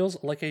 it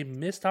feels like a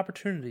missed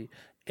opportunity,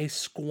 a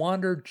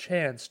squandered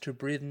chance to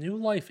breathe new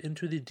life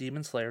into the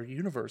Demon Slayer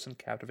universe and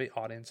captivate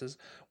audiences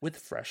with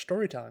fresh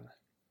storytelling.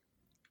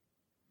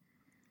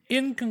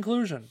 In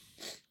conclusion,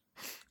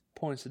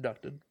 points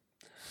deducted,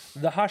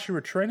 the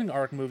Hashira Training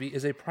Arc movie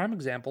is a prime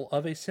example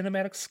of a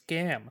cinematic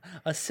scam,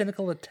 a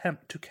cynical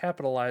attempt to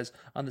capitalize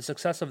on the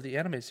success of the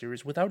anime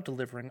series without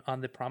delivering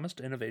on the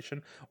promised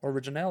innovation or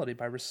originality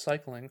by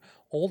recycling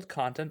old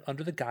content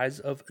under the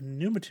guise of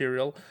new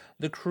material.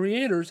 The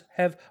creators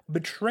have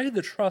betrayed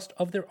the trust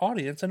of their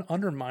audience and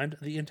undermined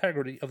the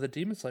integrity of the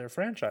Demon Slayer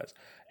franchise.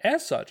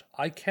 As such,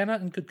 I cannot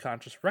in good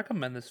conscience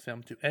recommend this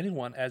film to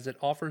anyone, as it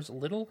offers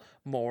little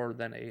more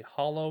than a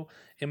hollow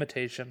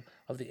imitation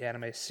of the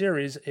anime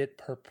series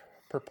it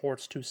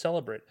purports to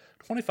celebrate.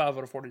 25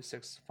 out of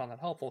 46 found that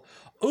helpful.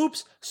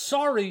 Oops,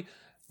 sorry.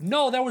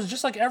 No, that was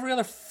just like every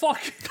other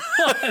fucking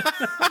one.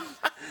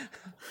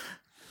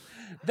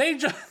 They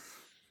just...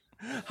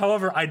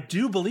 However, I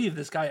do believe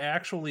this guy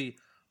actually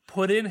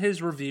put in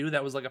his review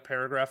that was like a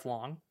paragraph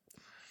long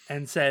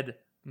and said,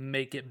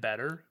 make it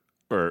better.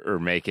 Or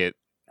make it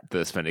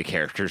this many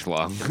characters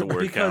long. The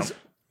word count.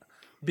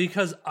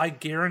 Because I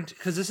guarantee...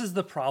 Because this is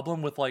the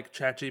problem with like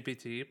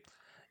ChatGPT,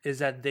 is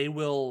that it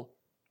will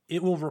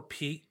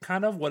repeat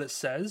kind of what it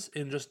says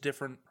in just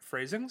different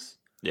phrasings.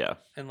 Yeah.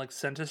 And like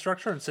sentence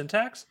structure and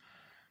syntax.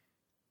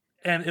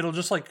 And it'll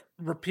just like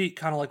repeat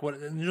kind of like what,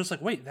 and you're just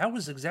like, wait, that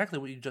was exactly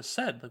what you just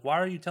said. Like, why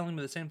are you telling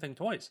me the same thing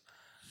twice?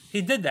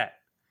 He did that.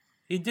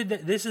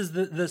 This is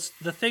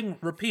the thing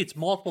repeats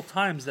multiple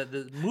times that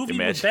the movie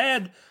was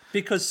bad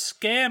because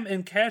scam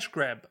and cash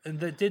grab, and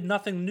that did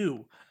nothing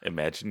new.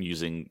 Imagine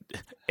using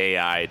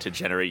AI to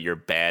generate your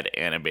bad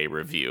anime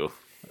review.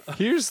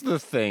 Here's the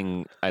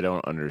thing I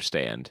don't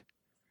understand.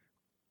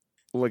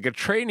 Like, a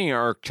training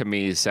arc to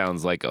me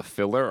sounds like a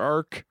filler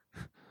arc.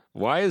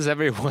 Why is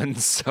everyone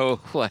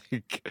so,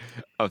 like,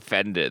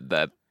 offended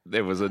that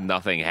there was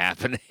nothing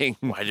happening?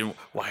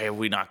 Why have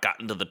we not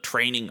gotten to the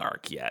training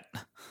arc yet?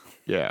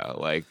 Yeah,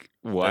 like,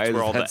 why That's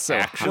where all that the so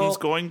action's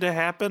going to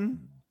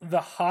happen? The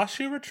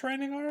Hashira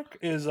training arc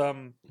is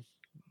the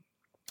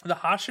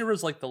Hashira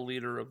is like the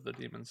leader of the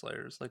Demon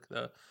Slayers. Like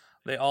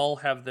they all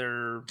have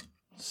their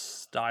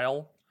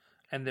style,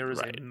 and there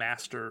is a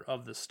master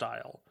of the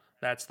style.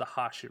 That's the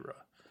Hashira.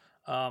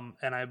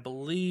 And I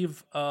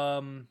believe,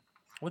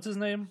 what's his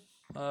name?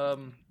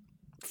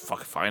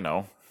 Fuck if I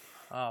know.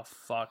 Oh,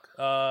 fuck.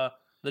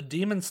 The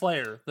Demon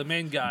Slayer, the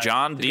main guy.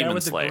 John the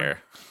Demon Slayer.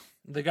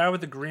 The guy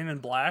with the green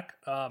and black,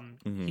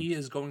 he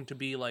is going to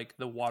be like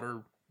the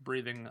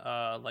water-breathing,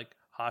 like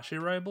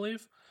Hashira, I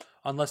believe.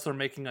 Unless they're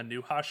making a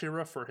new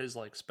Hashira for his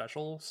like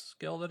special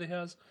skill that he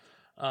has.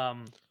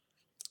 And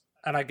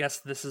I guess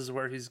this is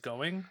where he's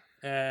going.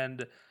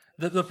 And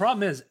the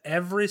problem is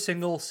every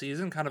single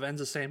season kind of ends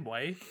the same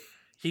way.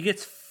 He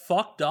gets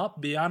fucked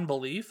up beyond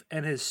belief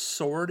and his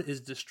sword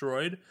is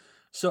destroyed.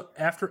 So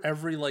after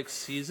every like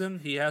season,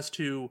 he has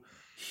to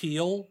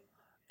heal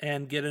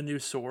and get a new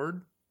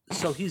sword.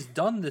 So he's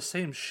done the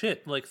same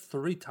shit like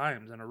 3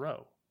 times in a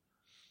row.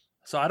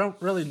 So I don't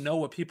really know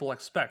what people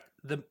expect.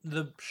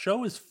 The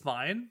show is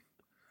fine,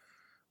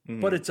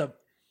 but it's a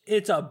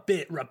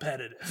bit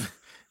repetitive.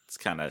 It's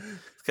kind of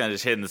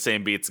just hitting the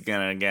same beats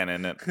again and again,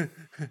 isn't it?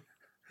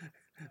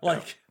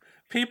 Like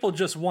people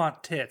just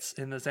want tits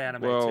in this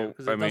anime too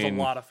because it does a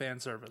lot of fan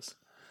service.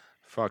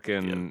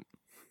 Fucking,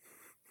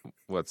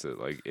 what's it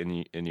like?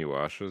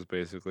 Inuyasha's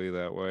basically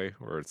that way,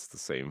 where it's the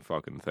same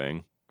fucking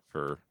thing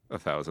for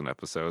 1,000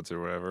 episodes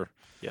or whatever.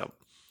 Yep.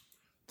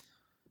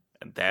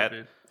 And that,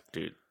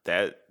 dude,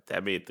 that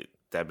made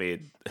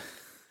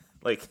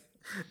like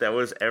that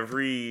was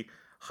every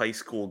high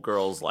school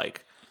girl's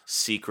like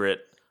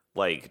secret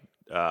like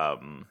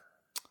Inuyasha.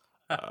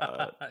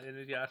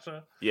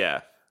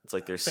 Yeah, it's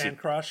like their fan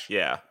crush.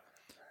 Yeah,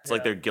 it's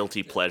like their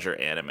guilty pleasure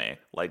anime.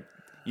 Like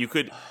you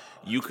could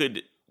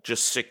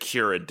just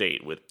secure a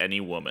date with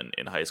any woman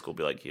in high school.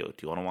 Be like, yo, do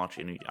you want to watch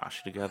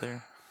Inuyasha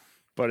together?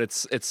 But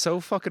it's so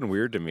fucking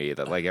weird to me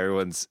that like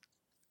everyone's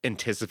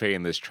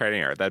anticipating this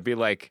training arc. That'd be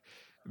like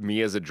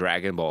me as a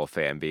Dragon Ball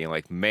fan being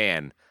like,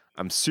 man,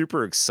 I'm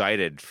super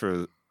excited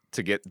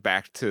to get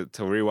back to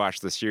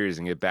rewatch the series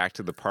and get back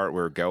to the part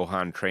where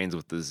Gohan trains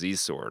with the Z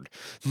sword.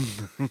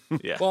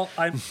 Yeah. Well,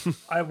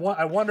 I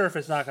wonder if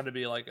it's not going to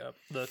be like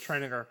the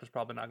training arc is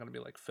probably not going to be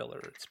like filler.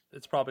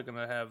 It's probably going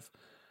to have,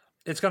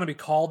 it's going to be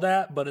called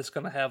that, but it's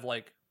going to have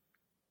like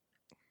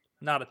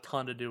not a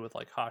ton to do with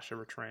like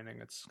Hashira training.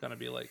 It's going to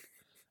be like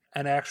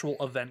an actual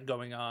event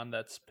going on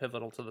that's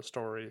pivotal to the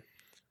story.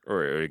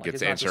 Or it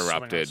gets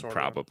interrupted,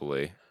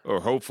 probably.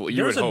 Or hopefully.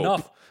 You would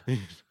hope.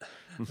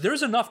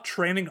 There's enough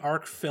training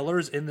arc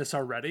fillers in this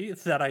already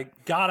that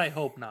I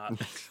hope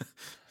not.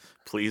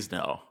 Please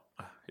no.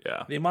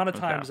 Yeah. The amount of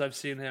times I've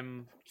seen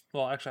him...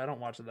 Well, actually, I don't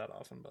watch it that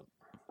often, but...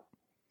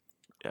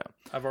 Yeah.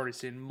 I've already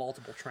seen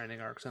multiple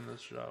training arcs in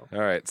this show. All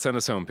right. Send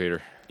us home,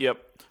 Peter. Yep.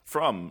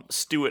 From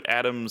Stuart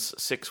Adams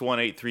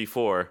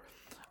 61834,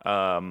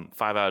 5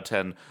 out of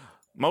 10.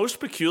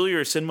 Most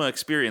peculiar cinema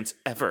experience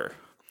ever.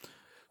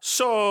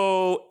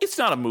 So, it's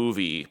not a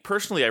movie.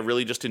 Personally, I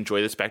really just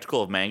enjoy the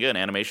spectacle of manga and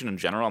animation in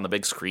general on the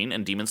big screen,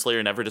 and Demon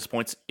Slayer never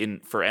disappoints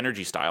for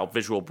energy, style,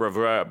 visual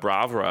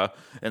bravura,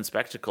 and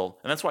spectacle,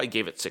 and that's why I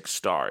gave it 6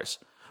 stars.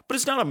 But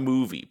it's not a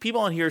movie.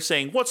 People on here are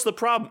saying, what's the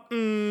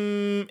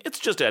problem? It's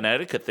just an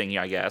etiquette thing,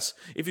 I guess.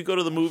 If you go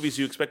to the movies,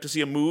 you expect to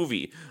see a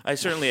movie. I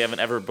certainly haven't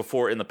ever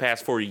before in the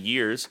past 40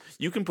 years.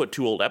 You can put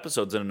 2 old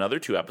episodes in another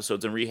 2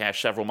 episodes and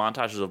rehash several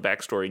montages of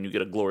backstory and you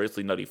get a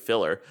gloriously nutty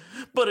filler.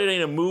 But it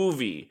ain't a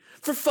movie.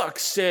 For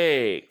fuck's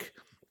sake.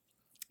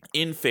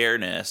 In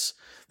fairness,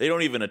 they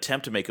don't even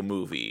attempt to make a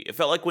movie. It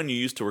felt like when you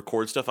used to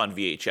record stuff on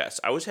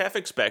VHS. I was half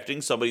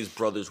expecting somebody's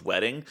brother's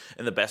wedding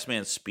and the best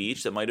man's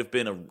speech that might have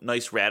been a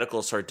nice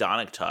radical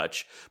sardonic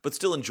touch, but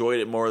still enjoyed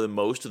it more than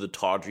most of the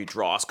tawdry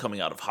dross coming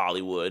out of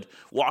Hollywood.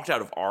 Walked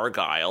out of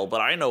Argyle,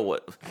 but I know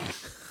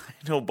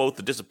both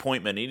the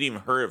disappointment and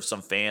even hurt of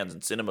some fans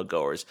and cinema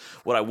goers.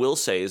 What I will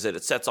say is that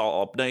it sets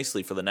all up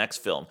nicely for the next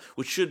film,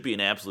 which should be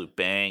an absolute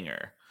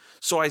banger.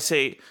 So I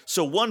say,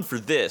 1 for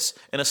this,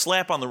 and a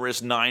slap on the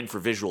wrist 9 for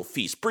visual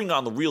feast. Bring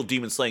on the real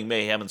demon-slaying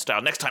mayhem and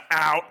style. Next time,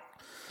 out!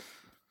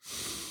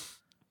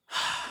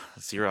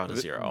 0 out of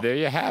 0. There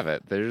you have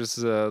it. There's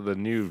the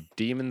new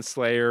Demon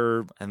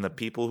Slayer... And the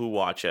people who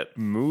watch it.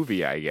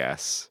 ...movie, I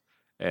guess.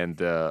 And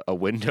a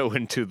window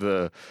into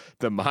the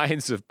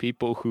minds of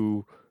people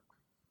who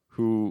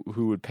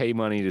would pay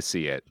money to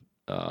see it.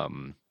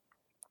 You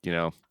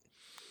know,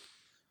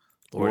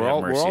 we're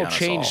all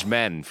changed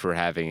men for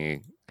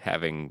having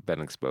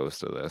been exposed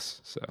to this.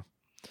 So,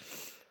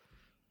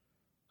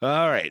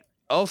 all right.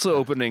 Also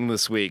opening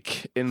this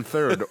week in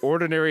third,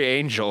 Ordinary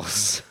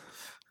Angels.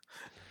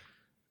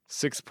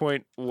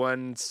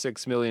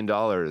 $6.16 million.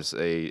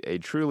 A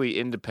truly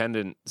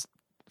independent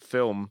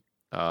film,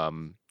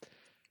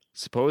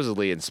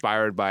 supposedly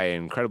inspired by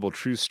an incredible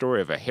true story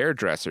of a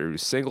hairdresser who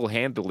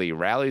single-handedly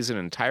rallies an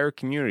entire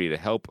community to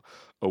help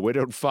a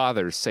widowed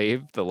father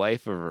save the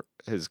life of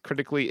his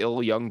critically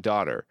ill young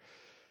daughter.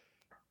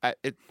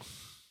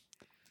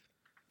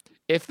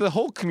 If the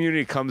whole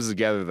community comes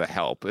together to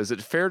help, is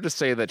it fair to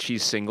say that she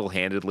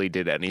single-handedly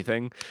did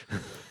anything?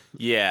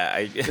 Yeah,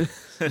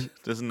 it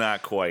does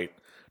not quite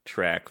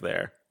track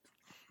there.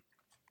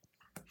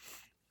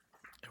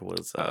 It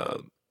was,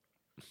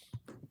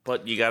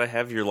 but you got to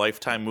have your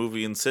Lifetime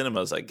movie in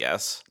cinemas, I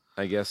guess.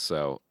 I guess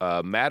so.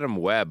 Madam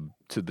Web,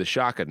 to the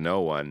shock of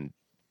no one,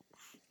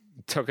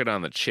 took it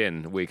on the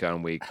chin week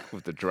on week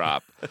with the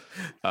drop.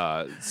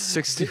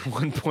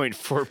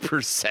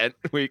 61.4%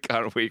 week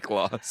on week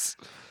loss.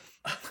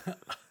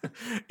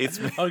 It's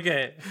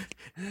Okay.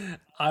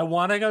 I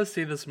want to go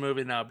see this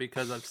movie now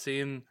because I've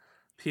seen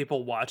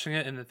people watching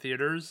it in the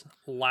theaters,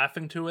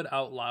 laughing to it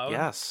out loud.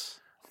 yes.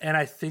 And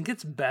I think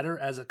it's better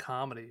as a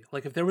comedy.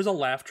 Like if there was a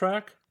laugh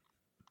track,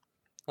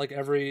 like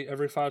every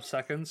 5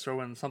 seconds or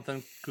when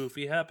something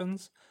goofy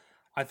happens,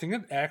 I think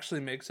it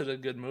actually makes it a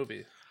good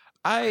movie.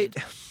 I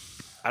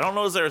don't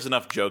know if there's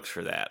enough jokes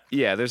for that.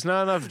 Yeah, there's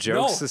not enough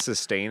jokes No. to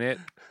sustain it.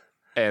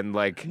 And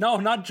like, No,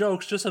 not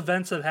jokes, just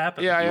events that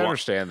happen. yeah, I want-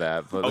 understand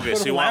that. But Okay, Put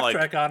so a you laugh want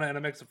like track on it and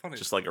it makes it funny.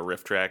 just like a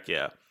riff track,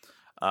 yeah.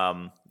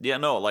 Yeah,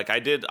 no, like I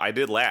did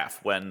laugh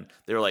when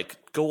they were like,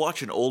 go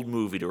watch an old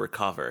movie to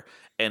recover.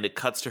 And it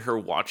cuts to her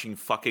watching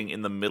fucking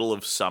in the middle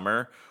of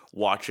summer,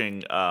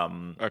 watching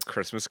A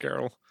Christmas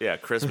Carol. yeah,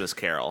 Christmas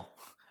Carol.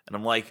 And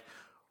I'm like,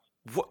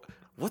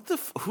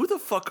 who the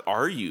fuck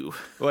are you?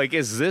 Like,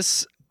 is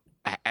this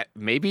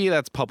maybe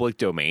that's public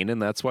domain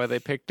and that's why they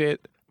picked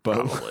it?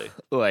 But Probably.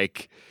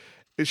 like,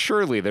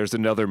 surely there's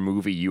another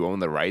movie you own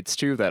the rights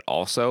to that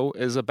also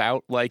is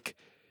about like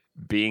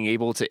being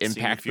able to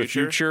impact the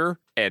future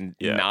and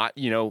Yeah. not,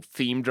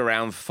 themed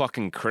around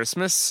fucking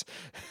Christmas.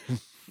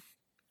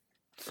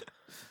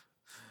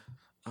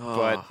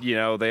 But,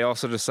 they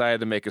also decided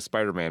to make a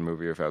Spider-Man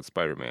movie without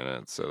Spider-Man in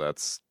it. So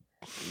that's,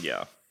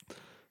 Yeah.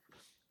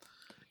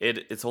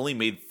 It's only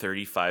made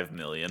 35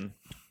 million.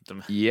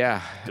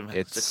 yeah,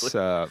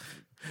 Domestically.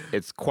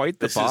 it's quite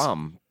the This is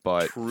bomb,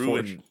 but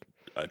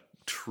A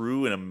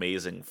true and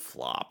amazing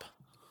flop.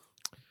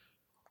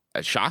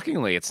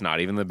 shockingly, it's not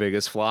even the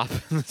biggest flop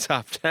in the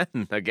top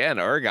 10. Again,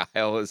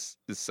 Argyle is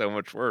so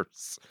much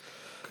worse.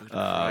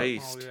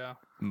 Christ. Oh yeah.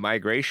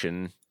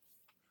 Migration,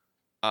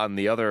 on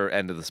the other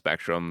end of the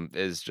spectrum,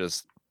 is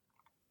just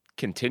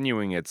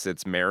continuing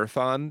its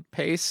marathon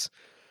pace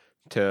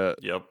to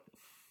Yep.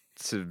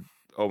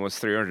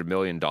 almost $300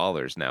 million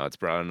now. It's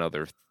brought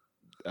another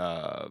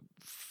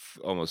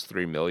almost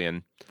 3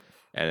 million,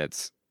 and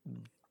it's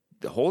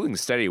holding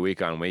steady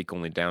week on week,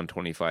 only down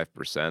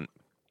 25%.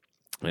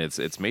 And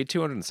it's made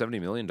 $270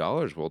 million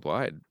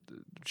worldwide,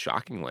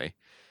 shockingly.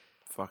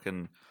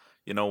 Fucking,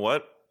 you know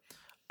what?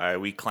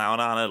 We clown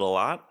on it a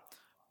lot,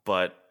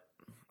 but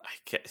I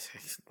guess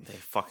they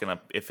fucking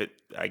up.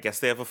 I guess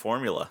they have a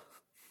formula.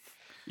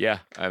 Yeah,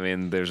 I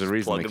mean, there's a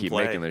reason plug they and keep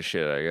play. making this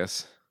shit, I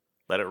guess.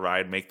 Let it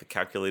ride, make the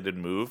calculated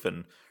move,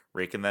 and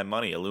rake in that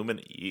money.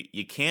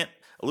 You can't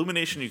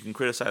Illumination. You can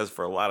criticize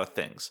for a lot of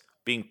things.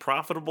 Being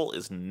profitable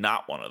is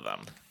not one of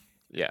them.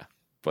 Yeah,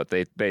 but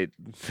they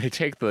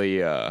take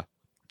the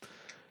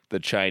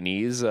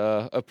Chinese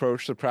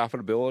approach to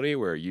profitability,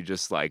 where you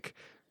just like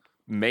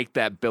make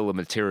that bill of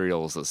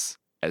materials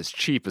as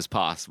cheap as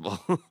possible.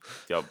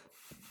 Yep.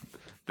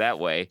 That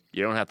way,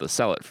 you don't have to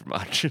sell it for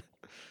much.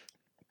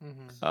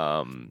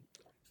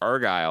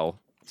 Argyle,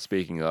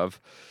 speaking of,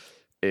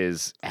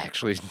 is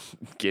actually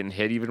getting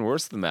hit even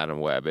worse than Madam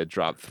Web. It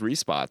dropped 3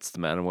 spots. The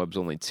Madam Web's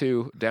only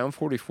 2, down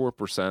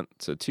 44%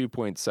 to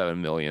 2.7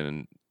 million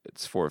in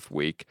its 4th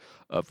week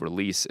of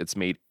release. It's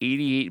made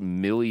 88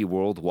 million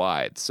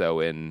worldwide. So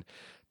in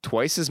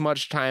twice as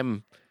much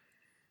time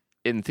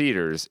in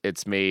theaters,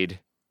 it's made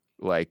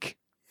like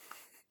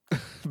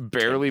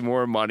barely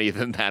more money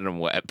than Madam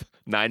Web.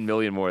 9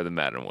 million more than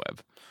Madam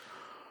Web.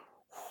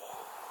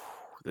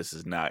 This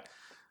does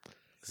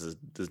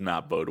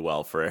not bode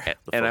well for the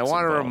And I folks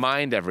want to involved.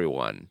 remind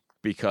everyone,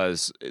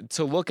 because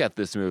to look at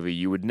this movie,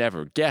 you would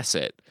never guess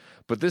it,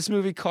 but this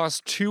movie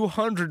cost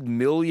 $200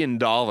 million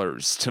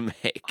to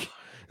make.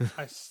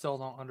 I still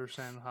don't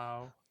understand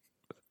how.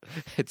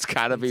 It's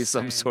got to be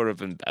some Insane. sort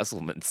of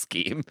embezzlement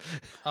scheme.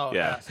 Oh,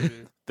 Yeah. it has to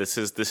be.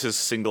 This is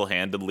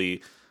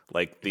single-handedly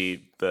like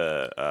the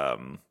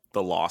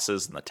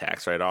losses and the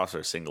tax write-offs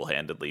are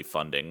single-handedly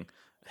funding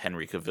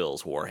Henry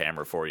Cavill's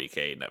Warhammer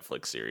 40K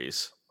Netflix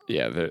series.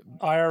 Yeah, the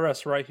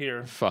IRS right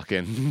here.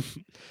 fucking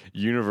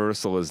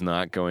Universal is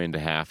not going to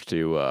have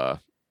to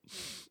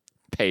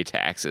pay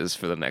taxes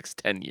for the next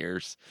 10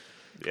 years.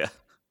 Yeah.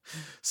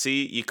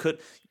 See, you could,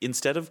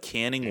 instead of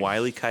canning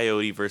Wile E.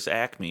 Coyote versus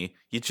Acme,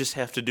 you just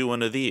have to do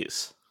one of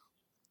these.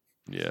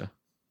 Yeah.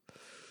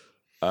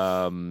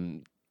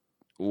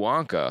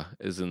 Wonka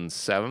is in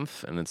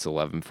 7th in its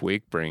 11th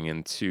week, bringing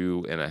in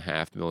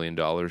 $2.5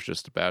 million,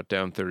 just about,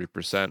 down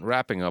 30%,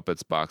 wrapping up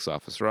its box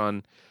office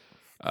run.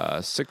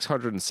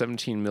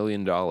 $617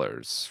 million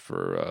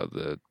for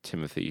the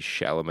Timothy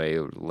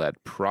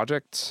Chalamet-led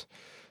project,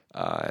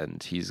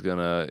 and he's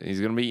gonna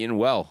be eating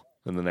well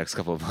in the next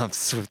couple of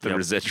months with the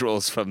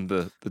residuals from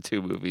the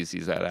 2 movies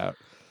he's had out.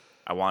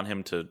 I want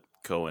him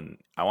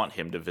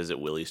to visit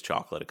Willie's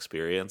Chocolate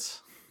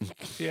Experience.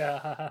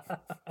 Yeah.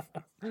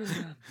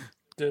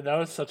 Dude, that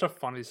was such a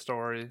funny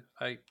story.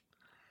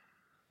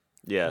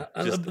 Yeah.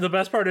 The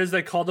best part is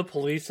they called the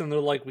police and they're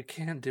like, "We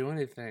can't do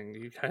anything.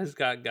 You guys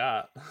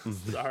got."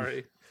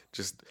 Sorry.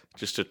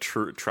 Just a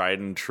true tried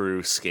and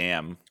true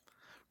scam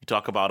You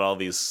talk about all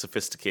these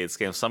sophisticated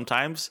scams.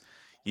 Sometimes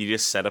you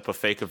just set up a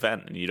fake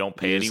event and you don't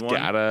pay You just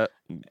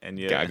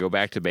anyone. gotta go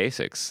back to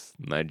basics.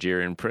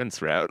 Nigerian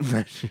prince route.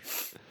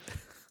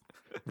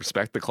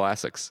 Respect the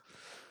classics.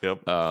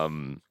 Yep.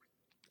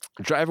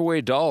 Drive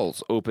Away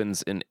Dolls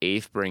opens in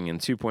 8th, bringing in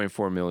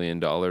 $2.4 million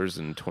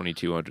in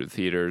 2,200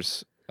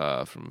 theaters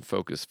from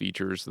Focus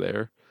Features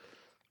there.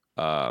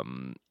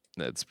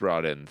 It's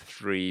brought in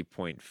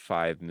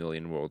 3.5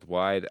 million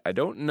worldwide. I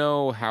don't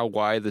know how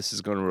wide this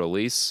is going to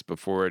release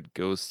before it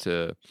goes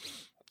to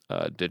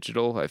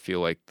digital. I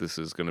feel like this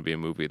is going to be a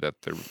movie that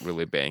they're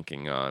really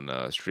banking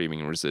on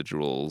streaming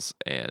residuals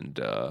and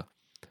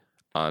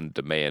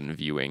on-demand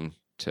viewing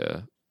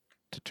to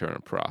turn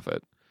a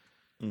profit.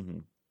 Mm-hmm.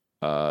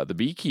 The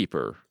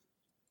Beekeeper,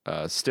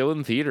 still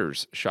in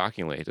theaters,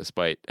 shockingly,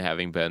 despite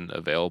having been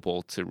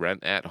available to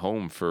rent at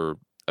home for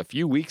a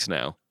few weeks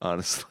now,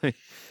 honestly.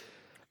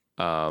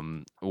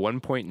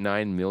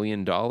 $1.9 million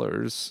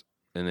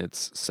in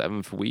its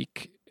 7th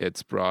week.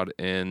 It's brought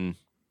in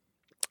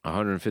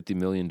 $150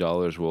 million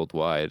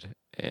worldwide,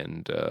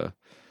 and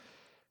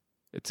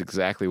it's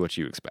exactly what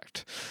you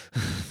expect.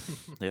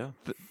 Yeah.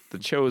 The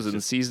Chosen,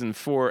 Season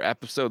 4,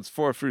 Episodes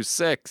 4 through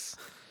 6.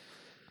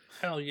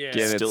 Hell yeah!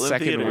 Again, Still it's in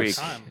second theaters. week.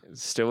 Time.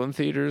 It's still in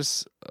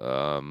theaters.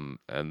 And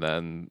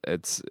then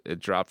it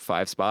dropped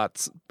 5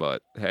 spots,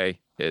 but hey,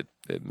 it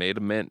made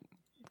a mint,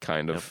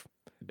 kind of.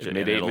 It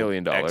made $8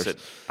 million. Exit,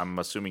 I'm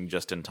assuming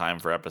just in time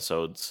for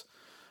episodes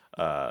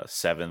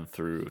 7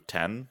 through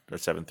 10 or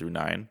 7 through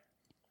 9.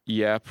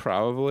 Yeah,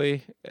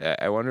 probably.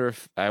 I wonder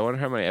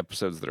how many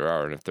episodes there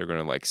are, and if they're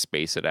gonna like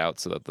space it out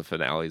so that the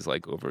finale's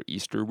like over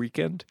Easter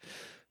weekend.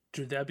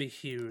 Dude, that'd be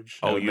huge.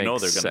 Oh, would you know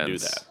make they're gonna do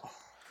sense. that.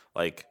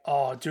 Like,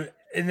 Oh, dude,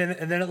 and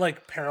then it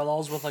like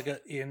parallels with like a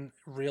in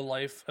real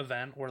life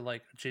event where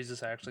like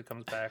Jesus actually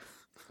comes back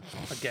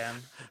again.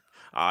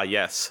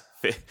 yes,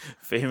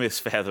 famous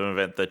Fathom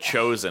event, The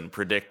Chosen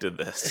predicted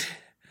this.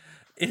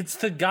 It's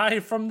the guy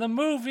from the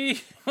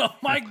movie. Oh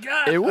my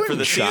god! It wouldn't For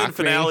the season shock me.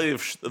 finale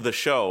of the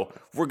show,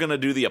 we're gonna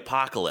do the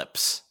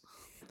apocalypse.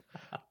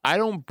 I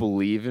don't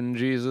believe in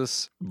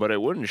Jesus, but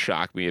it wouldn't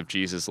shock me if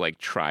Jesus like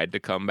tried to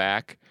come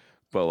back,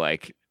 but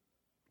like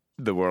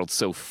the world's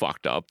so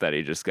fucked up that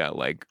he just got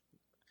like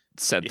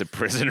sent to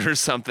prison or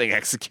something,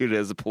 executed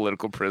as a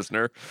political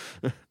prisoner.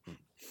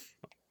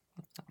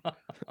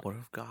 What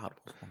if God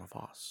was one of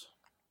us?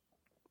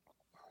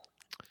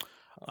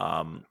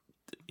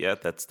 Yeah,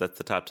 that's the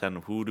top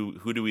 10. Who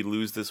do we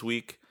lose this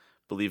week?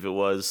 Believe it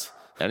was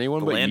Anyone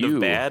The but Land you.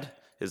 of Bad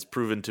is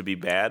proven to be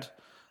bad.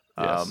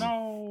 Yes.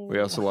 No. We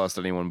also lost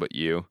Anyone But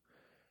You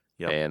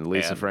Yep, and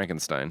Lisa and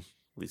Frankenstein.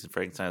 Lisa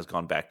Frankenstein has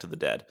gone back to the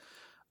dead.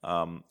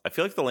 I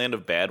feel like The Land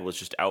of Bad was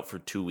just out for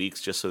 2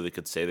 weeks just so they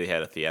could say they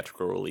had a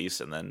theatrical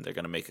release, and then they're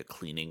going to make a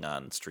cleaning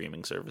on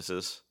streaming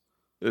services.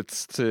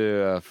 It's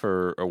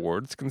for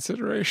awards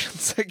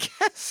considerations, I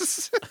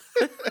guess.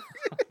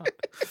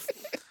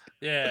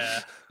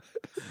 Yeah.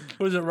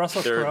 Was it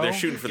Russell Crowe? They're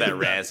shooting for that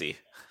Razzie.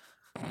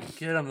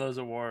 Get him those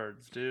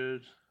awards,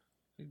 dude.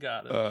 You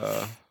got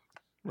it.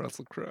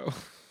 Russell Crowe.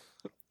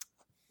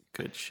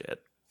 Good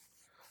shit.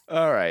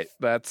 All right,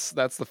 that's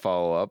the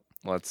follow up.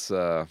 Let's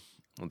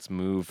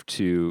move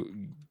to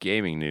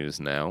gaming news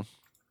now.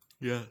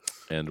 Yeah.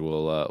 And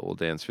we'll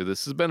dance through this.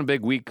 This has been a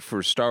big week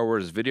for Star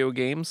Wars video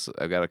games.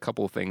 I've got a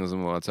couple of things I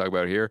want to talk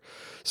about here.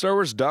 Star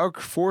Wars Dark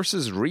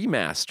Forces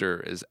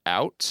Remaster is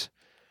out,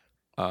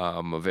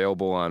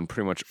 available on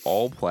pretty much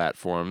all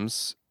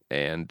platforms,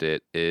 and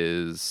it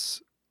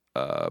is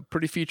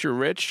pretty feature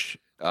rich.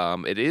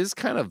 It is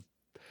kind of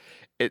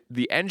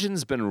the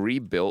engine's been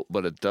rebuilt,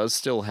 but it does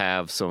still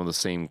have some of the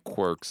same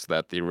quirks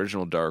that the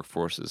original Dark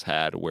Forces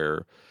had,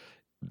 where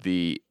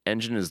the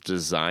engine is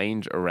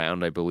designed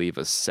around, I believe,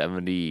 a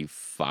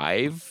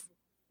 75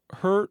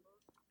 hertz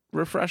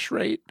refresh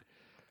rate.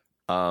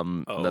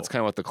 That's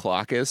kind of what the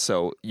clock is.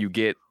 So you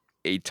get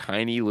a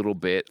tiny little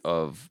bit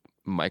of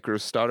micro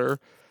stutter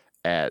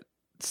at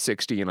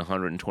 60 and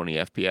 120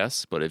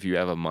 FPS. But if you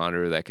have a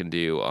monitor that can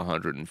do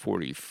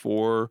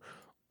 144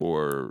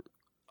 or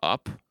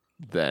up,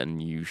 then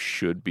you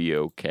should be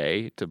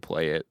okay to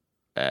play it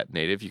at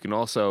native. You can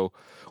also,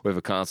 with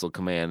a console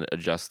command,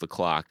 adjust the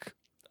clock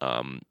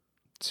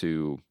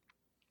to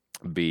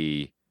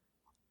be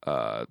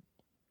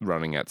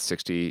running at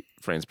 60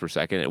 frames per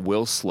second. It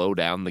will slow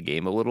down the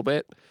game a little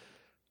bit,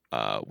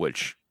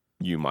 which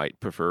you might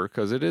prefer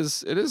because it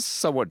is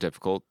somewhat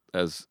difficult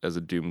as a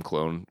Doom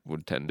clone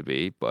would tend to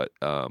be. But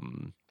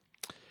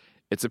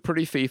it's a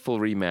pretty faithful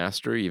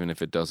remaster, even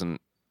if it doesn't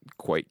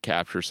quite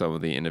capture some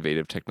of the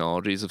innovative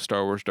technologies of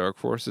Star Wars Dark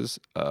Forces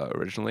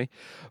originally.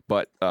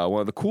 But one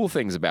of the cool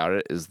things about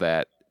it is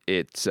that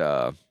it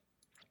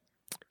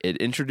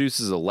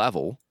introduces a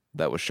level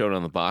that was shown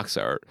on the box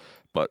art,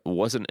 but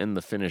wasn't in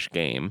the finished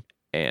game,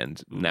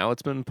 and now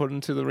it's been put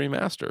into the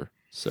remaster.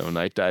 So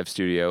Night Dive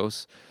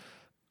Studios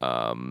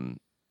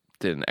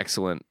did an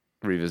excellent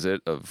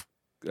revisit of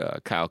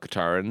Kyle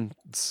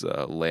Katarn's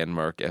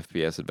landmark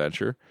FPS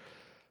adventure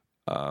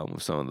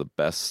with some of the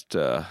best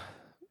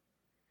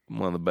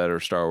one of the better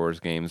Star Wars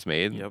games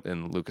made Yep.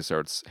 in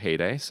LucasArts'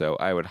 heyday. So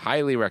I would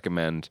highly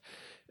recommend,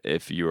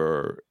 if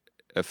you're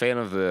a fan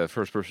of the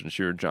first-person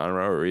shooter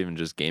genre or even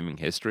just gaming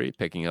history,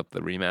 picking up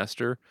the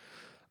remaster.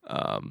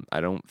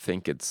 I don't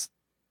think it's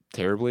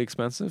terribly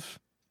expensive.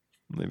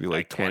 Maybe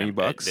like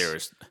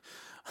 $20.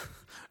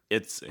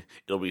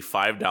 It'll be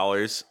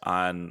 $5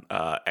 on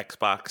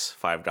Xbox,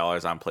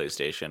 $5 on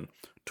PlayStation,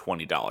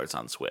 $20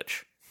 on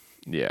Switch.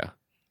 Yeah.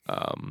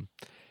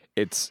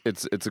 It's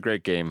a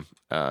great game,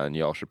 and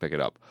y'all should pick it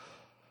up.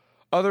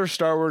 Other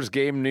Star Wars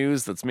game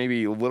news that's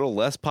maybe a little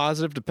less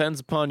positive, depends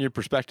upon your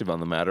perspective on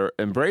the matter.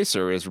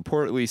 Embracer is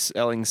reportedly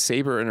selling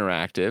Saber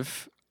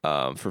Interactive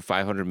for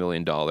 $500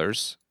 million.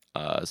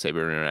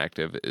 Saber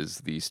Interactive is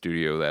the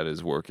studio that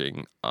is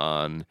working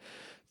on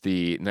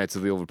the Knights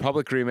of the Old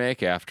Republic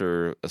remake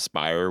after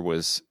Aspyr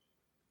was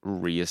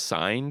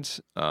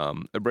reassigned.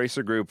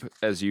 Embracer Group,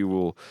 as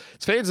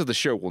fans of the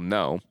show will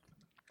know,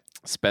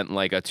 spent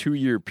like a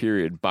 2-year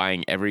period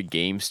buying every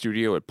game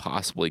studio it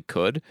possibly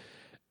could,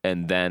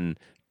 and then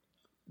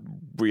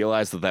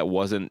realized that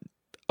wasn't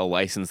a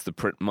license to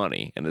print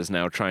money, and is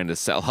now trying to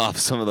sell off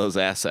some of those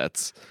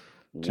assets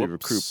to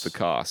recoup the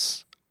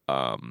costs.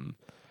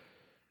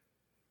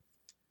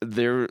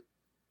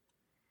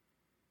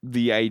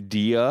 The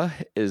idea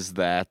is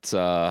that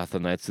the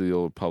Knights of the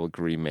Old Republic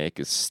remake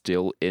is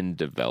still in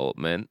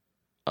development.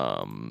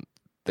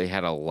 They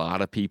had a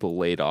lot of people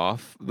laid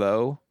off,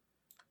 though.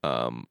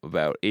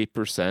 About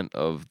 8%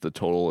 of the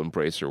total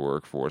Embracer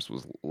workforce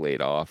was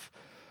laid off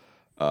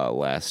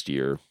last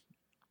year.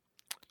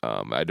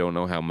 I don't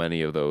know how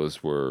many of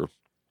those were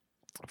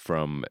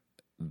from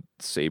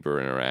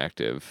Saber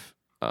Interactive.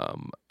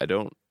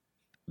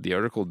 The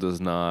article does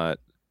not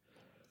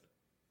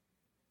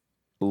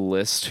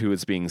list who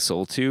it's being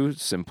sold to,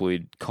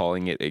 simply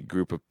calling it a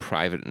group of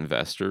private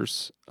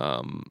investors.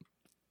 The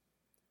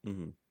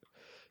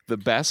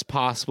best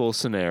possible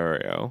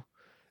scenario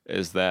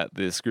is that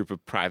this group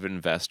of private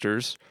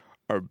investors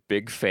are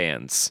big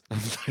fans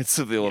of Knights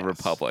of the Old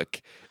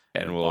Republic,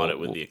 and bought it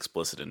with the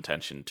explicit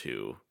intention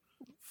to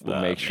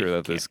we'll make sure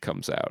that this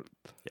comes out.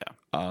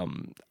 Yeah.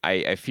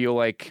 I feel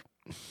like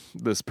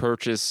this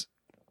purchase,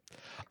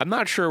 I'm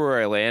not sure where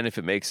I land, if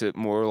it makes it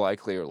more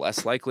likely or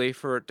less likely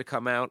for it to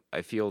come out.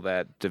 I feel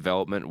that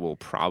development will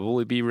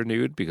probably be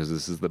renewed because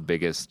this is the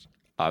biggest,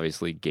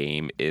 obviously,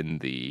 game in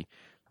the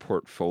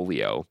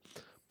portfolio.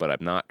 But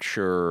I'm not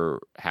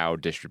sure how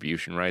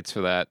distribution rights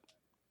for that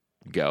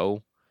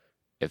go,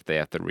 if they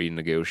have to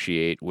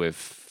renegotiate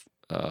with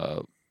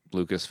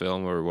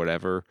Lucasfilm or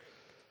whatever.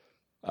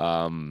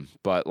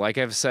 But like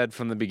I've said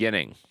from the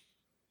beginning,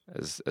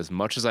 as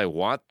much as I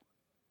want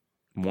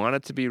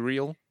it to be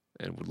real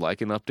and would like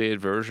an updated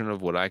version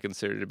of what I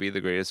consider to be the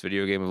greatest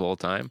video game of all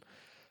time,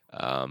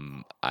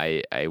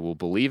 I will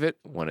believe it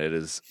when it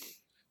is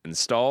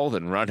installed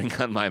and running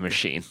on my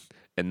machine,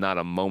 and not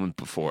a moment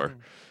before.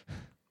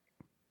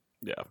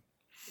 Yeah.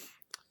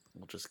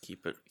 We'll just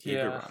keep it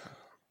running.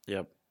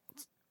 Yep.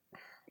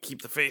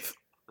 Keep the faith,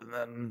 and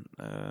then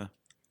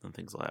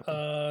things will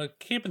happen.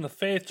 Keeping the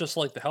faith, just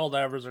like the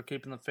Helldivers are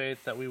keeping the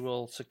faith that we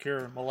will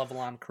secure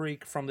Malevelon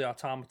Creek from the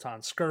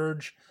Automaton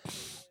Scourge.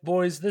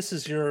 Boys, this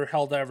is your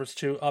Helldivers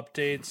 2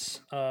 updates.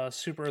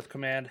 Super Earth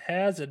Command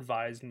has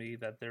advised me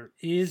that there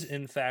is,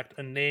 in fact,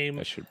 a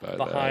name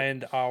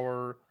behind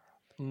our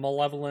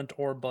malevolent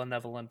or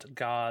benevolent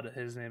god.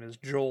 His name is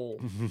Joel.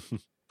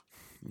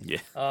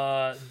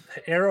 Yeah.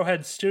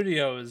 Arrowhead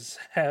Studios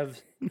have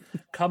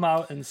come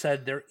out and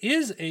said there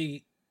is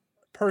a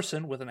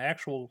person with an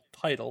actual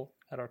title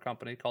at our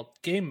company called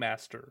Game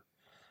Master.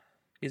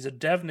 He's a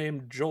dev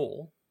named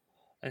Joel,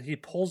 and he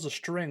pulls the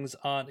strings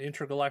on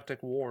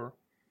Intergalactic War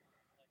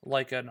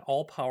like an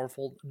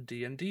all-powerful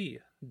D&D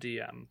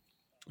DM.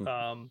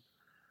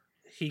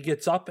 He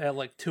gets up at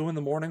like 2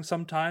 a.m.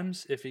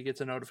 sometimes if he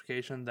gets a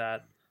notification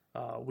that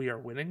we are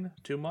winning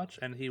too much,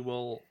 and he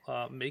will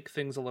make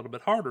things a little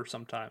bit harder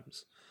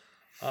sometimes,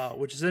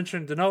 which is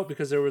interesting to note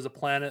because there was a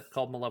planet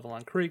called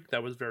Malevelon Creek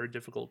that was very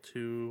difficult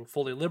to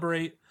fully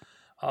liberate,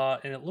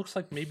 and it looks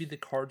like maybe the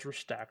cards were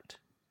stacked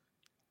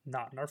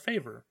not in our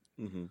favor.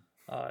 He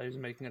was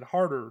making it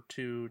harder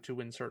to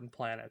win certain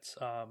planets,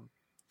 and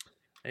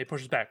he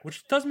pushes back,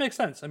 which does make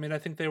sense. I mean, I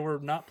think they were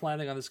not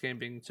planning on this game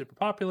being super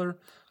popular,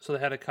 so they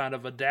had to kind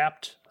of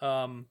adapt.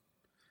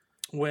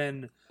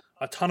 When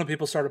a ton of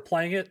people started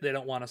playing it, they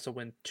don't want us to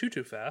win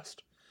too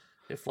fast.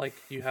 If like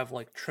you have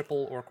like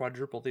triple or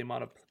quadruple the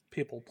amount of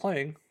people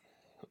playing,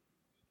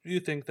 you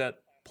think that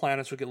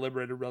planets would get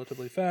liberated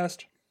relatively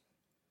fast.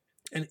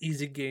 An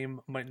easy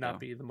game might not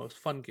be the most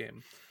fun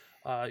game.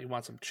 You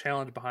want some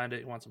challenge behind it.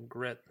 You want some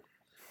grit.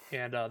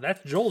 And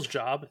that's Joel's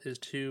job, is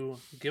to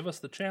give us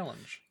the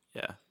challenge.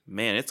 Yeah.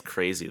 Man, it's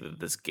crazy that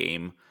this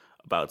game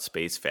about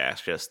space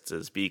fascists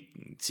is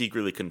being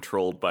secretly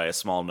controlled by a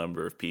small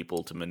number of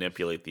people to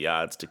manipulate the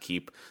odds to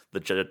keep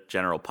the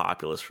general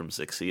populace from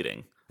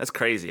succeeding. That's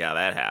crazy how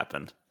that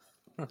happened.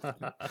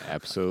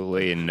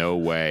 Absolutely in no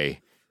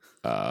way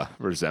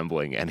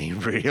resembling any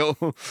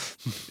real.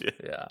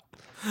 Yeah.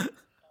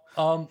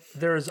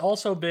 There's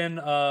also been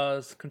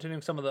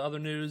continuing some of the other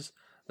news.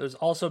 There's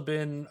also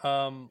been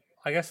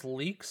I guess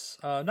leaks.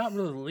 Not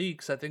really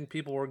leaks. I think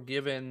people were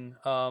given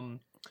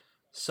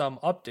some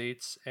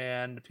updates,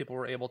 and people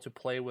were able to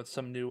play with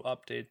some new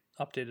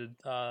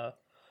updated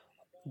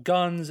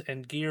guns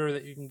and gear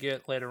that you can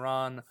get later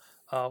on.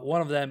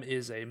 One of them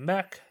is a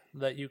mech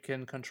that you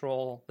can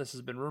control. This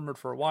has been rumored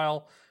for a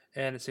while,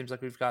 and it seems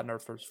like we've gotten our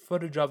first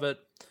footage of it.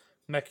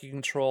 Mech you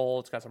control.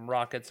 It's got some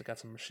rockets. It's got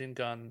some machine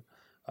gun.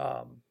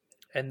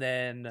 And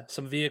then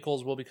some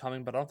vehicles will be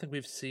coming, but I don't think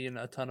we've seen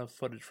a ton of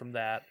footage from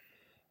that.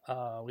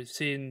 We've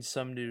seen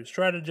some new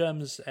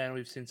stratagems, and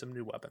we've seen some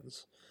new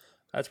weapons.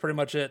 That's pretty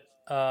much it.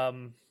 I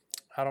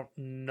don't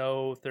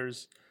know if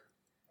there's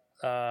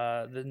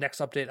the next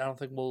update. I don't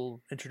think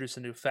we'll introduce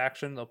a new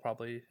faction. They'll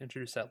probably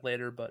introduce that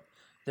later, but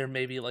there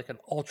may be like an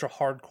ultra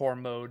hardcore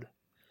mode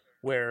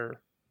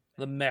where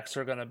the mechs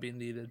are going to be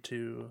needed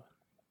to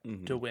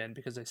win,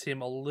 because they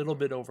seem a little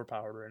bit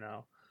overpowered right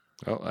now.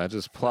 Well, I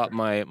just plopped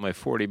my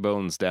 40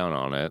 bones down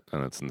on it,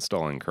 and it's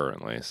installing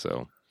currently,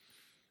 so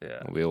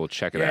yeah, we'll be able to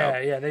check it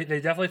out. Yeah, they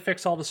definitely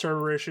fixed all the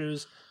server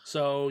issues,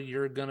 so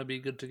you're gonna be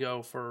good to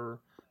go for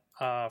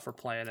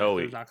playing it.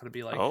 There's not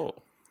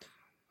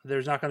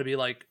gonna be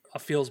like a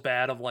feels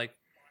bad of like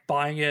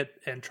buying it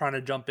and trying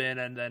to jump in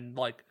and then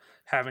like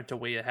having to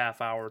wait a half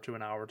hour to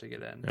an hour to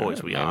get in.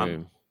 Boys, we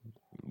on?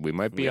 We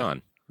might be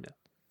on. Yeah,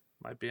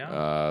 might be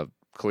on.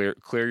 Clear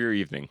your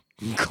evening.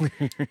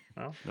 Clear.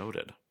 Oh.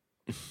 Noted.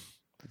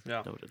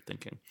 Yeah. Noted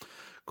thinking.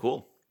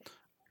 Cool.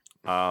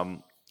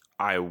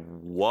 I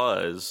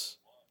was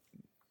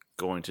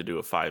going to do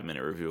a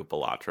 5-minute review of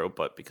Balatro,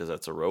 but because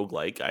that's a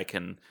roguelike, I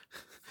can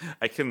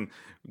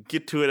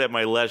get to it at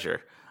my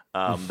leisure.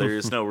 There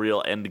is no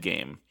real end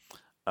game.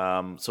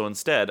 So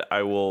instead,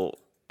 I will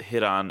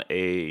hit on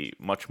a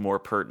much more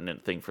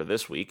pertinent thing for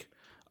this week.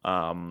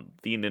 The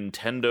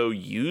Nintendo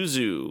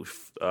Yuzu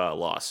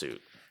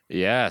lawsuit.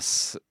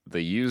 Yes, the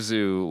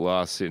Yuzu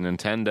lawsuit.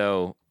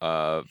 Nintendo,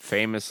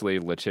 famously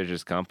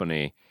litigious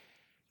company,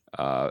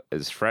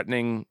 is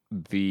threatening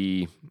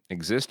the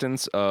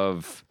existence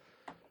of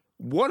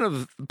one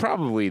of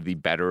probably the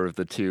better of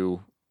the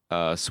two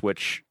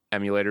Switch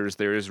emulators.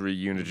 There is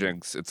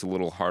Unigix. It's a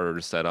little harder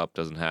to set up,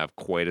 doesn't have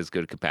quite as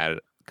good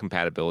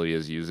compatibility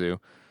as Yuzu.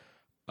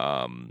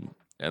 And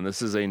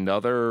this is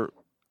another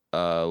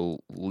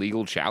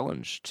legal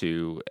challenge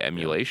to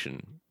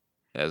emulation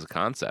as a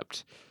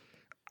concept.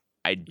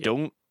 I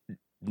don't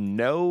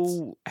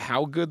know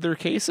how good their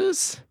case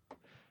is.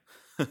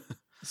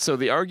 So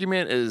the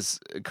argument is,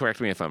 correct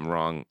me if I'm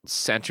wrong,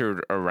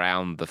 centered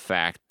around the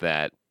fact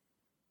that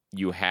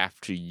you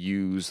have to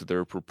use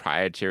their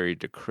proprietary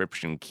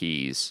decryption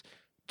keys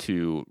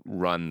to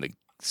run the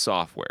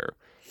software.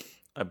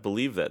 I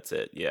believe that's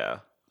it, yeah.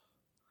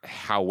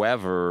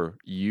 However,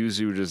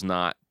 Yuzu does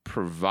not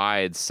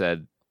provide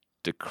said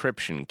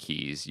decryption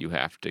keys. You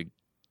have to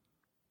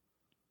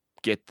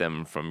get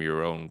them from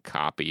your own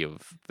copy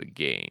of the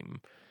game.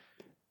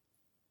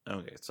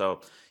 Okay,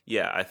 so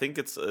yeah, I think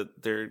it's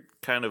they're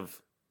kind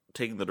of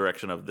taking the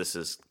direction of this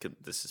is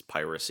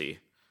piracy.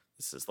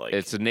 This is like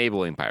it's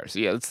enabling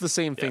piracy. Yeah, it's the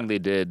same thing they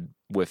did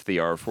with the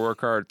R4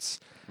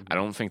 carts. I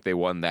don't think they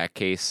won that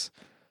case.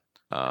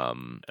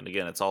 And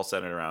again, it's all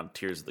centered around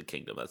Tears of the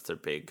Kingdom. That's their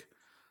big,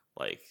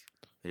 like,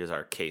 here's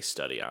our case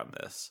study on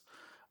this.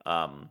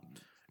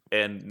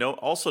 And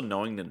also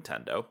knowing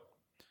Nintendo,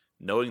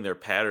 knowing their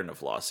pattern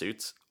of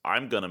lawsuits,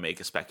 I'm gonna make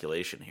a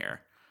speculation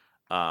here.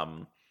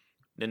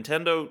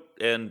 Nintendo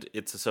and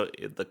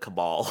the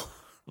cabal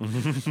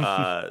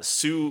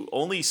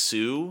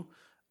sue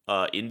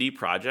indie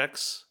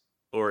projects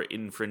or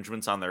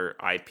infringements on their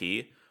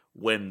IP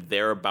when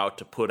they're about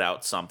to put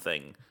out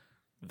something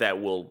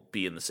that will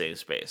be in the same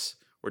space.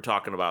 We're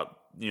talking about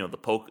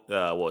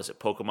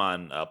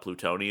Pokemon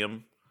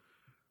Plutonium,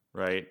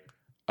 right?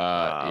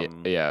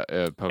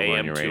 Pokemon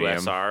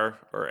AM2SR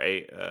or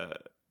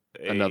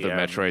another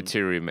Metroid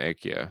 2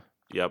 remake. Yeah.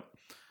 Yep.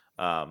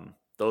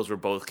 Those were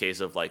both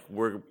cases of like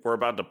we're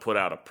about to put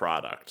out a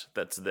product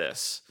that's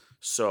this,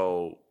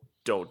 so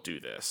don't do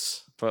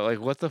this. But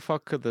like, what the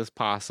fuck could this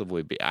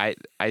possibly be? I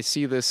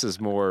see this as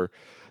more.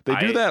 They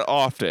do that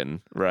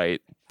often,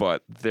 right?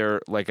 But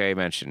they're, like I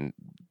mentioned,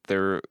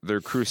 their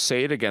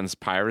crusade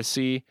against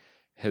piracy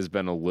has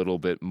been a little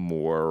bit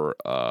more.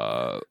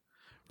 We're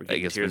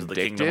getting Tears of the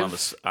Kingdom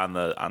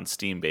on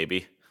Steam,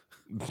 baby.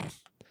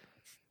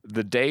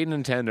 The day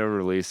Nintendo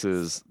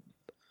releases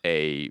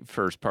a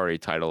first-party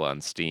title on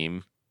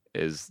Steam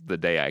is the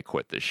day I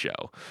quit this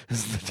show.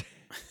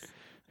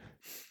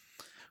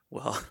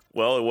 Well,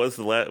 it was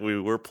we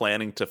were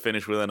planning to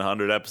finish within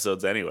 100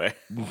 episodes anyway.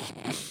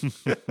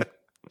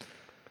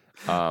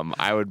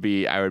 I would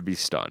be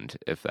stunned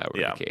if that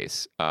were the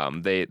case.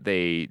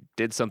 They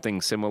did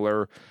something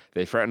similar.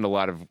 They threatened a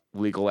lot of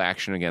legal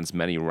action against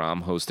many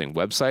ROM hosting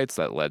websites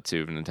that led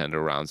to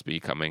Nintendo ROMs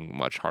becoming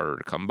much harder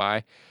to come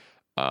by.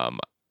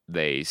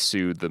 They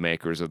sued the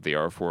makers of the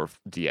R4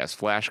 DS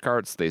flash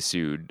carts. They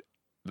sued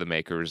the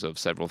makers of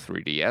several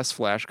 3DS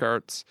flash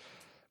carts.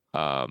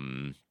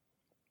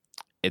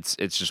 it's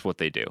just what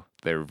they do.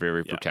 They're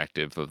very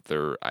protective of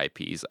their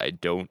IPs. I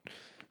don't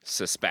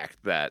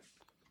suspect that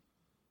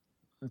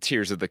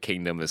Tears of the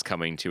Kingdom is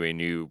coming to a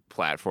new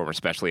platform,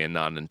 especially a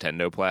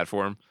non-Nintendo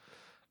platform.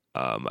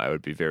 I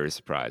would be very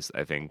surprised.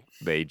 I think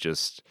they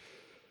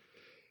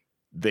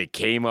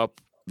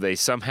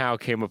somehow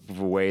came up with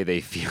a way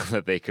they feel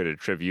that they could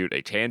attribute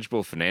a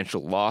tangible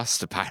financial loss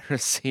to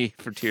piracy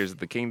for Tears of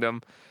the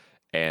Kingdom,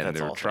 and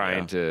they're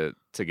trying to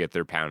get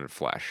their pound of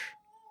flesh.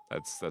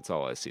 That's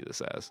all I see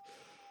this as.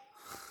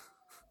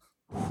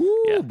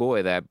 Whoo,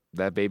 boy, that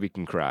baby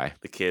can cry.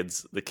 The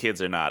kids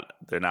are not.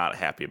 They're not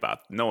happy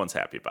about. No one's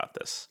happy about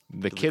this.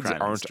 The kids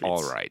aren't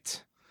all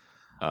right.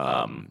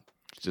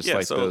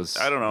 Those.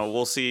 I don't know.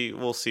 We'll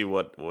see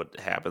what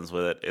happens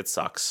with it. It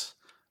sucks.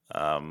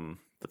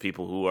 The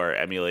people who are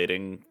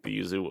emulating the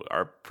Yuzu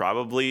are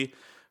probably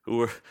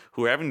who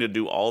are having to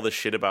do all the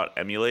shit about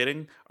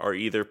emulating are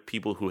either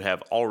people who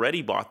have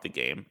already bought the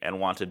game and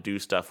want to do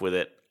stuff with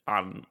it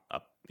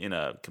in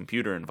a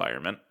computer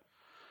environment,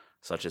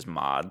 such as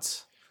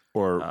mods,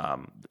 or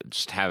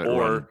just have it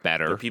run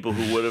better. Or people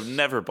who would have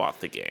never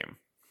bought the game.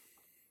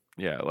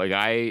 Yeah, like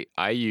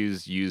I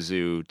use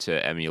Yuzu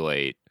to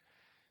emulate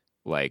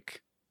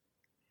like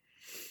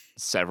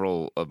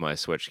several of my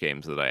Switch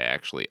games that I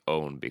actually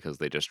own because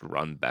they just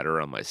run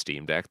better on my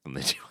Steam Deck than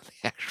they do on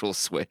the actual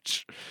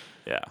Switch.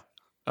 Yeah.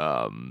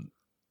 And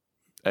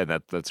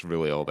that's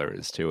really all there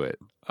is to it.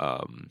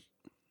 But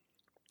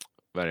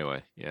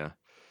anyway, yeah.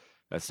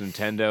 That's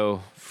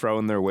Nintendo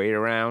throwing their weight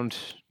around,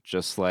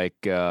 just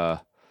like my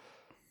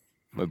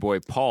boy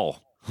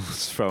Paul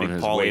was throwing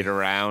his weight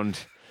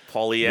around.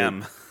 Paulie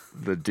M.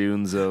 The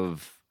dunes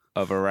of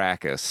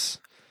Arrakis.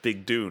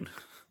 Big Dune.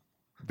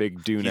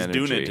 Big Dune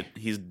energy.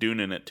 He's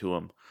Duning it to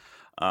him.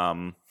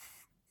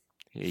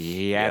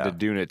 He had to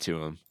Dune it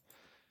to him.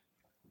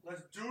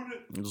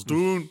 Let's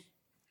Dune.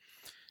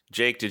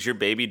 Jake, did your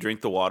baby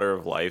drink the water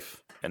of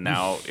life, and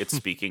now it's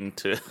speaking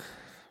to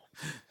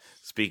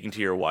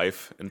your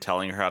wife and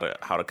telling her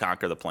how to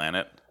conquer the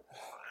planet?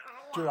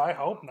 Dude, I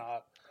hope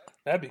not.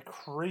 That'd be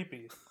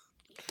creepy.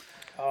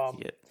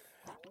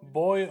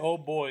 Boy, oh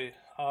boy.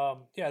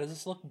 Does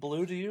this look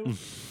blue to you?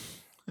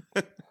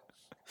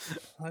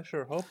 I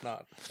sure hope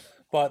not.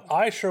 But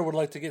I sure would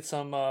like to get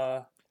some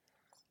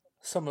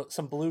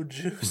blue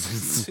juice and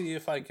see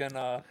if I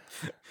can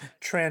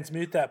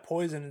transmute that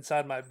poison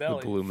inside my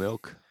belly. The blue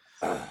milk.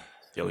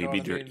 Yo,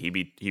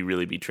 he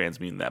really be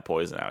transmuting that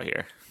poison out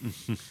here.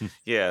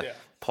 yeah.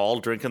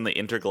 Paul drinking the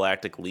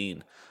intergalactic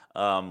lean.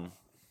 Dune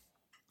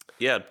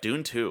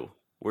 2.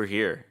 We're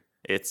here.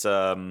 It's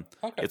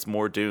it's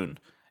more Dune.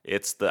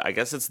 I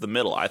guess it's the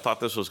middle. I thought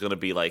this was going to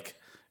be like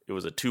it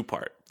was a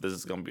 2-part. This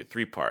is going to be a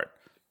 3-part.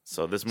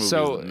 So this movie is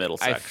the middle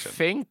section. I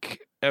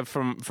think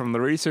from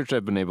the research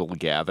I've been able to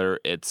gather,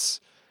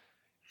 it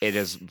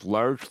has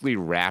largely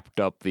wrapped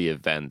up the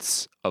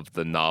events of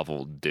the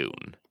novel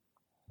Dune.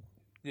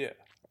 Yeah.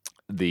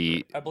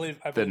 I believe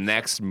the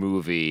next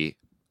movie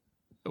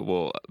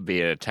will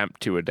be an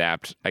attempt to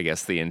adapt, I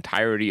guess, the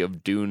entirety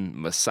of Dune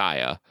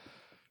Messiah,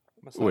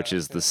 which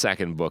is the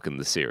second book in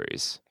the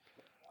series.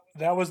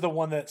 That was the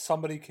one that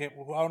somebody came.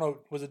 I don't know.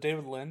 Was it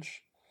David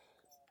Lynch?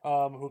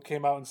 Who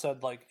came out and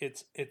said like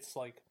it's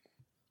like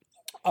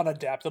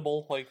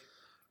unadaptable. Like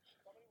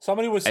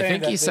somebody was saying. I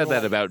think he said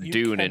that about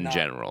Dune in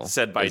general.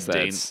 Said by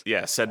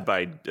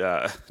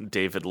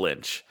David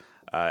Lynch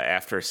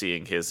after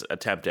seeing his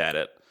attempt at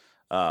it.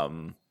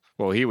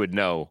 Well, he would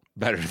know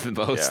better than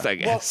most, I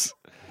guess.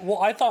 Well,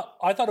 I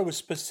thought it was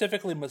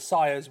specifically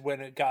Messiah's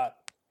when it got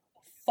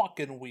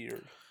fucking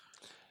weird.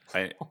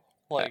 I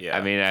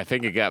mean, I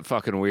think it got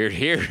fucking weird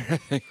here.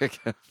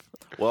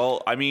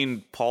 Well, I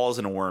mean, Paul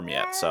isn't a worm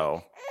yet,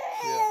 so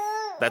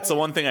that's the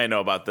one thing I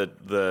know about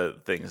the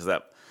thing is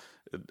that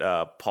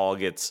Paul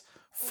gets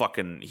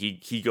fucking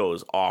he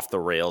goes off the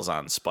rails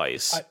on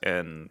spice,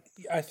 and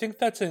I think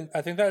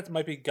that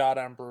might be God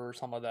Emperor or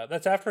something like that.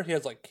 That's after he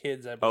has like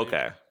kids, I believe.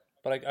 Okay,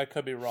 but I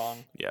could be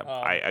wrong. Yeah,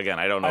 I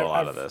don't know a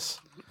lot of this.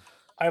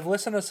 I've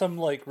listened to some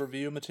like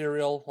review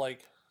material,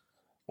 like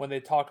when they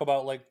talk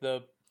about like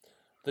the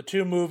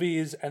 2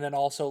 movies, and then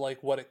also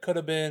like what it could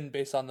have been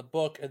based on the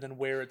book, and then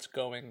where it's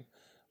going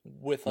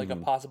with like a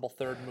possible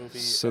 3rd movie.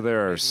 So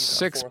there are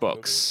 6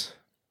 books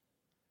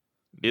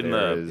in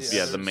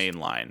the main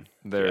line.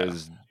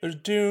 There's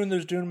Dune,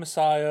 there's Dune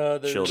Messiah,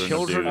 there's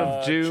Children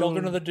of Dune,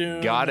 Children of the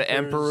Dune, God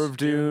Emperor of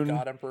Dune,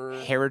 God Emperor,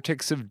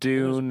 Heretics of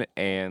Dune,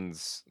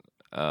 and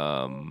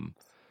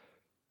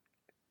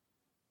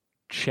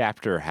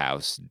Chapter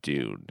House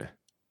Dune.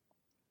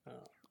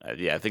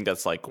 I think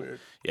that's like weird.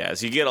 Yeah,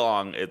 as you get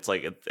along, it's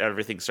like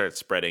everything starts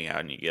spreading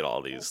out, and you get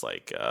all these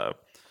like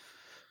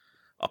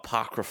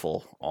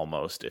apocryphal,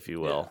 almost, if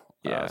you will,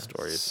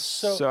 stories.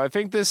 So I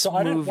think this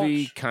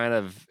movie kind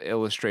of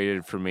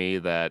illustrated for me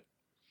that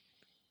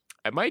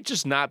I might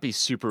just not be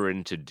super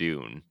into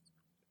Dune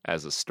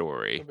as a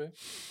story.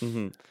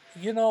 Mm-hmm.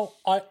 You know,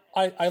 I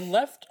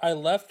left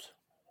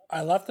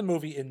the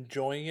movie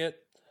enjoying it.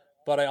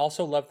 But I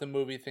also left the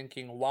movie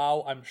thinking,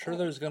 wow, I'm sure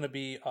there's going to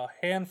be a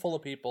handful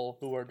of people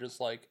who are just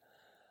like,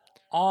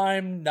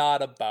 I'm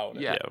not about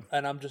it. Yeah.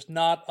 And I'm just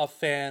not a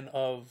fan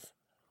of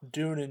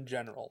Dune in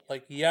general.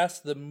 Like, yes,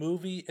 the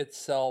movie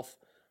itself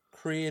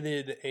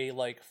created a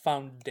like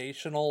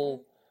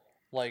foundational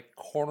like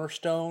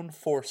cornerstone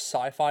for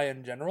sci-fi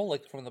in general,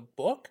 like from the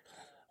book.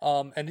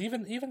 And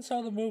even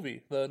so the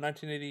movie, the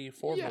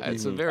 1984 Yeah, movie.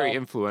 it's a very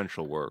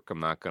influential work. I'm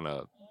not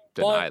gonna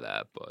deny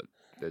that, but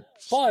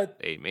it's but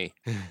ain't me.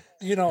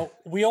 you know,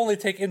 we only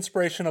take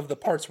inspiration of the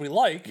parts we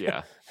like.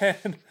 Yeah.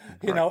 And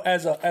you know,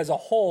 as a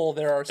whole,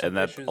 there are some And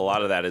that issues. a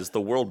lot of that is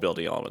the world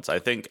building elements. I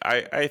think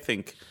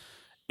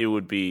it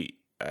would be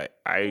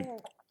I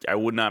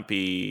would not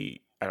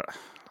be.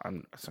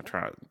 I'm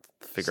trying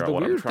to figure out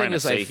what I'm trying to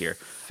say here.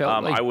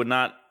 I would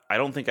not. I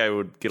don't think I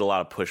would get a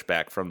lot of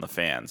pushback from the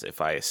fans if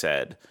I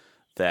said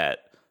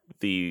that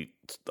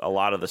a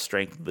lot of the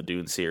strength of the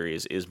Dune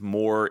series is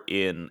more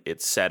in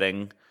its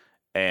setting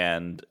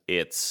and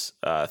its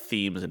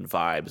themes and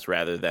vibes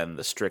rather than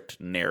the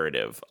strict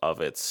narrative of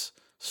its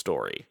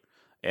story.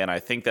 And I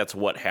think that's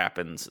what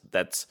happens.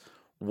 That's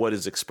what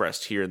is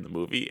expressed here in the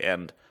movie,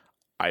 and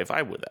I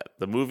vibe with that.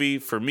 The movie,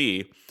 for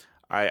me,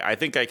 I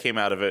think I came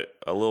out of it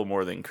a little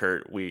more than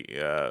Kurt. We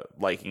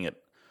liking it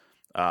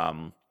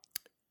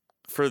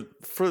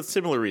for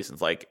similar reasons.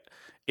 Like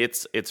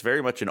it's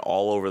very much an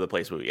all over the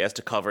place movie. It has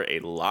to cover a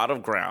lot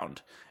of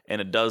ground,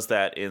 and it does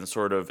that in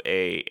sort of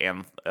a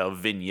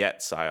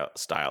vignette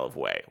style of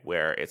way,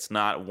 where it's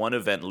not one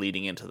event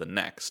leading into the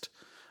next.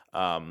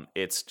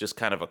 It's just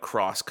kind of a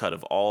cross cut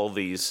of all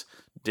these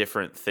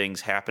different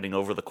things happening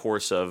over the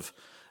course of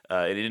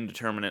an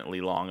indeterminately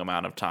long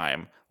amount of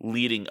time,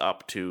 leading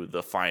up to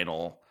the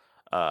final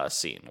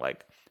scene.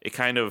 Like it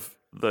kind of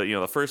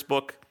the first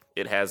book,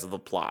 it has the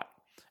plot.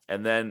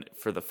 And then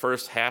for the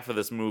first half of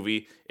this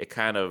movie, it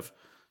kind of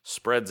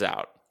spreads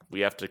out.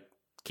 We have to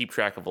keep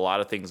track of a lot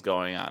of things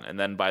going on. And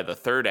then by the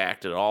third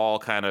act, it all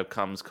kind of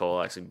comes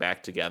coalescing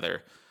back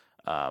together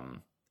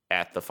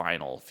at the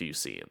final few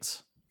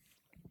scenes.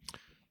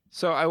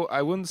 So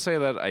I wouldn't say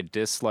that I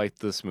disliked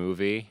this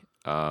movie.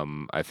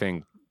 I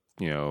think,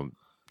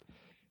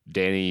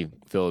 Danny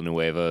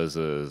Villanueva is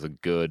a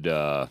good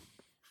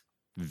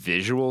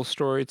visual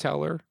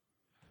storyteller.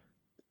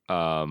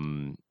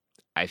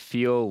 I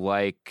feel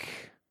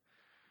like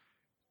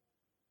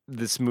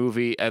this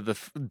movie, the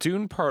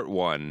Dune Part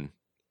 1,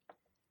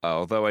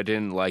 although I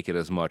didn't like it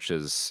as much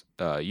as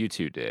you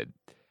two did,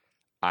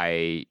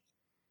 I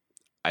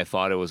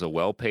thought it was a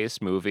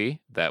well-paced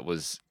movie that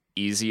was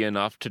easy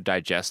enough to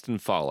digest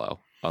and follow,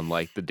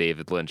 unlike the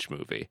David Lynch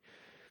movie.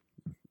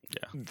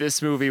 Yeah.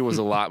 This movie was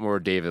a lot more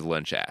David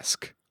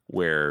Lynch-esque,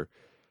 where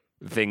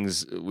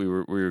we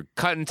were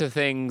cutting to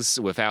things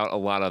without a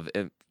lot of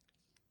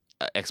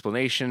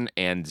explanation,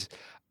 and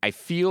I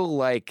feel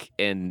like,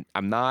 and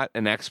I'm not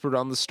an expert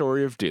on the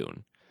story of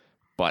Dune,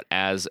 but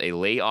as a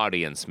lay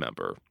audience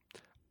member,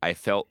 I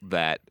felt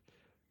that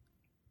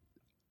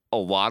a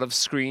lot of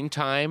screen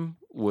time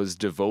was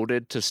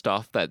devoted to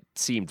stuff that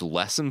seemed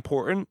less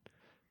important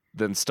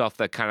than stuff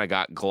that kind of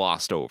got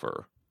glossed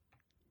over.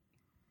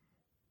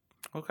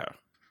 Okay,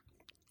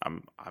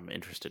 I'm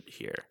interested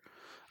here.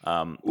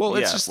 Well,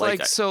 it's just when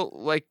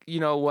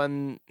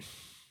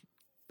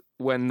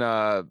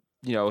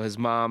his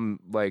mom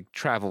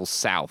travels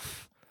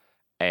south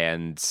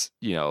and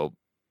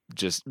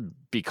just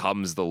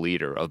becomes the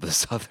leader of the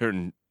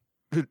Southern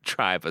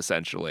tribe,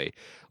 essentially.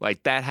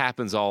 Like that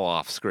happens all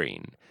off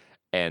screen,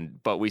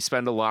 but we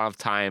spend a lot of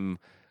time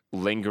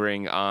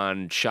lingering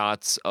on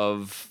shots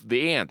of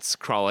the ants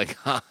crawling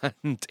on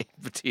Dave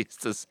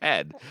Bautista's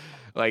head.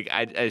 Like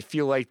I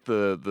feel like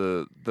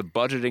the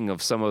budgeting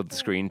of some of the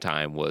screen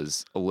time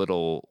was a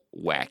little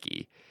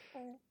wacky.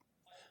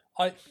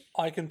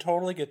 I can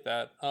totally get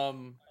that.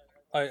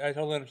 I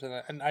totally understand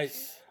that, and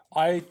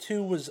I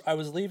too was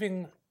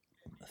leaving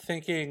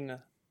thinking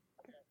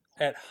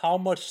at how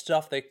much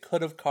stuff they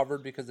could have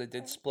covered, because they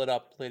did split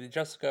up Lady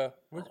Jessica.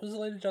 Was it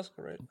Lady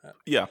Jessica, right?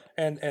 Yeah.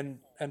 And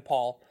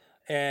Paul,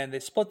 and they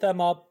split them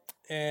up,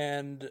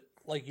 and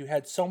you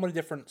had so many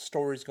different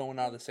stories going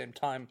on at the same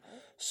time.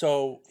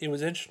 So it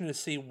was interesting to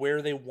see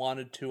where they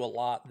wanted to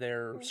allot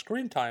their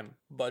screen time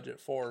budget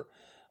for.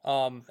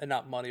 And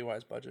not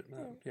money-wise budget,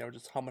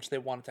 just how much they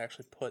wanted to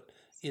actually put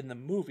in the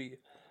movie.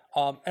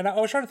 And I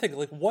was trying to think,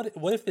 what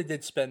if they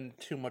did spend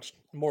too much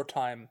more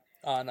time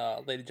on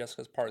Lady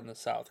Jessica's part in the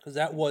South? Because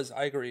that was,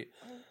 I agree,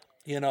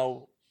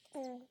 it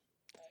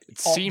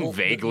seemed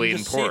vaguely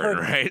important,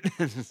 right?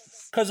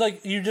 Because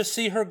you just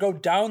see her go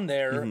down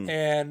there,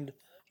 and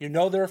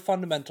they're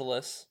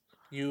fundamentalists.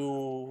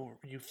 You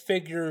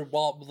figure,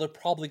 well, they're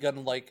probably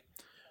gonna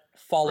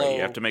follow. Right,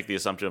 you have to make the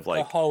assumption of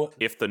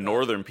if the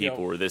northern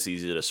people were this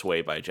easy to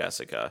sway by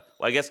Jessica.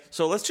 Well, I guess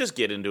so. Let's just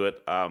get into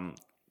it. I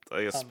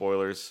guess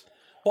spoilers.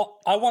 Well,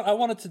 I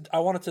wanted to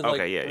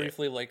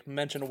briefly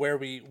mention where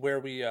we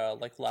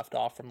left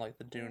off from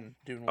the Dune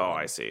 1. Oh,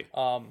 I see.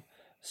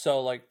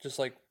 So just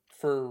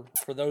for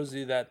those of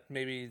you that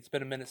maybe it's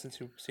been a minute since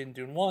you've seen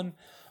Dune 1,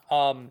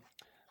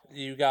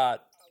 you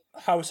got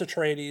House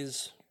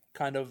Atreides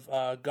kind of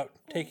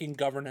taking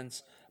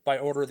governance by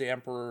order of the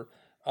Emperor.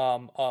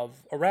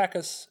 of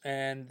Arrakis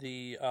and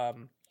the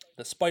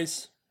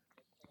spice,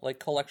 like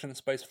collection and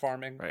spice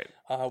farming, Right.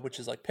 Which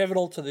is like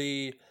pivotal to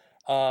the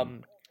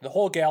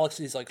whole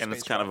galaxy's like. And space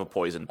it's kind of a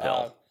poison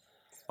pill.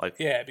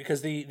 Yeah,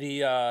 because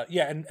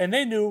and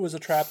they knew it was a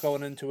trap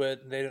going into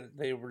it.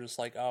 They were just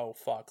like, oh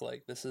fuck,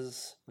 like this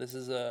is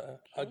a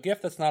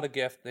gift that's not a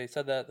gift. They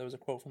said that. There was a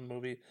quote from the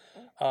movie,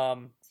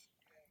 and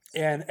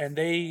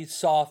they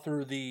saw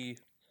through the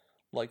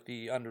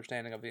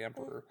understanding of the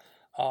Emperor,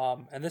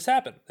 and this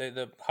happened.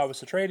 The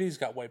House Atreides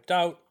got wiped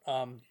out.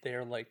 They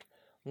are like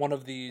one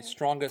of the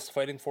strongest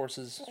fighting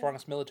forces,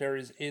 strongest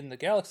militaries in the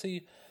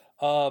galaxy,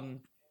 and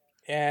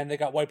they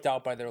got wiped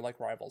out by their like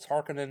rivals,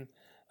 Harkonnen.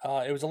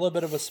 It was a little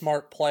bit of a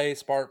smart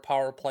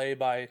power play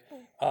by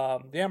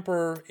the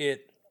Emperor.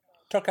 It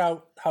took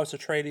out House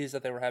Atreides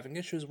that they were having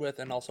issues with,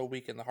 and also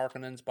weakened the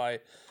Harkonnens by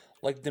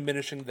like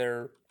diminishing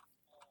their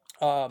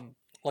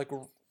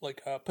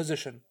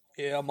position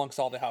amongst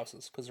all the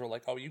houses, because they're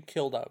like, oh, you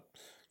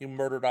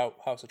murdered out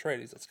House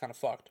Atreides. That's kind of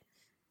fucked.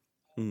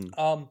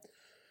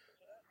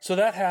 So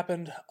that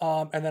happened,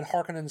 and then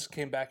Harkonnens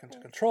came back into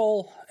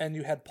control, and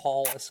you had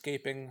Paul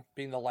escaping,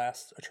 being the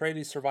last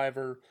Atreides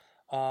survivor.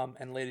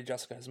 And Lady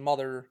Jessica, his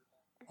mother,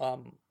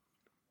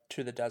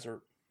 to the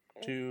desert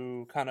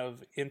to kind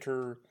of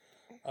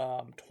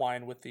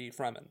intertwine with the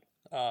Fremen.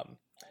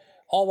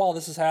 All while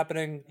this is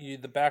happening,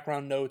 the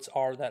background notes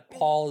are that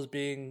Paul is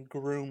being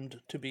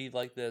groomed to be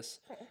like this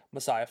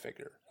Messiah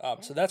figure.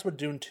 So that's what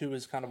Dune 2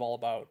 is kind of all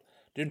about.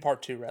 Dune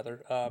Part 2,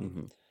 rather,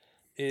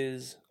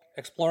 is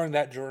exploring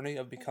that journey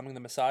of becoming the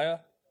Messiah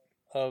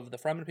of the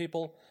Fremen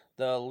people,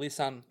 the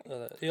Lisan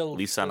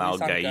al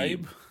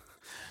Gaib.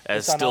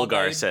 As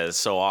Stilgar says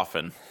so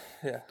often.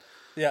 Yeah.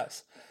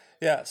 Yes.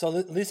 Yeah. So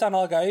Lisan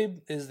al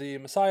Gaib is the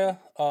Messiah.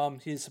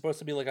 He's supposed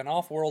to be like an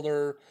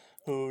off-worlder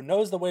who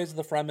knows the ways of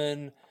the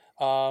Fremen,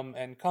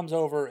 and comes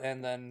over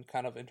and then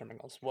kind of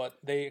intermingles. What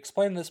they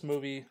explain in this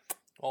movie,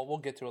 well, we'll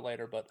get to it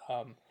later, but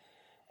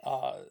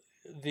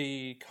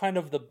the kind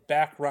of the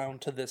background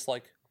to this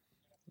like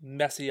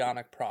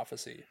messianic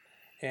prophecy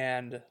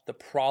and the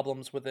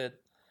problems with it,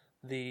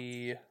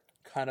 the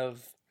kind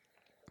of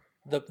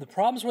the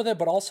problems with it,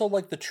 but also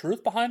like the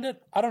truth behind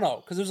it. I don't know,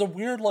 because there's a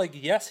weird like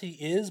yes he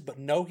is, but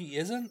no he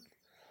isn't,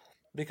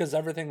 because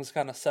everything's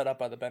kind of set up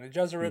by the Bene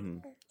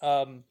Gesserit,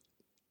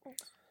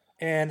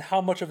 and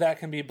how much of that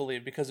can be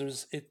believed, because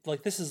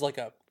this is like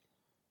a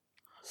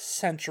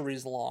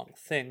centuries long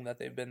thing that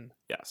they've been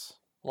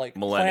like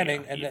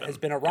planning and that has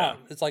been around.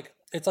 Yeah.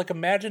 It's like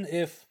imagine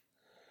if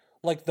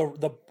like the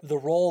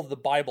role of the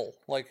Bible,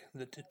 like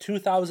the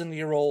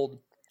 2,000-year-old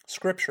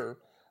scripture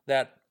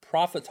that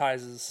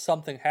prophetizes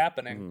something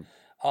happening,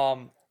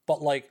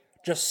 but like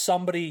just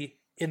somebody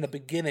in the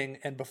beginning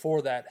and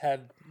before that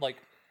had like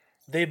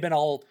they've been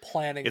all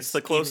planning. It's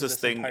the closest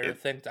thing to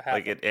happen.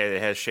 Like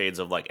it has shades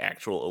of like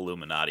actual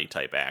Illuminati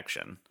type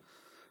action,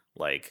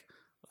 like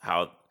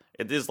how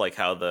it is like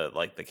how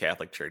the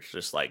Catholic Church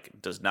just like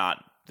does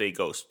not, they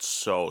go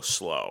so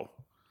slow,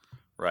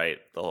 right?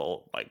 The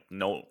whole like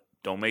no,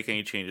 don't make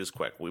any changes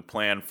quick. We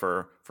plan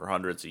for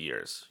hundreds of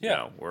years. Yeah, you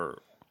know, we're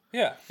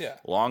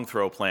long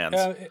throw plans.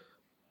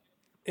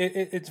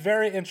 It's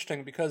very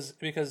interesting because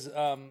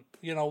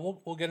you know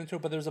we'll get into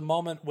it, but there's a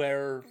moment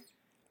where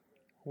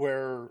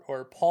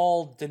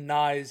Paul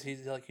denies,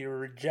 he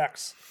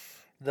rejects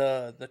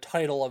the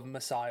title of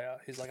Messiah.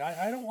 He's like,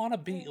 I don't want to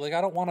be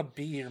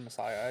your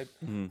Messiah.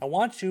 I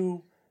want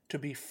you to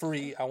be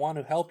free. I want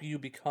to help you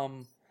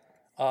become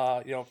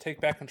take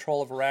back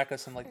control of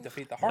Arrakis and like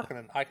defeat the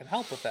Harkonnen. I can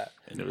help with that.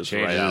 And it was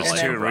changes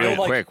his tune real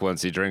quick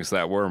once he drinks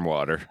that worm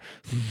water.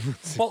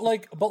 but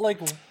like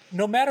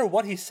no matter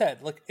what he said,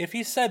 like if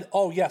he said,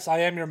 "Oh yes,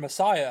 I am your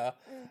Messiah,"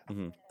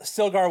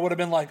 Stilgar would have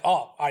been like,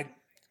 "Oh, I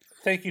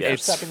thank you for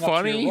stepping up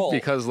to your role." It's funny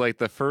because like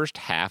the first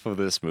half of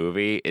this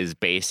movie is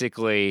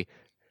basically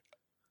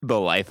the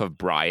life of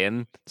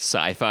Brian,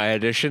 sci-fi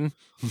edition.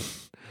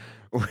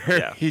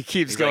 Where he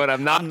keeps going, like,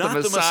 I'm not the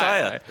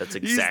Messiah. That's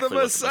exactly what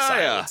the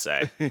Messiah would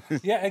say.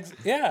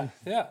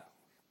 Yeah.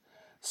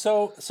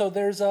 So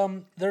there's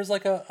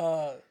like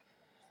a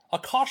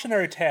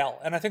cautionary tale,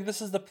 and I think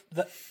this is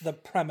the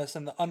premise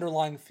and the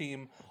underlying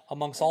theme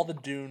amongst all the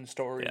Dune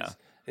stories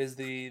is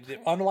the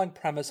underlying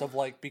premise of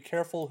like, be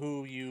careful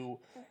who you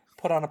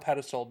put on a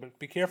pedestal, but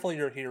be careful of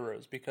your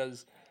heroes,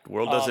 because the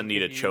world doesn't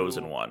need a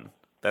chosen one.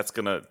 That's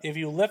gonna, if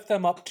you lift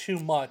them up too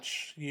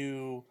much,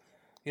 you'd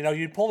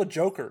pull the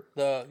Joker.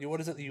 What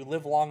is it? You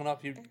live long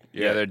enough.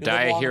 They're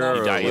die a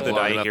hero. You either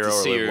die a hero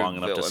or live long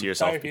enough to see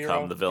yourself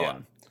become the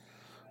villain. Yeah.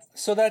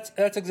 So that's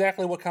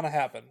exactly what kind of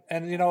happened.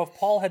 And if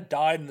Paul had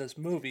died in this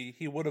movie,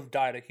 he would have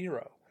died a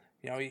hero.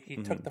 He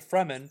took the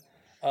Fremen,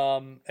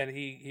 and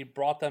he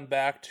brought them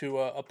back to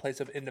a place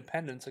of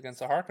independence against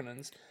the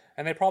Harkonnens,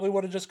 and they probably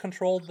would have just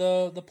controlled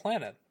the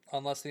planet.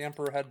 Unless the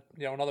Emperor had,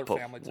 another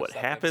family. What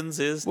happens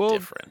is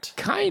different.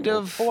 Kind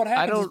of. But what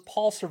happens is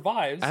Paul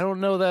survives. I don't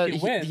know that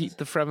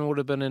the Fremen would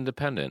have been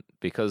independent,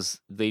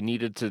 because they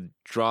needed to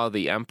draw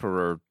the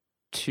Emperor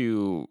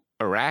to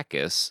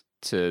Arrakis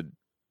to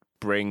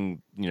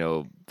bring,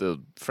 the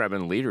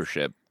Fremen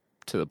leadership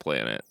to the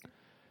planet.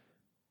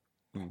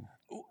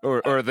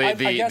 Or the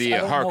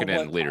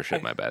Harkonnen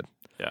leadership, my bad.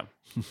 Yeah.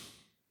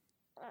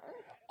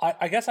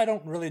 I guess I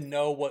don't really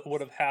know what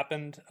would have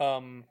happened.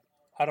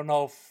 I don't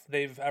know if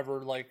they've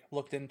ever like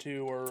looked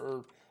into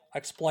or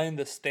explained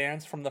the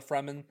stance from the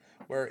Fremen,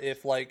 where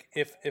if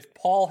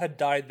Paul had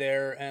died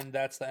there and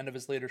that's the end of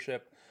his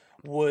leadership,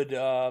 would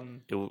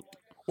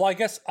well, I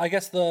guess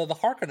the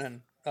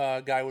Harkonnen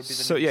guy would be the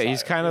so new yeah,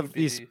 Messiah.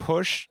 he's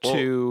pushed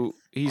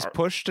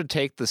to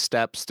take the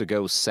steps to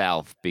go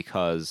south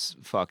because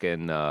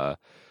fucking I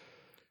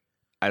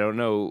don't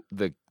know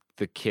the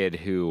kid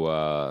who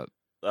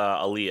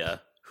Aaliyah,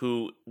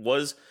 who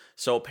was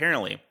so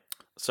apparently.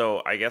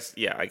 So I guess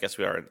we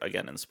are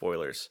again in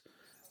spoilers.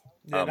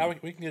 Yeah, now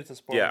we can get to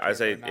spoilers. Yeah, I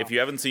say right if you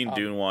haven't seen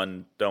Dune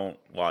 1, don't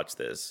watch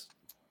this.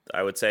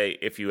 I would say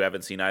if you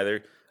haven't seen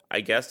either,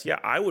 I guess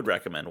I would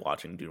recommend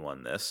watching Dune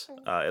 1 this.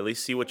 At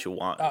least see what you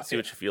want, see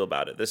what you feel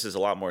about it. This is a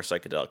lot more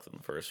psychedelic than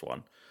the first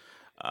one.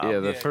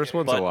 The first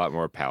one's a lot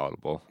more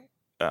palatable.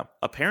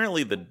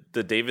 Apparently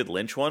the David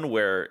Lynch one,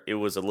 where it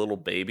was a little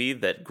baby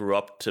that grew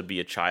up to be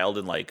a child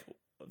in like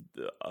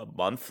a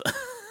month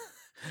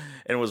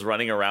and was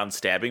running around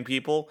stabbing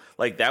people,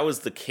 like that was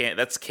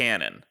that's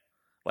canon.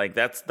 Like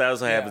that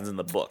was what happens in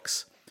the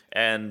books.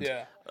 And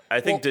I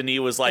think Denis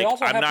was like,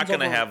 I'm not going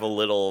to have a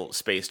little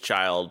space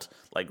child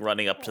like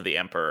running up to the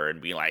Emperor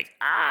and be like,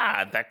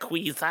 the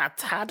Kwisatz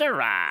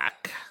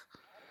Haderach.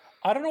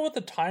 I don't know what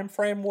the time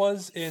frame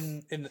was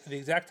in the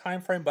exact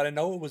time frame, but I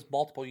know it was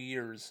multiple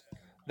years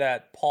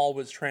that Paul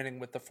was training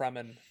with the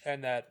Fremen,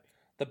 and that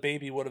the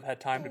baby would have had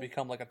time to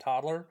become like a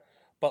toddler.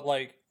 But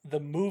like the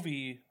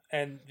movie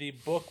and the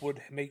book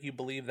would make you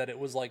believe that it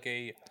was like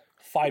a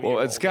 5-year-old.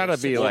 Well, it's got to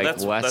be like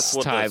less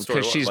time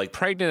because she's like,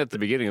 pregnant at the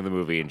beginning of the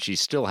movie and she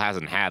still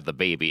hasn't had the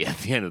baby at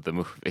the end of the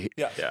movie.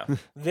 Yeah.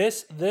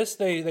 This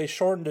they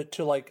shortened it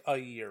to like a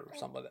year or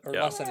something, or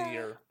less than a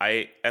year.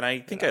 I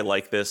think I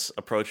like this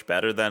approach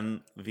better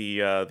than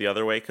the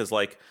other way, because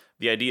like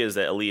the idea is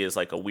that Aaliyah is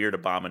like a weird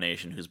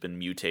abomination who's been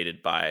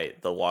mutated by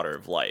the water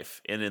of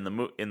life, and in the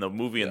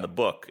movie in the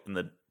book, in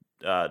the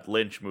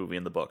Lynch movie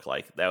in the book,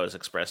 like that was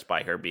expressed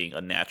by her being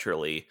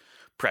unnaturally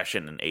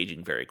prescient and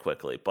aging very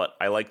quickly. But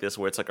I like this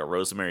where it's like a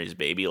Rosemary's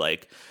Baby,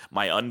 like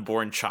my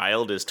unborn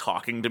child is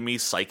talking to me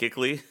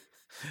psychically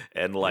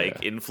and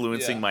like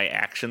influencing my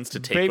actions to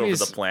take over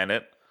the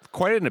planet.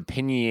 Quite an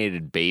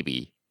opinionated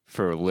baby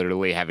for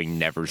literally having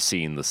never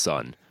seen the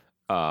sun.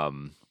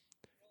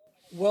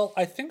 Well,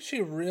 I think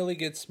she really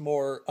gets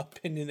more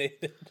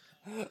opinionated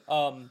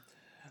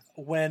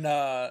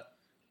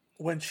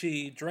when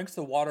she drinks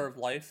the water of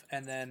life,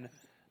 and then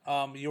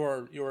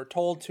you're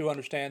told to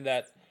understand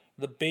that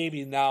the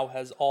baby now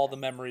has all the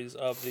memories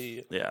of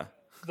the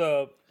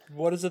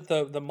what is it,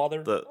 the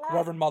mother, the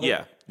Reverend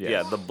Mother,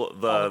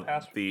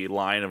 the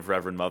line of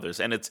Reverend Mothers,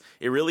 and it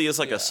really is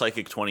like a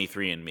psychic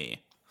 23andMe,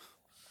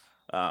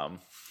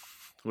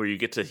 where you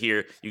get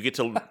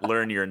to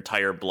learn your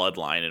entire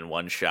bloodline in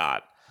one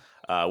shot,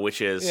 which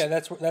is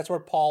that's where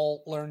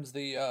Paul learns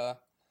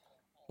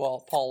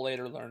Paul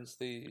later learns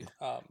the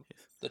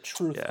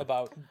truth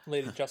about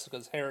Lady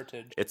Jessica's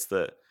heritage.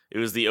 It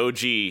was the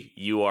OG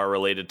you are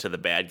related to the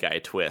bad guy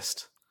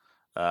twist,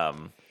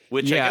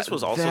 which I guess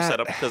was also set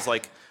up because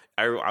like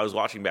I was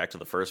watching back to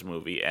the first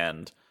movie,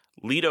 and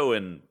Leto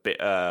and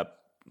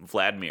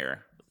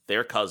Vladimir,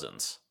 they're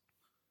cousins,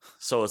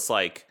 so it's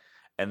like,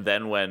 and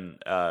then when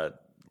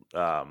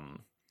our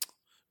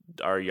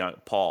young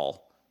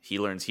Paul, he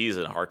learns he's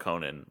an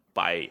Harkonnen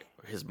by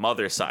his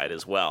mother's side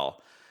as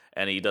well.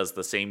 And he does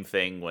the same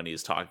thing when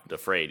he's talking to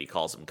Freyd. He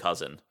calls him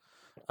cousin.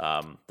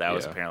 That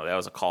was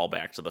a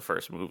callback to the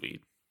first movie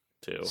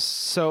too.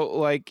 So,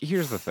 like,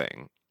 here's the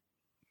thing.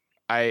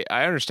 I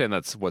understand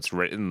that's what's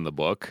written in the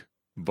book,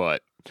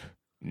 but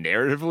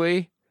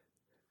narratively,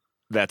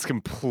 that's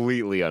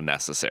completely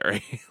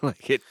unnecessary.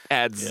 Like, it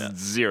adds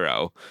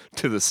zero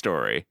to the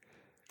story.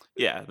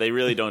 Yeah, they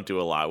really don't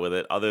do a lot with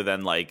it, other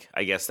than, like,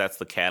 I guess that's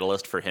the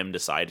catalyst for him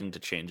deciding to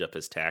change up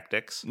his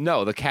tactics.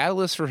 No, the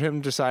catalyst for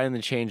him deciding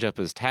to change up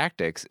his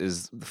tactics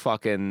is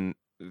fucking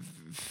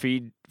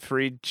Freed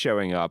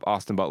showing up,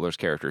 Austin Butler's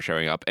character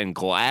showing up, and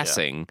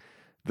glassing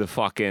the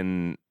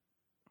fucking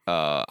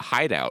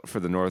hideout for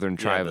the northern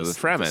tribe of the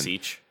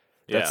Fremen.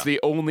 That's the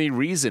only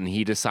reason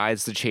he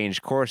decides to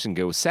change course and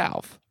go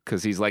south.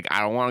 Because he's like,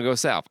 I don't want to go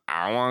south.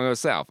 I don't want to go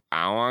south.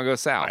 I don't want to go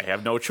south. I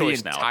have no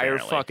choice now. The entire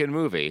fucking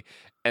movie.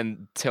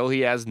 Until he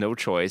has no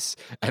choice,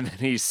 and then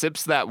he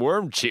sips that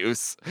worm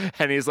juice,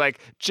 and he's like,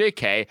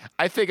 JK,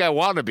 I think I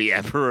want to be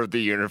Emperor of the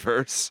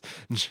Universe.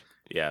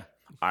 Yeah,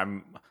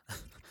 I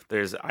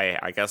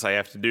guess I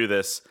have to do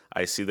this.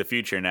 I see the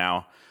future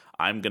now.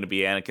 I'm going to be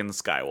Anakin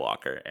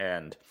Skywalker.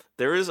 And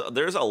there's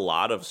a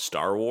lot of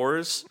Star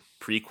Wars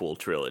prequel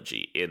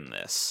trilogy in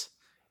this.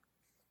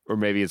 Or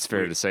maybe it's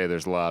fair to say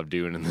there's a lot of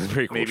Dune in the prequel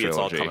trilogy. Maybe it's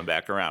all coming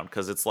back around,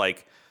 because it's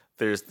like,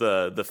 there's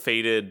the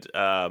fated,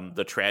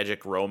 the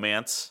tragic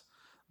romance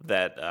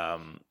that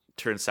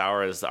turns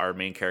sour as our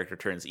main character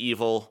turns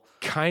evil.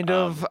 Kind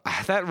of.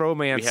 That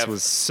romance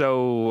was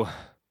so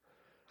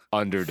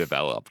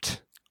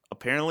underdeveloped.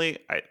 apparently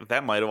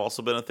that might have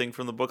also been a thing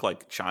from the book.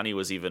 Like Chani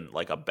was even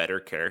like a better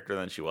character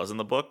than she was in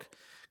the book,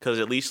 because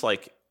at least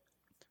like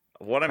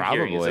what I'm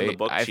hearing is in the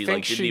book she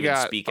like didn't even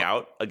speak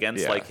out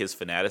against like his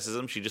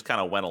fanaticism. She just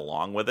kind of went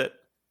along with it.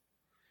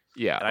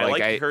 Yeah, and I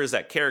like her as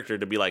that character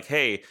to be like,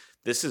 hey,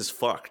 this is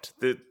fucked.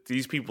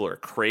 These people are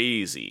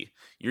crazy.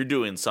 You're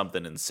doing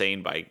something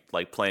insane by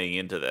like playing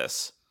into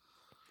this.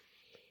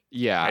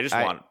 Yeah, I just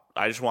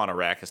want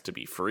Arrakis to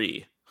be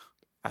free.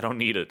 I don't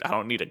need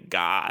a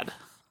god.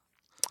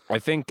 I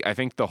think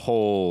the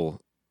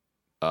whole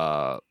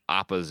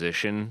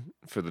opposition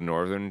for the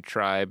northern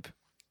tribe.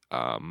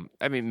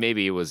 I mean,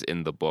 maybe it was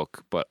in the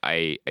book, but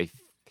I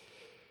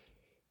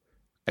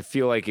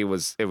feel like it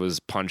was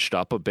punched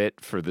up a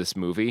bit for this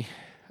movie,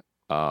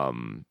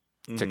 to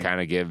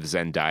kind of give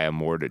Zendaya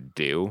more to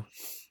do.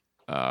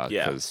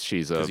 Because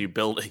you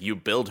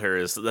build her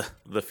as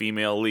the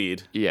female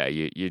lead. Yeah,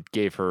 you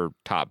gave her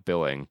top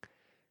billing,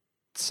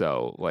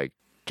 so like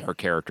her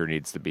character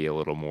needs to be a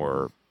little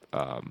more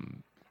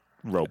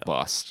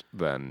robust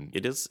than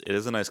it is. It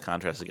is a nice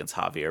contrast against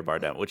Javier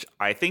Bardem, which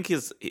I think he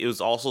was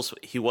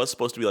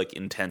supposed to be like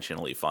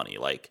intentionally funny.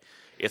 Like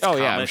it's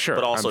comic,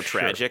 but also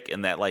tragic,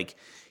 in that like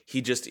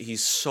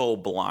he's so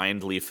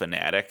blindly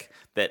fanatic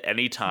that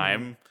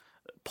anytime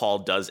Paul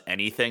does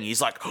anything, he's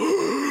like,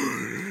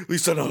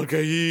 Lisan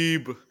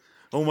al-Gaib,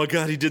 oh my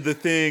god, he did the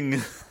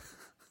thing.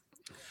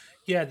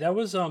 Yeah, that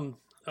was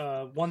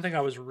one thing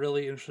I was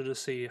really interested to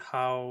see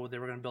how they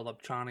were going to build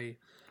up Chani,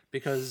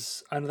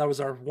 because I know that was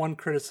our one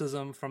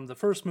criticism from the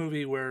first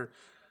movie, where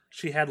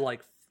she had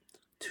like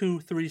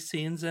 2-3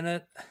 scenes in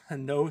it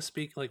and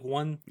like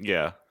one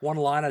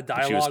line of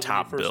dialogue. She was when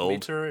top you first billed.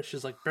 meet her.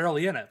 She's like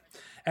barely in it,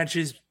 and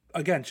she's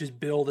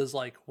billed as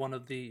like one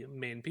of the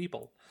main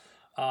people.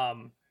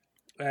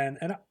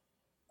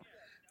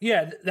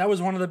 Yeah, that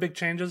was one of the big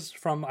changes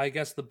from, I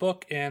guess, the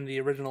book and the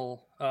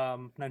original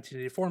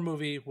 1984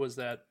 movie, was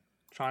that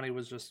Chani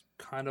was just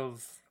kind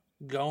of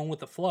going with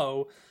the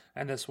flow,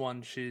 and this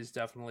one, she's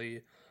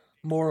definitely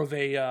more of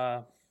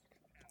a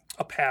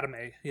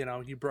Padme. You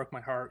know, you broke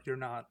my heart. You're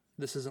not.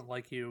 This isn't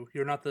like you.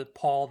 You're not the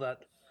Paul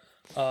that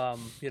I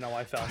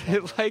felt.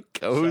 It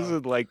like goes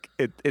and like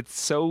it's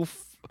so.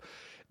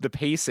 The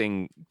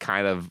pacing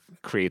kind of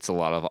creates a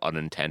lot of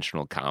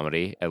unintentional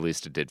comedy. At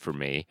least it did for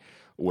me,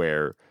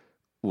 where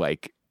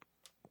like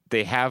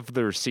they have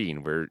their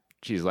scene where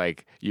she's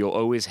like, you'll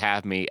always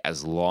have me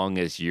as long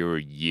as you're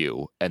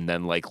you. And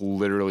then like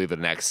literally the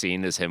next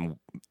scene is him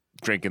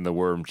drinking the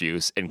worm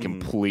juice and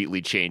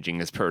completely changing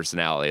his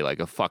personality, like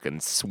a fucking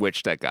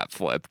switch that got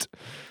flipped.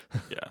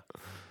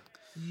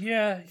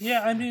 Yeah.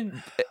 I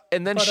mean,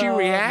 and then she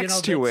reacts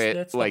to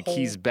it like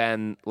he's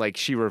been like,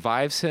 she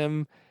revives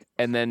him,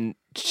 and then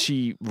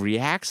she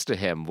reacts to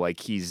him like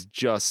he's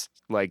just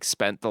like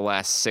spent the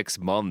last 6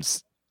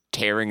 months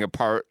tearing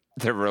apart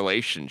the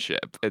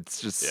relationship.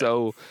 It's just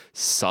so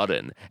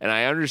sudden. And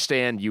I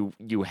understand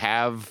you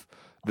have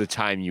the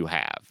time you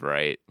have,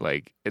 right?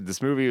 Like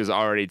this movie was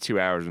already 2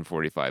 hours and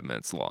 45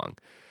 minutes long.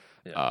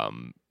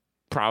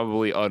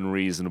 Probably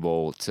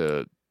unreasonable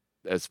to,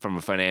 as from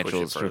a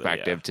financial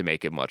perspective, to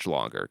make it much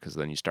longer, because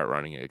then you start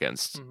running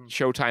against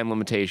showtime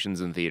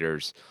limitations in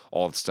theaters,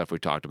 all the stuff we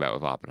talked about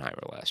with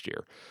Oppenheimer last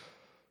year.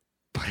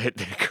 But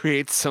it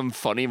creates some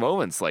funny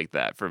moments like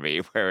that for me,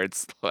 where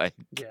it's like,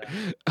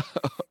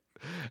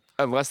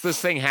 unless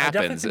this thing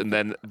happens, and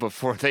then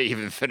before they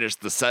even finish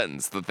the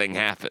sentence, the thing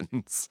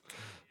happens.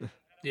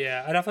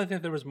 Yeah, I definitely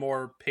think there was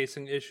more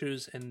pacing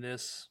issues in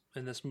this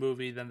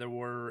movie than there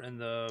were in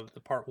the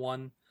part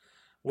one,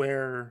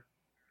 where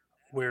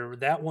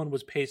that one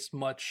was paced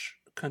much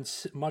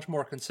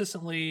more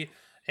consistently,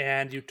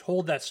 and you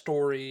told that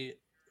story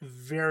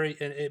and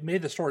it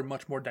made the story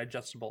much more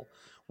digestible.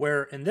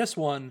 Where in this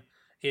one,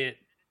 it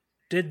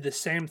did the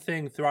same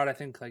thing throughout, I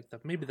think, like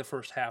maybe the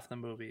first half of the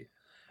movie,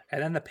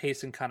 and then the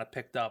pacing kind of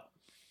picked up,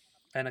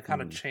 and it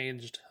kind of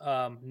changed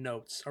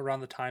notes around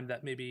the time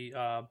that maybe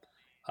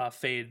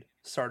Fade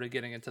started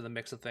getting into the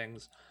mix of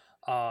things,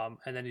 and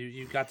then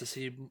you got to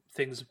see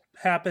things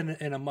happen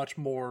in a much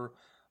more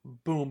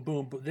boom,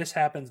 boom, boom. This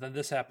happens, then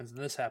this happens,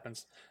 and this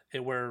happens.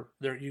 Where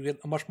you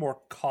get a much more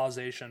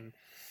causation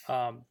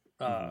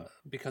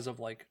because of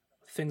like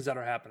things that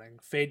are happening.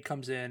 Fade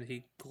comes in,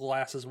 he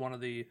glasses one of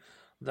the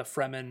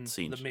Fremen,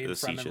 the main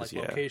Fremen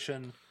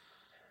location,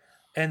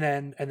 and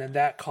then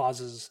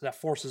that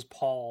forces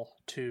Paul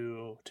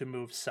to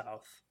move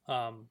south,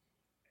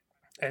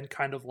 and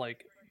kind of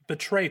like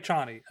betray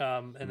Chani,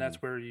 and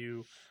that's where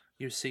you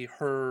see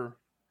her,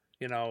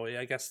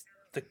 I guess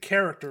the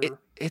character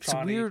it's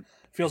Chani weird.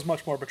 Feels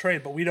much more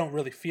betrayed, but we don't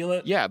really feel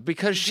it. Yeah,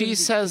 because she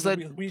says that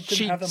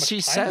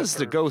she says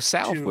to go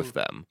south with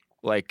them.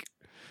 Like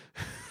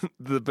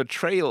the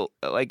betrayal,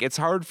 like it's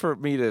hard for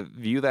me to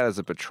view that as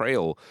a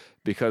betrayal,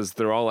 because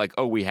they're all like,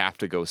 oh, we have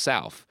to go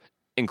south.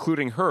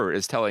 Including her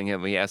is telling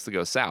him he has to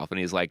go south, and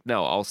he's like,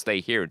 no, I'll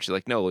stay here. And she's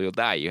like, no, you'll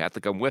die. You have to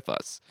come with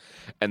us.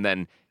 And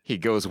then he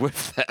goes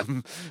with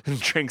them and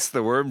drinks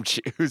the worm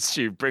juice.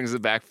 She brings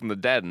it back from the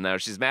dead, and now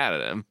she's mad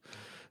at him.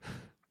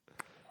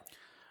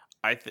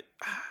 I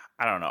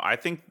I don't know. I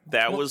think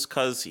that was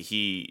because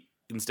he,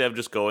 instead of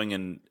just going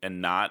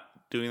and not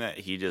doing that,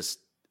 he just,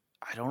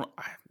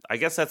 I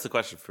guess that's the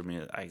question for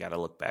me. I got to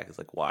look back. It's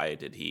like, why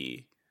did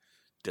he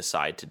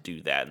decide to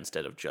do that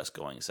instead of just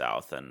going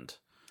south and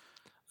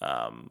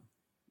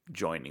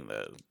joining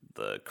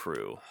the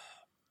crew?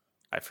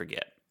 I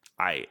forget.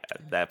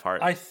 That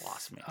part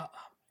lost me.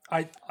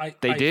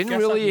 They didn't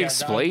really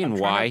explain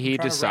why he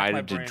I'm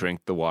decided to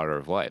drink the water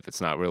of life.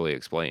 It's not really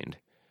explained.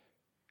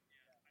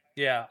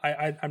 Yeah,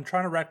 I'm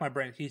trying to rack my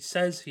brain. He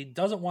says he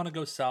doesn't want to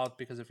go south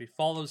because if he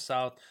follows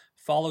south,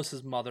 follows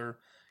his mother,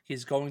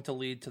 he's going to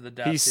lead to the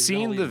death. He's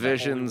seen the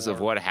visions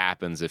of what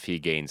happens if he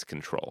gains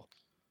control.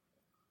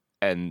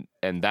 And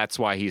that's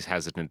why he's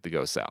hesitant to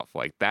go south.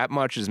 Like, that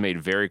much is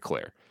made very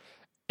clear.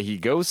 He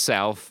goes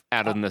south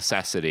out of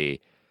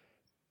necessity,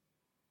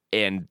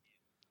 and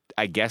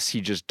I guess he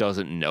just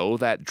doesn't know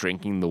that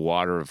drinking the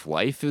water of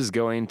life is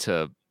going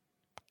to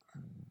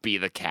be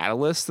the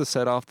catalyst to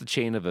set off the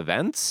chain of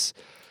events.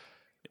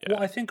 Yeah.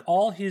 Well, I think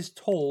all he's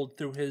told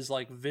through his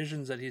like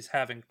visions that he's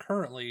having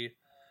currently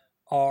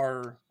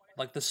are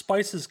like the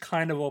spice is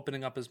kind of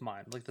opening up his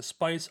mind. Like the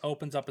spice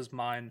opens up his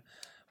mind,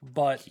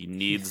 but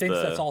he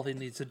thinks that's all he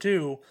needs to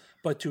do.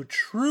 But to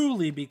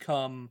truly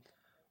become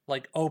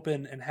like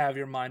open and have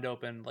your mind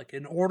open, like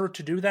in order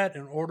to do that,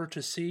 in order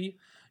to see,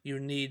 you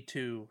need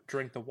to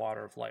drink the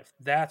water of life.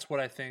 That's what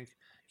I think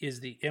is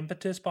the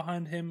impetus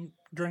behind him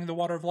drinking the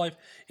water of life.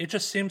 It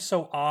just seems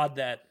so odd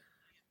that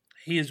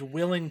he is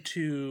willing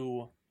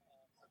to,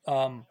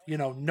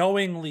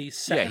 knowingly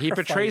sacrifice. Yeah, he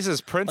betrays his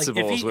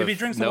principles if he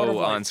drinks the no water of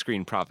life,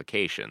 on-screen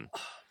provocation.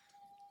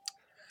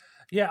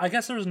 Yeah, I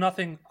guess there's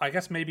nothing. I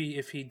guess maybe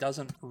if he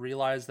doesn't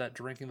realize that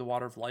drinking the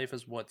water of life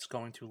is what's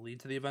going to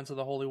lead to the events of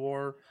the Holy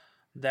War,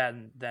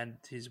 then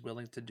he's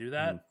willing to do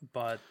that.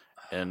 But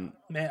man,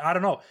 I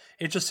don't know.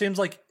 It just seems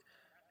like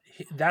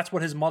that's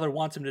what his mother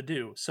wants him to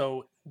do.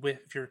 So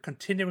if you're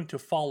continuing to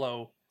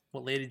follow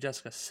what Lady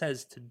Jessica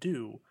says to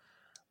do,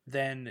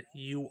 then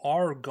you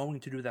are going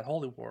to do that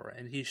Holy War.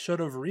 And he should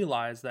have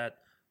realized that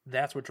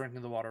that's what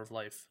drinking the water of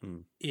life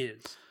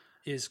is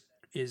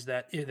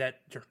that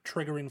your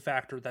triggering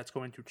factor that's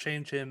going to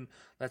change him,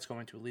 that's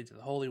going to lead to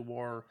the Holy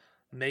War,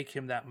 make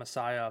him that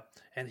Messiah.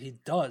 And he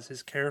does.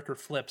 His character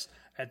flips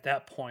at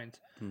that point.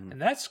 And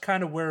that's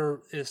kind of where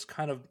this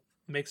kind of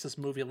makes this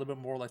movie a little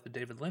bit more like the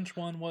David Lynch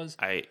one was,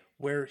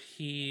 where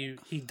he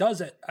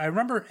does it. I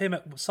remember him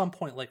at some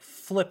point like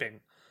flipping.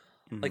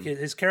 Like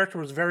his character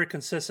was very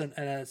consistent,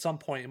 and at some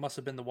point it must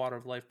have been the water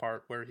of life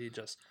part where he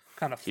just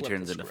kind of he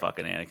turns into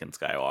fucking Anakin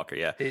Skywalker.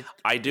 Yeah,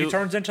 he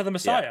turns into the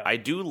Messiah. Yeah, I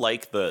do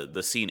like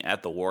the scene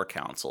at the War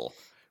Council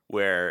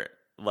where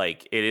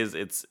like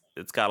it's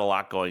got a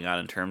lot going on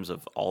in terms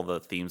of all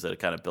the themes that have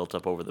kind of built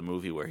up over the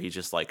movie. Where he's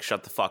just like,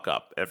 "Shut the fuck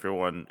up,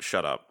 everyone!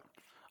 Shut up!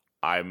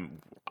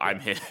 I'm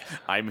him.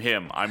 I'm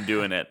him. I'm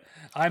doing it.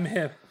 I'm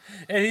him."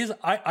 And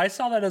I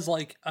saw that as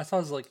like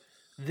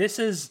this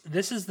is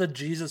the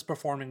Jesus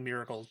performing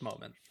miracles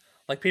moment.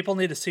 Like people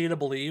need to see to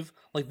believe.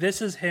 Like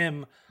this is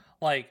him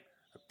like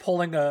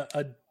pulling a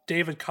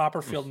David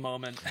Copperfield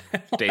moment.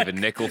 Like, David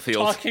Nickelfield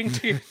talking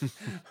to you.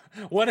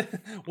 What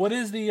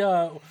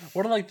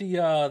are like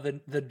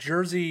the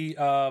Jersey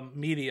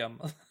medium,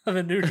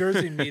 the New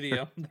Jersey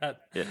medium that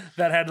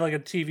had like a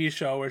TV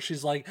show where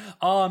she's like,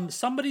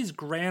 somebody's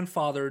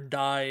grandfather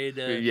died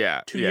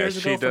 2 years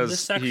ago from this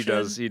section.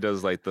 He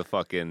does like the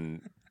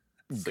fucking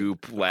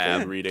Goop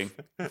lab reading.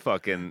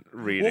 Fucking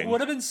reading. What would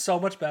have been so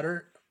much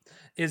better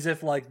is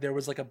if like there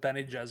was like a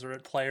Bene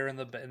Gesserit player in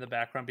the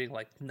background being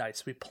like,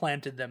 "Nice, we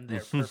planted them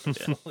there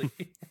purposefully."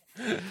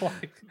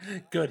 Like,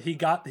 good. He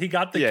got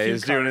the yeah.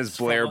 He's doing his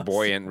Blair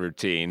Boyant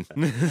routine.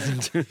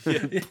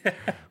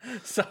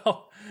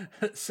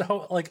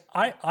 So like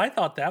I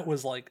thought that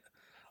was like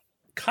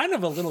kind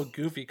of a little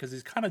goofy because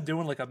he's kind of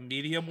doing like a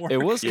medium work.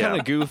 It was kind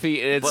of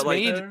goofy.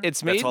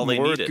 It's made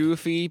more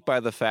goofy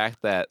by the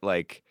fact that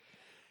like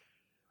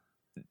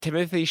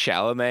Timothée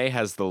Chalamet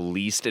has the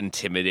least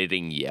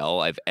intimidating yell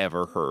I've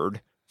ever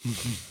heard.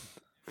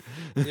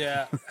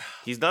 Yeah.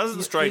 He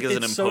doesn't strike as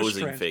an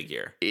imposing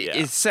figure.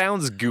 It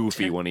sounds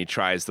goofy when he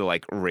tries to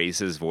like raise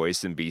his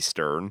voice and be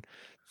stern.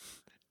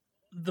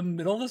 The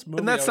middle of this movie,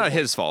 and that's not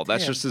his fault.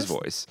 That's just his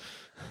voice.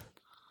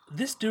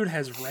 This dude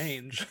has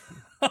range.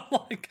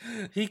 Like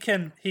he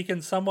can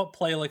somewhat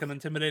play like an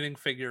intimidating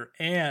figure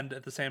and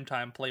at the same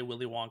time play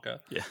Willy Wonka.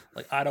 Yeah.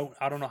 Like I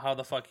don't know how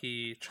the fuck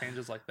he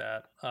changes like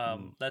that.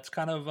 That's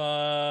kind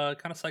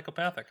of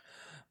psychopathic,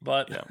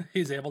 but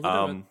he's able to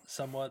do it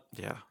somewhat.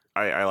 Yeah.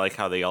 I like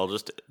how they all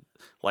just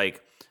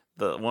like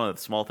one of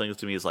the small things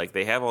to me is like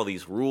they have all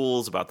these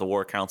rules about the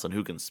War Council and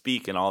who can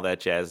speak and all that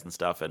jazz and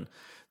stuff, and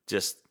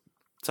just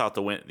it's out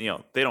the wind.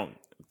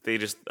 They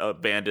just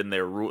abandoned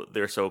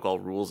their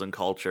so-called rules and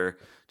culture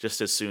just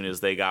as soon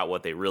as they got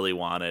what they really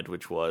wanted,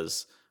 which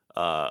was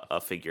a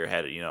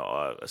figurehead,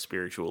 a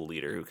spiritual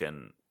leader who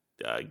can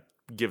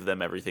give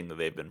them everything that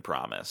they've been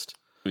promised.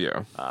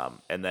 Yeah.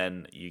 And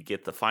then you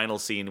get the final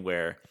scene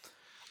where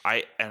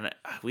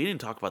We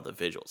didn't talk about the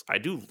visuals. I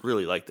do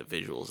really like the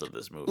visuals of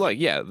this movie. Like,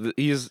 yeah,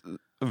 he's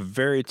a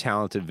very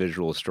talented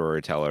visual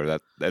storyteller.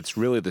 That's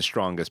really the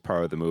strongest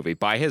part of the movie.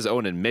 By his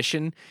own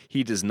admission,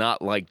 he does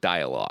not like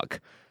dialogue.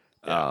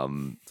 Yeah.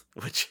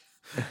 Which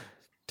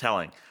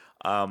telling.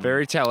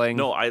 Very telling.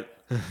 No, I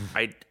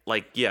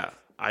like. Yeah,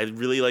 I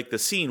really like the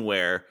scene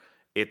where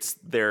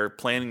they're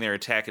planning their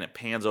attack and it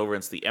pans over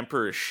and it's the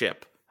Emperor's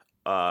ship.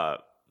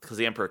 Because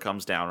the Emperor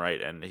comes down,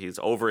 right, and he's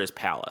over his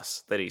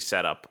palace that he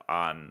set up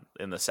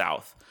in the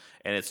south,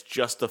 and it's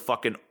just a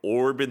fucking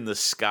orb in the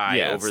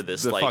sky over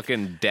this the like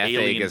fucking Death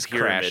Egg is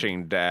pyramid.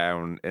 crashing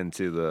down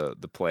into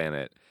the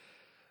planet.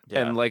 Yeah.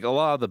 And like a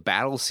lot of the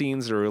battle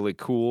scenes are really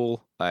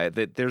cool.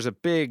 There's a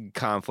big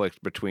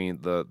conflict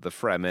between the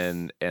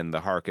Fremen and the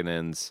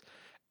Harkonnens,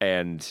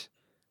 and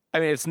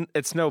I mean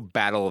it's no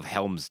Battle of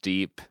Helm's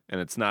Deep,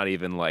 and it's not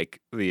even like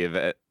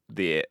the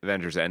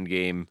Avengers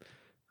Endgame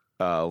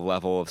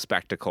level of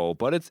spectacle,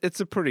 but it's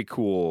a pretty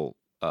cool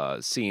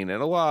scene,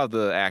 and a lot of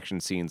the action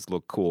scenes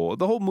look cool.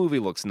 The whole movie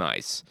looks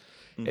nice.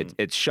 Mm-hmm.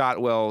 It's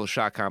shot well,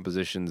 shot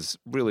composition's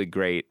really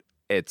great.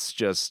 It's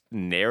just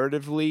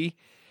narratively,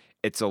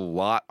 it's a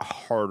lot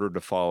harder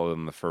to follow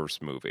than the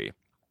first movie.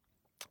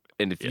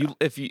 And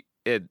if you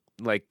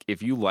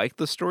like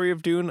the story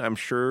of Dune, I'm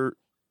sure,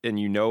 and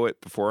you know it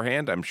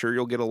beforehand, I'm sure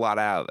you'll get a lot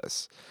out of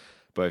this.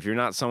 But if you're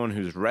not someone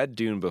who's read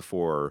Dune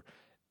before,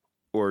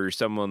 or you're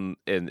someone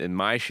in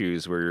my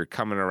shoes where you're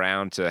coming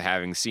around to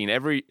having seen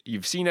every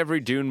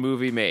Dune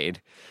movie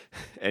made,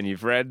 and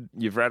you've read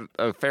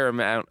a fair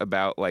amount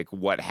about like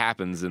what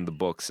happens in the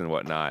books and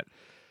whatnot,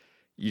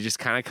 you just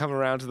kind of come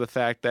around to the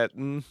fact that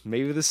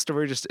maybe this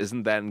story just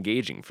isn't that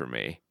engaging for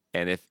me.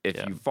 And if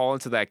you fall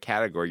into that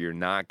category, you're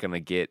not going to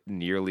get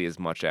nearly as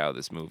much out of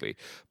this movie.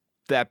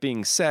 That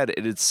being said,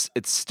 it's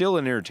still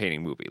an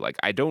entertaining movie. Like,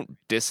 I don't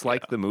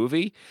dislike the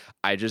movie.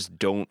 I just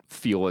don't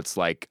feel it's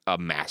like a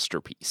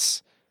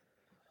masterpiece.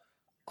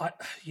 I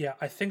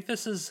think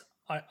this is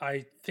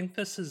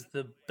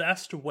the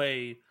best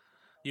way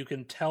you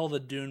can tell the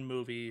Dune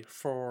movie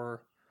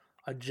for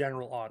a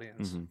general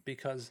audience,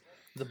 because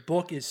the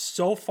book is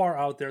so far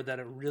out there that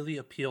it really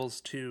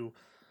appeals to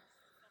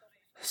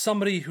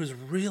somebody who's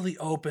really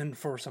open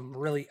for some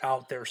really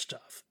out there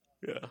stuff.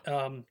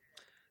 Yeah.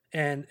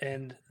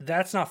 And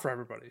that's not for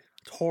everybody.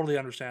 Totally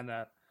understand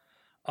that.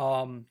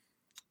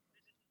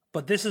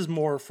 But this is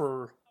more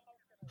for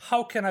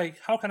how can I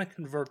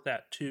convert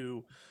that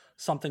to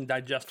something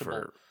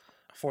digestible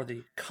for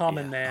the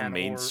common man, a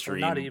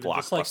mainstream or not even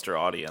blockbuster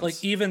audience.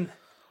 Like even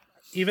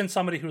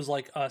somebody who's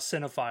like a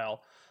cinephile,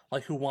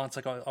 like who wants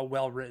like a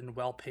well written,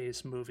 well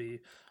paced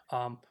movie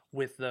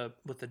with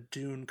the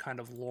Dune kind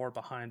of lore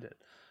behind it.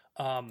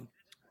 And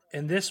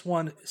this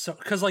one, so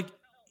because like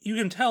you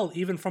can tell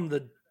even from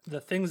the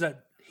things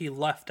that he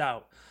left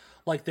out,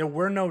 like there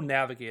were no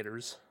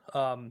navigators.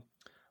 I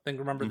think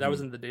remember that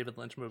was in the David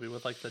Lynch movie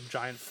with like the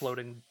giant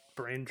floating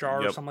brain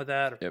jar or something like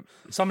that. Or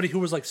somebody who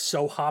was like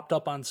so hopped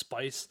up on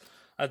spice,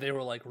 they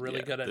were like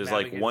really good at. There's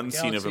like one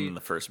scene of him in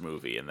the first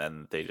movie, and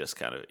then they just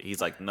kind of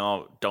he's like,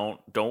 no, don't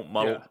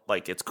muddle. Yeah.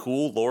 Like it's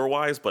cool lore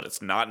wise, but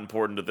it's not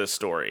important to this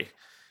story.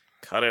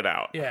 Cut it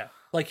out. Yeah,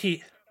 like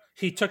he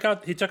took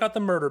out the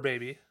murder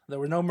baby. There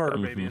were no murder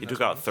baby. He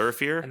took out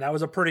Thurfear, and that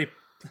was a pretty.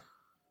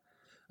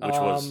 Which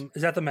was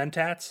is that the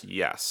Mentats?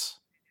 Yes,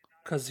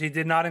 because he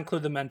did not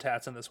include the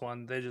Mentats in this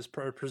one. They just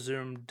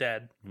presumed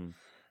dead.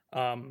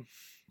 I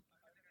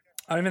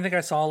don't even think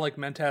I saw like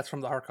Mentats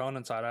from the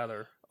Harkonnen side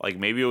either. Like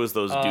maybe it was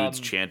those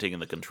dudes chanting in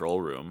the control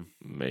room.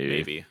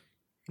 Maybe.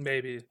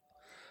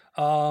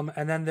 And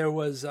then there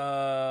was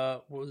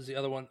what was the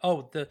other one?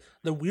 Oh, the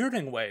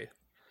Weirding Way.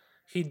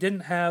 He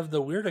didn't have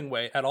the Weirding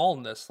Way at all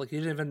in this. Like he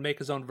didn't even make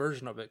his own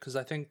version of it, because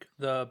I think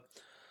the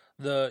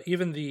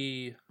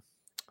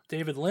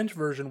David Lynch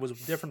version was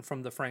different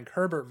from the Frank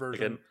Herbert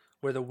version,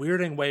 where the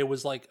Weirding Way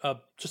was like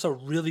just a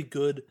really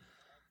good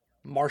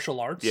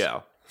martial arts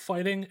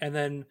fighting, and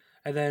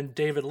then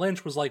David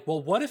Lynch was like,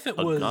 well, what if it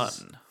was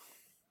gun?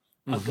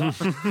 A gun.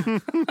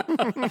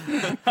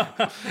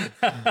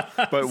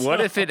 But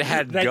what if it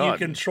had that gun? You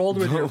controlled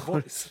with your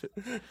voice?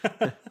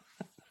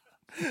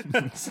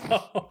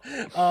 So,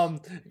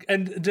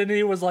 and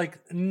Denis was like,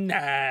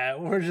 nah,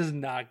 we're just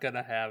not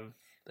gonna have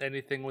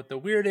anything with the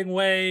Weirding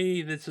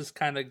Way. This is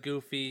kind of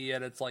goofy,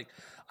 and it's like,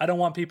 I don't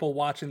want people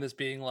watching this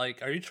being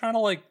like, are you trying to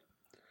like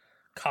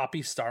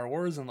copy Star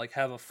Wars and like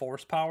have a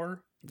force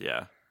power?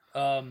 Yeah.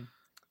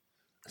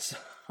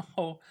 So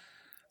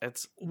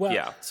it's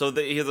So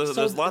there's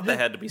a lot that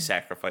had to be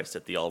sacrificed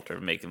at the altar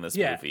of making this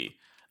movie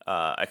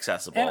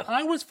accessible. And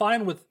I was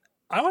fine with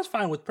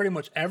pretty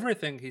much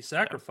everything he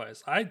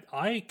sacrificed.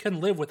 I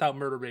can live without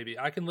Murder Baby.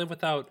 I can live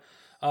without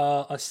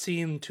a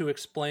scene to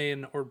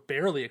explain, or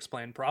barely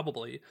explain,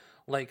 probably,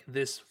 like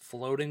this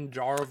floating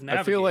jar of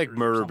navigators. I feel like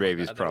Murder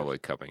Baby's probably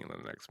coming in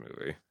the next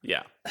movie.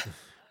 Yeah.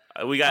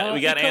 We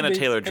got Anna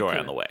Taylor-Joy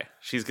on the way.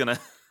 She's gonna.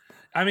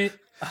 I mean,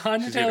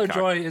 Anya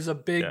Taylor-Joy is a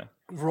big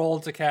role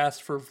to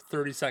cast for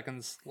 30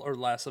 seconds or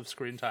less of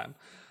screen time.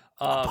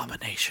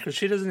 Abomination. Because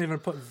she doesn't even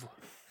put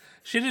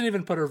She didn't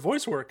even put her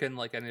voice work in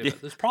like any of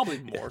it. There's probably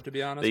more, to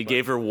be honest. They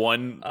gave her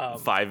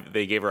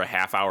They gave her a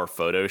half-hour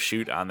photo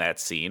shoot on that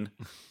scene.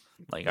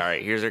 Like, all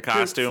right, here's her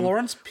costume.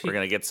 We're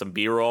gonna get some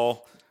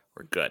B-roll.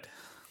 We're good.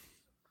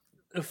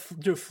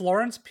 Dude,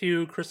 Florence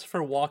Pugh, Christopher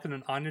Walken,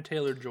 and Anya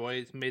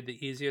Taylor-Joy made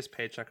the easiest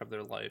paycheck of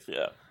their life.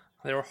 Yeah.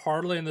 They were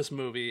hardly in this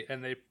movie,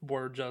 and they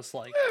were just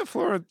like...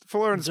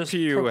 Florence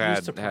Pugh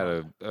had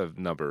a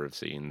number of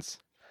scenes.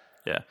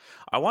 Yeah.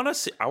 I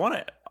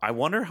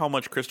wonder how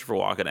much Christopher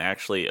Walken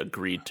actually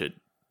agreed to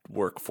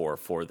work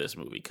for this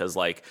movie. Because,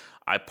 like,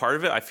 part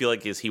of it, I feel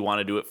like, is he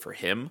wanted to do it for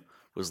him.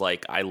 Was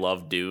like, I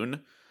love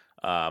Dune,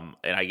 and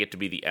I get to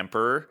be the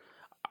Emperor.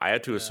 I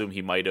have to assume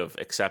he might have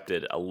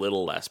accepted a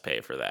little less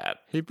pay for that.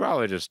 He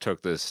probably just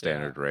took this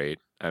standard rate.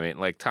 I mean,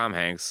 like Tom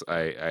Hanks,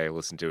 I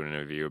listened to an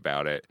interview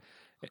about it.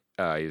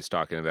 He was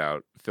talking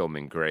about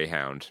filming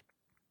Greyhound.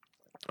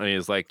 And he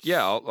was like,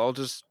 yeah, I'll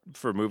just,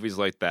 for movies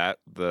like that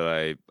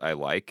I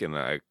like and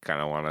I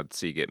kind of want to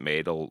see get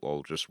made,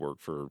 I'll just work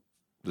for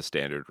the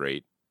standard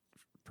rate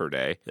per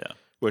day. Yeah.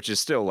 Which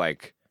is still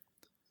like,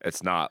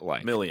 it's not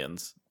like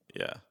millions.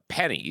 Yeah.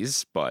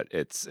 Pennies, but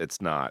it's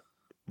not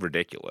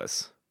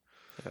ridiculous.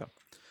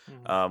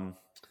 Yeah.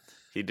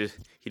 He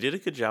did a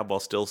good job while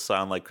still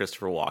sound like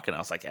Christopher Walken. I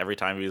was like, every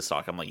time he was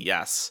talking, I'm like,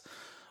 yes.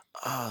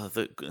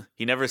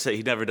 He never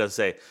does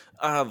say,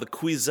 the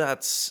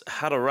Kwisatz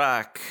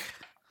Haderach.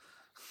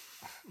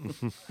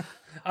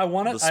 I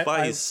want to. The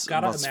spice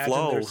must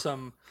flow.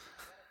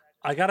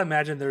 I gotta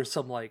imagine there's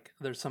some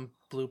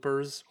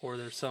bloopers or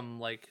there's some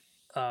like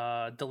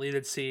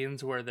deleted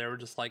scenes where they were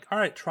just like, all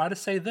right, try to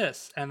say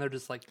this, and they're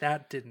just like,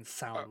 that didn't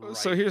sound right.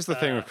 So here's the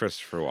thing with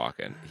Christopher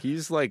Walken.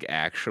 He's like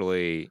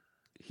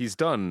he's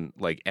done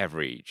like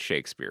every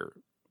Shakespeare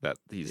that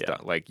he's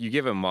done. Like you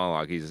give him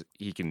monologue,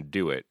 he can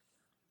do it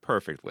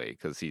perfectly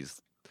because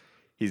he's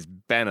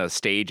been a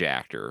stage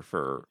actor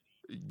for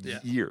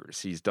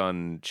years. He's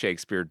done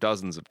Shakespeare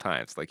dozens of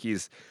times. Like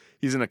he's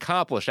an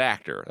accomplished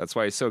actor. That's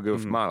why he's so good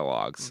with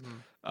monologues.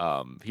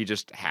 He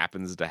just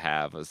happens to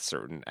have a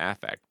certain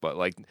affect. But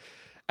like,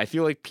 I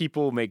feel like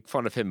people make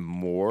fun of him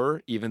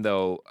more, even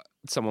though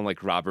someone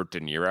like Robert De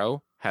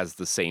Niro has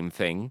the same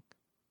thing,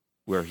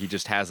 where he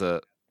just has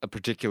a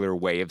particular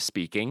way of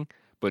speaking,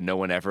 but no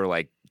one ever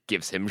like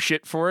gives him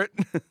shit for it.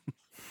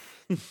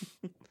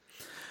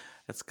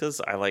 That's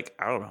because I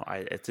don't know.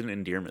 It's an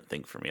endearment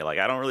thing for me. Like,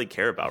 I don't really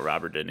care about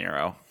Robert De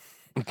Niro.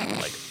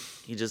 Like,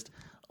 he just,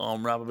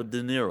 I'm Robert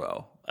De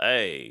Niro.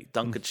 Hey,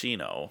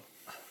 Dunkachino.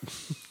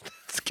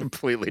 It's a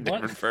completely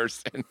different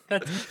person.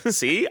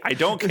 See? I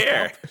don't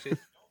care.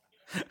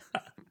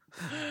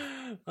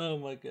 Oh,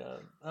 my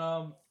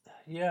God.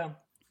 Yeah.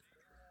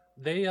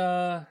 They,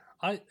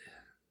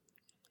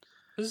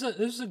 This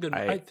is a good.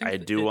 I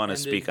do want to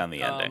speak on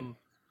the ending.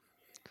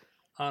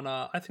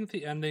 I think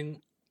the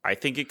ending. I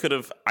think it could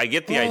have. I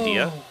get the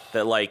idea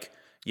that, like,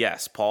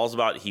 yes,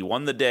 he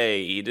won the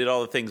day, he did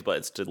all the things, but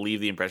it's to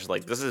leave the impression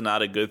like this is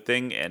not a good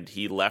thing, and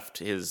he left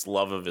his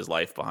love of his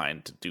life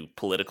behind to do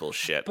political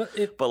shit.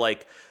 But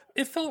like,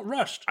 it felt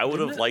rushed. I would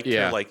have liked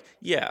her,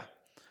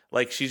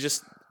 like she's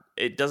just.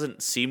 It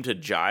doesn't seem to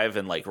jive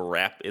and like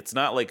rap. It's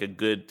not like a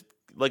good,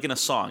 like in a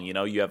song, you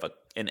know, you have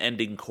an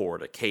ending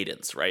chord, a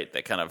cadence, right?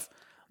 That kind of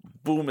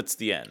boom, it's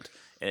the end.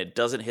 And it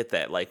doesn't hit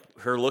that. Like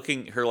her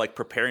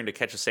preparing to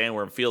catch a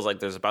sandworm feels like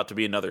there's about to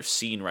be another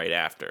scene right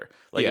after.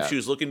 Like if she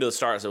was looking to the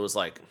stars, it was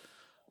like,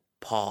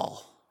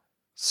 Paul.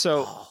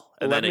 So Paul.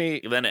 And then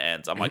it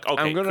ends. I'm like,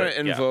 okay, I'm going to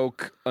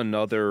invoke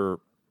another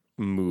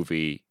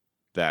movie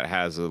that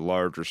has a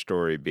larger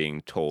story being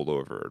told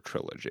over a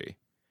trilogy.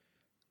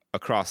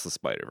 Across the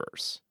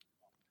Spider-Verse.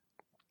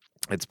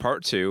 It's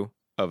part 2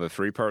 of a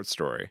 3-part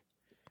story.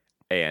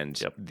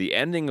 And the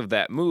ending of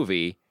that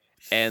movie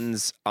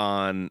ends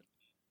on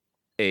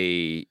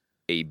a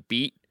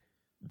beat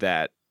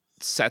that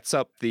sets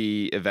up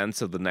the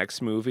events of the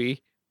next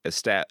movie,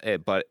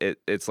 but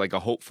it's like a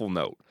hopeful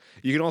note.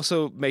 You can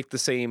also make the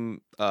same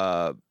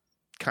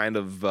kind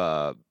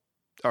of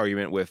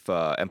argument with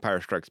Empire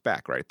Strikes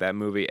Back, right? That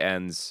movie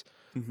ends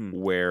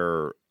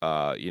where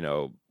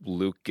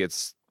Luke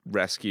gets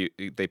rescued.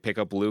 They pick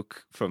up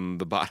Luke from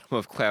the bottom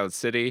of Cloud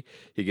City.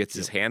 He gets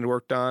his hand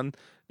worked on.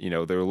 You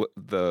know,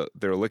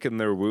 they're licking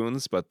their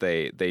wounds, but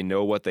they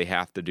know what they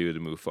have to do to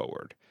move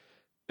forward.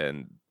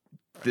 And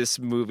this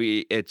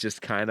movie, it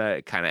just kind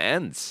of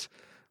ends.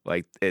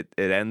 Like it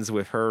ends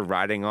with her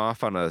riding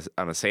off on a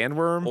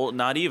sandworm. Well,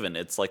 not even.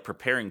 It's like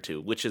preparing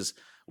to, which is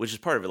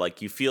part of it.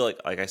 Like you feel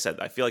like I said,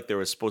 I feel like there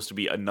was supposed to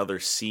be another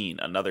scene,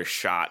 another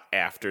shot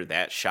after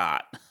that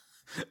shot,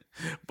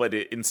 but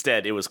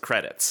instead it was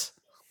credits.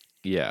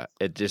 Yeah,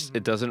 it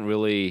doesn't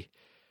really.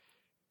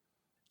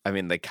 I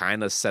mean, they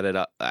kind of set it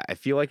up. I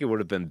feel like it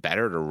would have been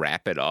better to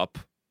wrap it up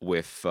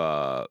with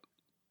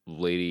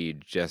Lady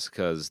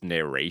Jessica's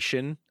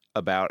narration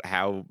about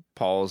how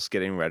Paul's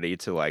getting ready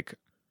to like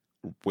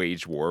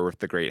wage war with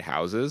the Great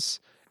Houses,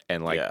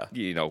 and like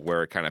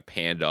where it kind of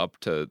panned up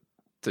to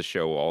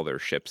show all their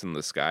ships in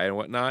the sky and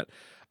whatnot.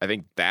 I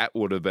think that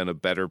would have been a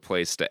better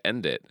place to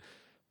end it.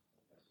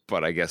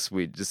 but I guess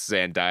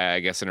Zendaya, I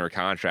guess in her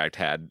contract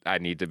I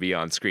need to be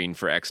on screen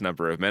for X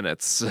number of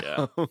minutes.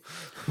 So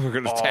we're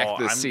gonna tack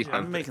this scene.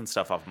 I'm making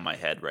stuff off in my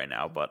head right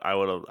now, but I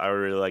would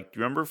really like.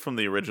 Remember from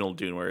the original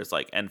Dune where it's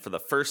like, and for the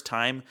first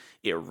time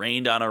it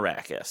rained on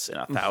Arrakis in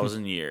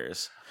 1,000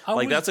 years.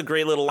 That's a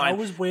great little line. I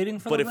was waiting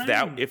for but the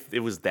rain. if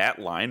it was that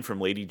line from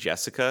Lady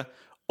Jessica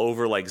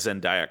over like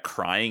Zendaya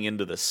crying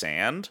into the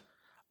sand,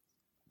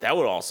 that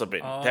would also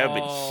been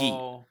heat.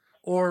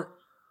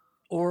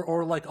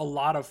 Or like a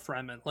lot of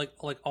Fremen,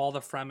 like all the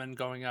Fremen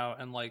going out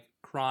and like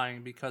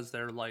crying because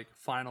they're like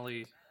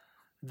finally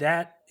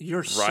that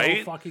you're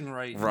so fucking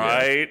right.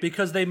 Right.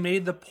 Because they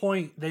made the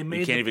point. They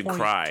made you can't the even point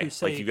cry. to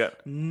say Like you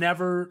got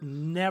never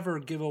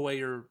give away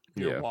your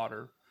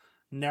water.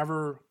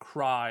 Never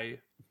cry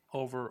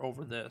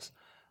over this.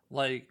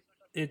 Like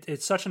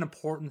it's such an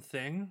important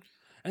thing.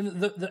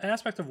 And the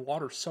aspect of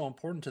water is so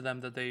important to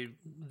them that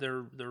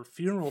their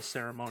funeral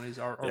ceremonies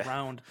are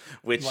around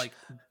which like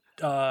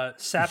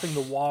sapping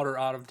the water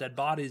out of dead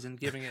bodies and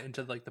giving it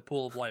into like the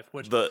pool of life,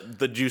 which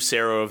the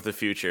Juicero of the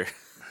future.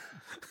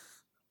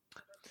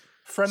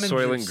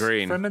 Soylent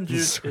Green. Fremen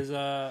juice is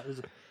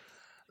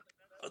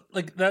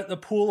like that. The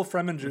pool of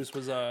Fremen juice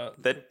was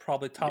that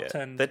probably top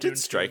 10. That did Dune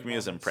strike me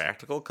moments. as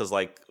impractical because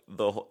like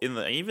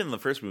even in the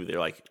first movie they're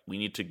like, we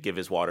need to give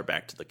his water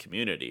back to the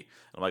community.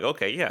 I'm like,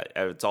 okay, yeah,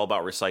 it's all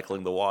about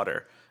recycling the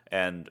water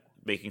and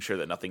making sure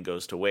that nothing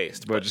goes to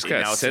waste. But just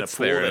kind of sits in a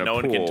pool there that in no a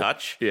one can pool.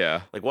 touch.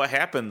 Yeah. Like what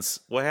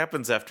happens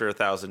after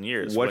 1,000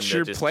 years? What's when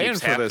your that just plan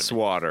keeps for this happening?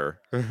 water?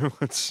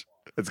 It's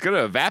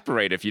gonna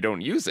evaporate if you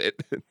don't use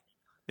it.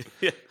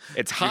 Yeah.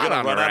 It's hot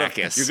on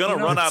Arrakis. You're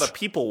gonna run out of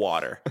people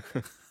water.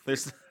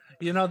 There's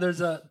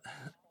there's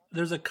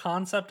a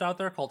concept out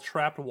there called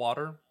trapped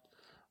water,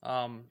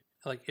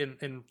 like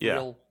in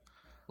real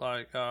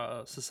like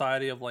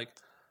society of like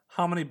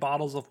how many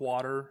bottles of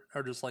water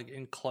are just like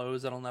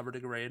enclosed that'll never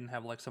degrade and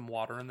have like some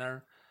water in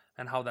there,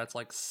 and how that's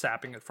like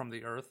sapping it from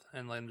the earth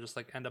and then just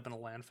like end up in a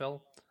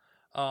landfill.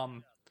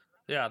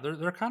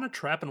 They're kind of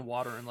trapping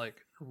water and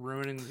like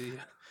ruining the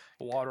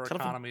water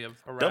economy of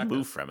Arrakis. Don't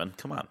move, Fremen.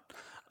 Come on.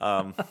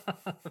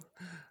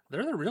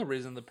 They're the real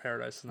reason the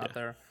paradise is not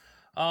there.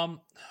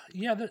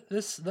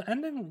 The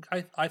ending,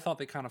 I thought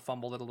they kind of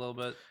fumbled it a little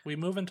bit. We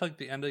move into like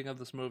the ending of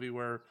this movie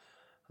where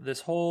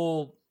this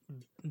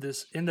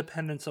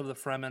independence of the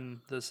Fremen,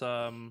 this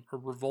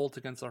revolt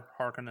against the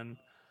Harkonnen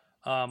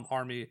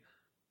army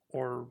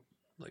or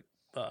like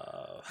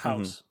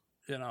house,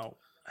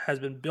 has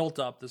been built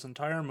up this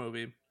entire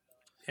movie,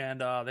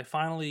 and they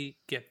finally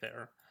get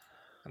there,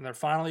 and they're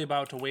finally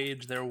about to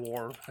wage their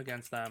war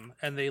against them,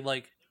 and they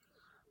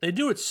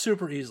do it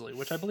super easily,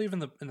 which I believe in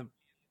the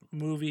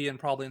movie and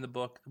probably in the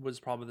book was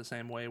probably the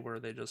same way, where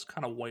they just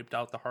kind of wiped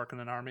out the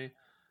Harkonnen army,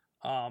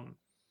 and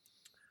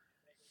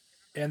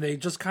they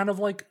just kind of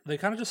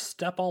just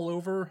step all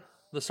over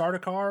the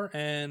Sardaukar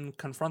and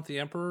confront the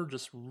Emperor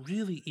just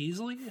really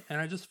easily, and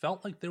I just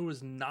felt like there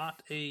was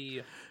not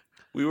a.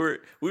 We were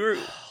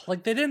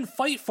like they didn't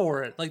fight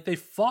for it, like they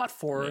fought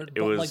for it,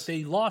 but like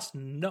they lost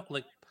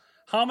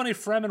how many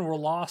Fremen were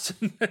lost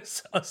in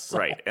this assault?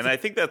 Right, and I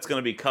think that's going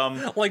to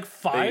become like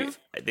 5.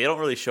 They don't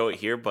really show it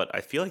here, but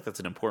I feel like that's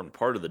an important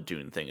part of the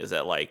Dune thing. Is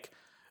that like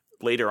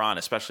later on,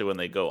 especially when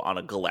they go on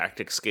a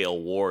galactic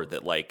scale war,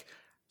 that like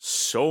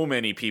so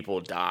many people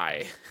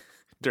die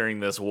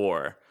during this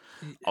war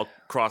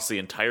across the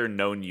entire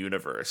known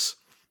universe.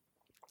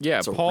 Yeah,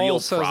 it's Paul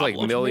says problem.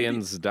 like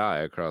millions die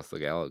across the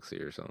galaxy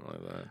or something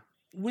like that.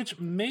 Which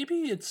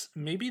maybe it's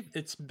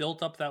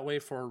built up that way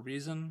for a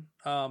reason.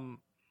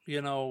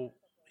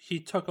 He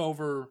took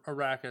over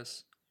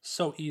Arrakis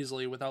so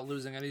easily without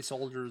losing any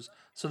soldiers.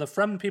 So the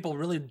Fremen people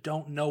really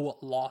don't know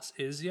what loss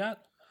is yet.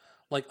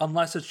 Like,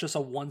 unless it's just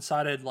a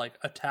one-sided like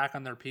attack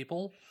on their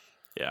people.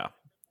 Yeah.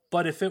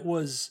 But if it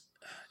was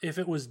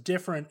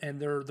different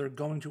and they're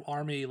going to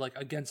army like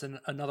against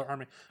another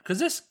army, because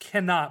this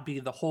cannot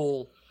be the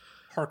whole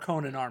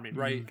Harkonnen army,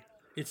 right?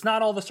 It's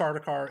not all the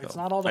Sardaukar. It's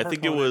not all the Harkonnen. I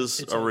think it was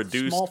it's a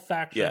reduced small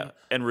faction. Yeah,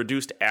 and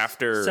reduced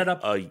after set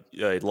up a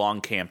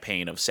long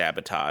campaign of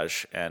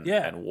sabotage and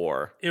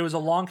war. It was a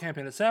long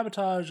campaign of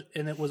sabotage,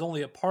 and it was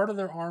only a part of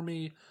their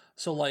army.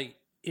 So, like,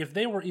 if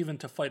they were even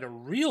to fight a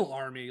real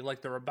army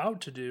like they're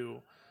about to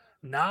do,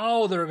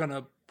 now they're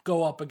gonna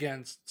go up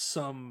against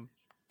some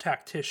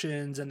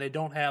tacticians, and they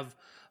don't have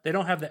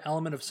the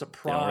element of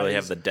surprise. They don't really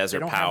have the desert they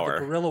don't power.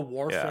 Have the guerrilla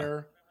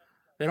warfare. Yeah.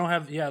 They don't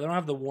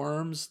have the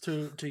worms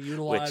to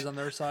utilize on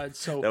their side.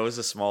 So that was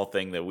a small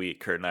thing that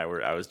Kurt and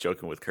I was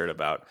joking with Kurt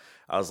about.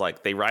 I was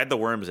like, they ride the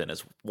worms in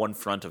as one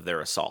front of their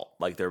assault,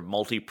 like their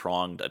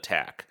multi-pronged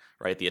attack,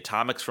 right? The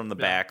atomics from the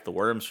back, the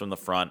worms from the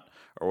front,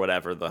 or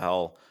whatever the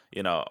hell,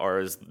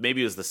 or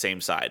maybe it was the same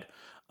side.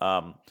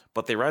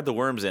 But they ride the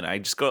worms in. I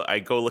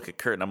go look at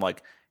Kurt and I'm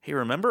like, hey,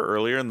 remember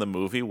earlier in the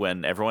movie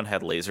when everyone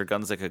had laser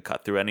guns that could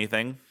cut through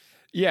anything?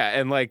 Yeah,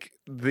 and like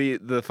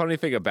the funny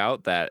thing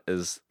about that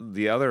is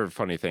the other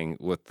funny thing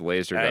with the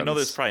laser guns. I know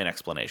there's probably an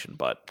explanation,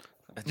 but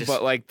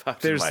like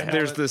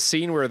there's the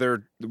scene where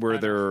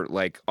they're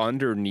like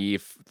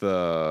underneath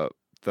the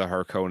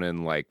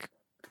Harkonnen like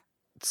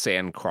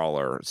sand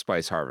crawler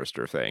spice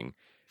harvester thing,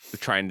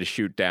 trying to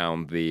shoot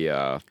down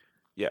the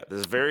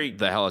There's very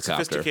the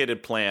helicopter.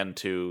 sophisticated plan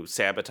to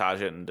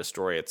sabotage it and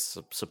destroy its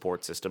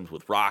support systems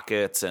with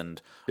rockets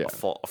and a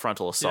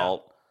frontal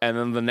assault. And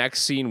then the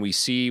next scene, we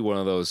see one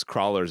of those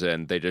crawlers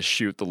in. They just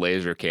shoot the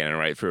laser cannon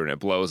right through, and it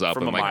blows up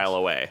From a mile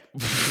away.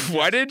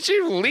 Why didn't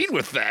you lead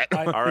with that?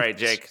 All right,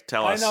 Jake,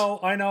 tell us.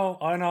 I know.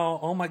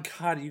 Oh my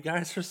god, you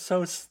guys are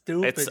so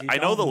stupid. I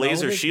know the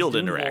laser this shield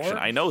Dune interaction.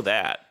 lore? I know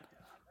that.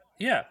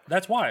 Yeah,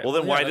 that's why. Well,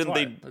 then why that's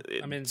didn't why.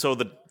 they? I mean, so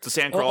the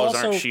sand crawlers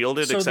aren't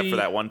shielded except for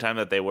that one time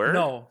that they were.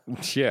 No.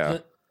 Yeah.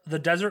 The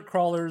desert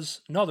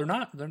crawlers. No, they're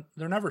not.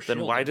 They're never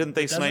shielded. Then why didn't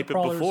they snipe it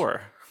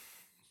before?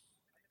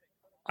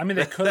 I mean,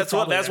 they could. That's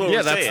what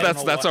we're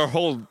saying. That's our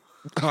whole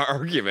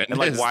argument. And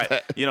like,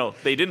 why?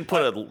 They didn't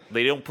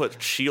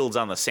put shields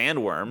on the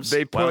sandworms.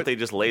 Why don't they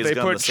just laser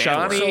gun the sandworms? They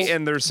put Shawnee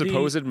and their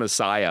supposed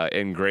Messiah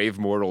in grave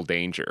mortal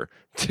danger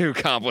to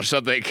accomplish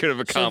something they could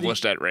have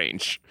accomplished at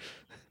range.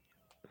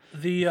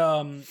 The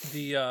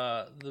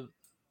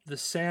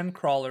sand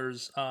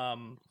crawlers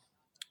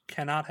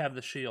cannot have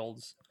the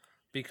shields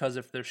because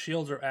if their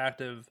shields are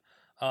active,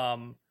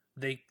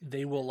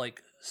 they will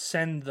like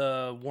send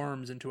the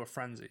worms into a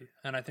frenzy,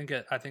 and I think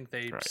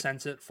they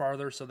sense it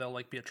farther, so they'll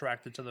like be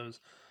attracted to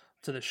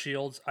the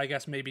shields. I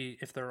guess maybe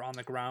if they're on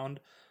the ground,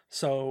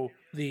 so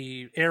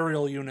the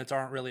aerial units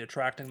aren't really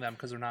attracting them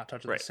because they're not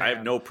touching the sand. I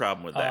have no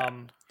problem with that.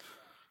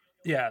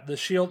 Yeah, the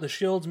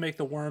shields make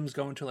the worms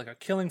go into like a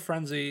killing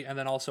frenzy, and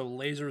then also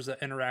lasers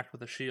that interact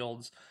with the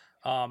shields.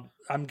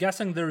 I'm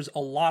guessing there's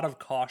a lot of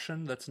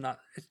caution that's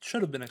not. It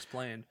should have been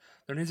explained.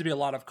 There needs to be a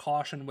lot of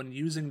caution when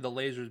using the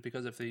lasers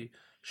because if they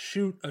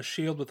shoot a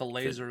shield with a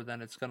laser, then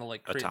it's gonna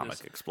like create atomic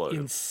this explosion.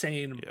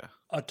 insane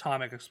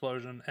atomic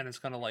explosion, and it's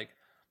gonna like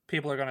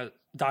people are gonna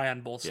die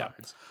on both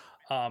sides.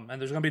 And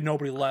there's gonna be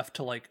nobody left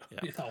to like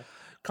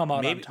come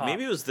out on top.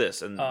 Maybe it was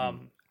this, and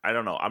I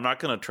don't know. I'm not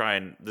gonna try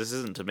and this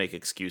isn't to make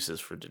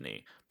excuses for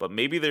Denis, but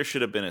maybe there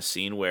should have been a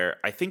scene where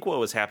I think what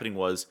was happening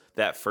was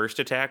that first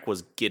attack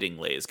was getting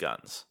laser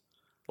guns,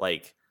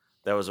 like.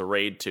 That was a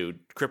raid to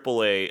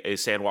cripple a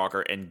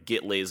sandwalker and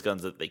get laser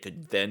guns that they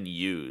could then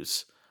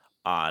use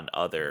on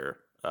other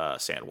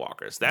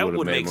sandwalkers. That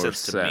would make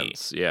sense to me.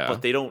 Yeah.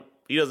 But they don't.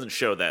 He doesn't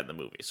show that in the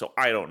movie, so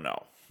I don't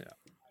know.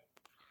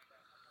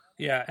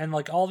 Yeah, and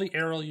like all the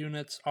aerial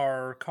units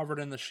are covered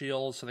in the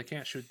shields, so they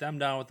can't shoot them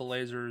down with the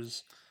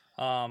lasers.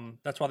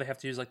 That's why they have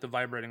to use like the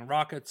vibrating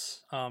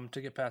rockets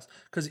to get past.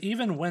 Because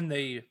even when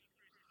they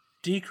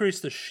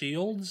decrease the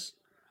shields,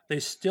 they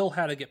still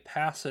had to get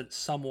past it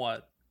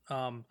somewhat.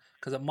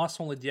 Because it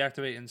must only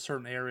deactivate in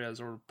certain areas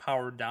or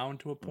power down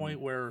to a point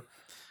where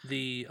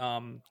the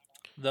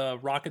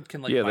rocket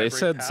can like they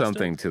said past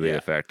something it. to the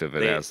effect of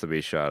it has to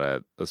be shot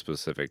at a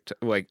specific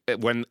like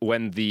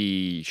when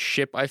the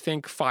ship I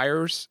think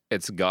fires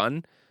its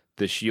gun,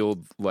 the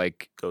shield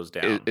like goes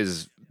down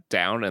is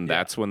down, and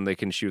that's when they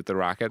can shoot the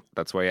rocket.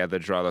 That's why you had to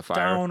draw the fire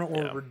down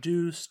or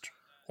reduced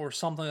or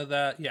something like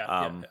that.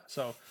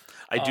 So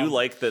I do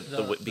like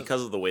that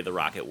because of the way the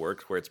rocket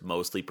works, where it's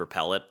mostly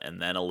propellant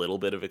and then a little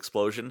bit of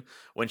explosion.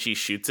 When she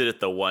shoots it at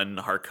the one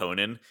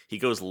Harkonnen, he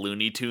goes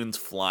Looney Tunes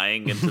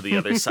flying into the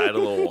other side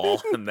of the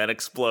wall and then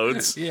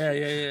explodes.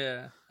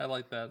 Yeah. I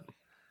like that.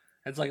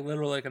 It's like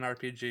literally like an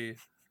RPG.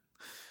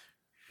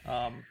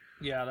 That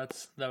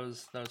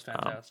was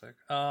fantastic.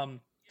 I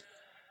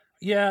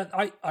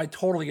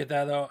totally get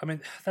that though. I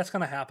mean, that's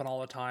gonna happen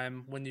all the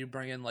time when you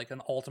bring in like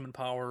an ultimate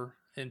power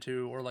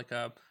into or like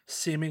a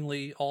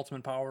seemingly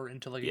ultimate power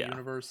into like a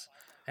universe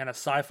and a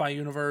sci-fi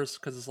universe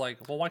because it's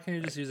like, well, why can't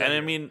you just use that? And I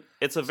mean,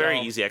 it's a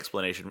very easy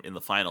explanation in the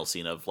final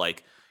scene of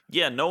like,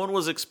 no one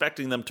was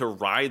expecting them to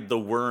ride the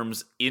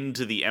worms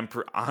into the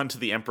onto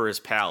the Emperor's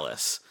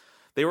palace.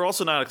 They were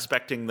also not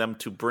expecting them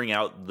to bring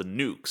out the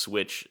nukes,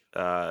 which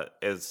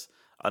is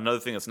another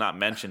thing that's not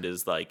mentioned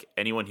is like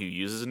anyone who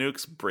uses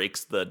nukes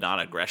breaks the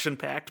non-aggression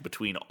pact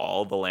between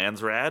all the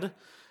Landsrad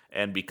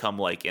and become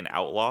like an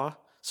outlaw.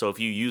 So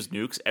if you use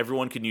nukes,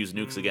 everyone can use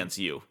nukes against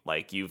you.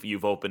 Like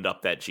you've opened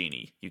up that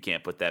genie. You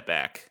can't put that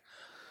back.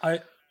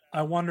 I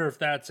wonder if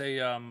that's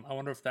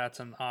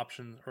an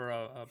option or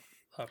a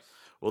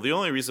Well, the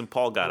only reason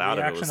Paul got out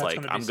of it was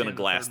like, I'm going to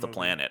glass the movie.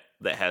 planet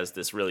that has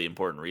this really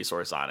important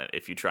resource on it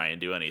if you try and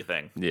do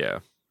anything. Yeah.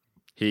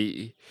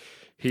 He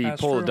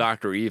That's pulled true.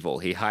 Dr. Evil.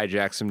 He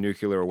hijacked some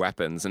nuclear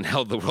weapons and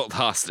held the world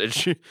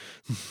hostage.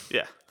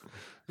 Yeah.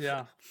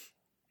 Yeah.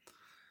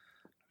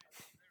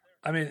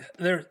 I mean,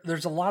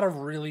 there's a lot of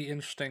really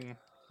interesting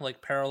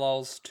like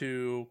parallels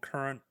to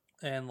current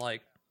and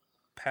like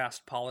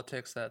past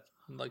politics that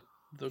like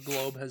the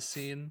globe has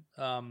seen,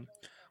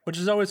 which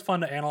is always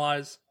fun to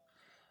analyze.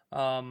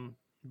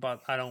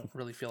 But I don't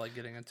really feel like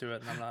getting into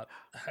it, and I'm not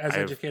as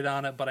educated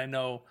on it. But I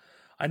know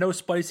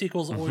spice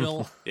equals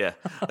oil. Yeah.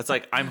 It's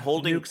like I'm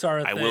holding. Nukes are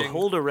a I will thing.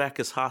 hold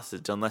Arrakis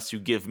hostage unless you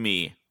give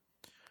me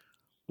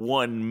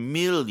 1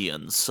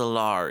 million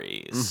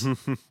Solaris.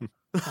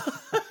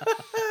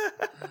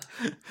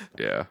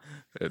 Yeah.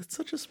 It's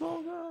such a small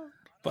amount.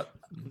 But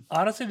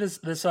honestly,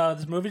 this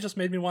movie just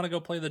made me want to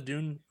go play the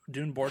Dune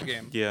board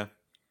game. Yeah.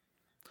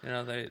 You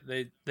know,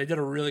 they did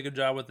a really good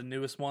job with the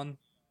newest one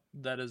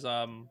that is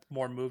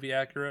more movie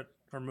accurate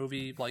or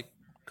movie like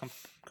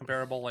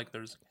comparable. Like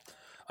there's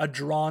a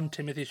drawn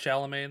Timothy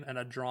Chalamet and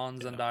a drawn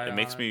Zendaya. It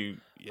makes me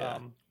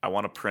I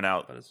want to print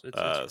out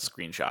it's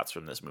screenshots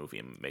from this movie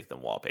and make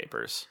them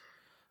wallpapers,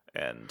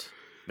 and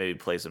maybe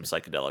play some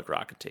psychedelic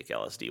rock and take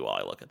LSD while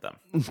I look at them.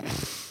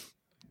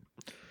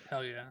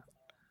 Hell yeah.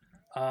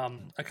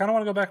 I kind of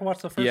want to go back and watch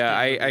the first.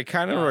 Yeah, Dune movie. I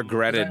kind of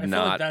regretted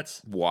not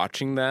that's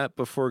watching that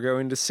before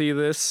going to see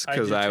this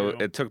because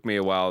it took me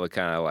a while to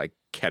kind of like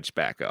catch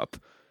back up.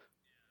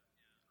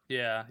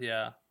 Yeah.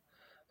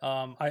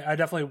 I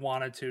definitely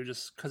wanted to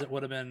just because it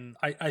would have been.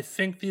 I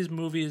think these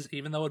movies,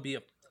 even though it'd be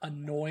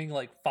annoying,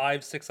 like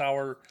 5-6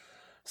 hour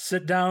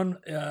sit down,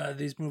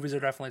 these movies are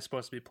definitely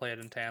supposed to be played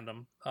in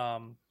tandem.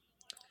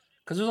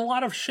 Because there's a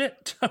lot of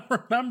shit to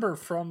remember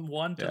from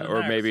one to the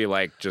or next. maybe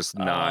like just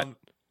not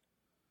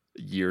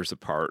years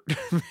apart.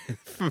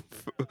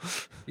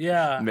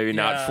 Maybe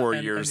not 4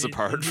 years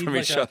apart from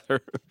each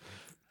other.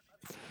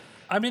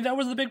 I mean, that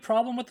was the big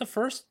problem with the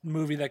first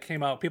movie that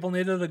came out. People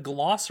needed a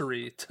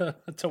glossary to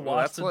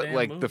watch that's the what damn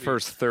like movie. the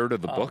first third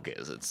of the book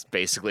is. It's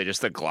basically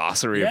just a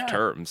glossary of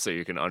terms so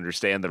you can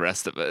understand the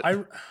rest of it.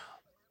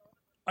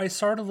 I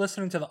started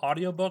listening to the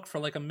audiobook for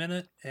like a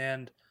minute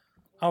and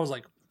I was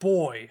like,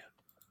 boy,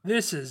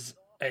 this is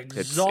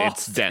exhausting.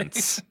 It's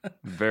dense.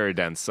 Very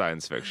dense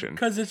science fiction.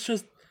 Because it's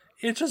just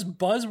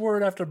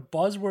buzzword after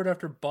buzzword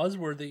after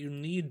buzzword that you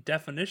need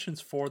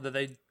definitions for that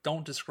they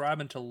don't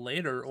describe until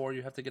later, or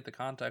you have to get the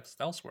context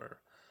elsewhere.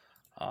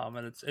 And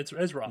it's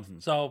rough. Mm-hmm.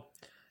 So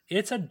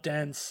it's a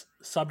dense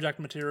subject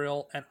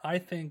material, and I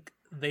think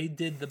they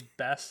did the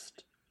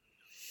best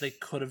they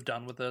could have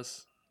done with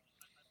this.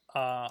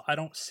 I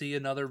don't see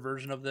another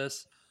version of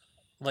this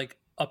like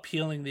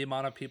appealing the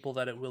amount of people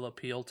that it will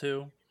appeal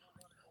to.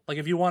 Like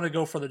if you want to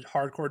go for the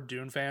hardcore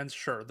Dune fans,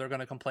 sure, they're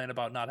going to complain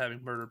about not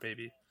having Murder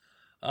Baby.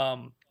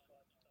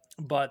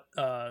 But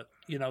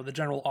you know, the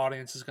general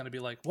audience is going to be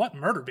like, "What,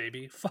 Murder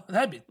Baby?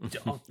 That'd be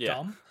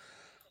dumb."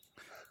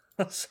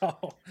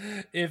 So,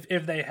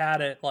 if they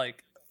had it,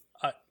 like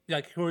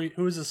who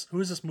is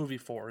this movie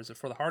for? Is it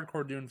for the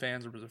hardcore Dune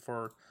fans, or is it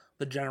for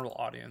the general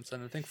audience?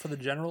 And I think for the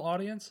general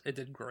audience, it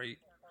did great.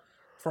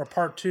 For a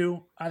part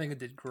 2, I think it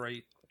did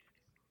great.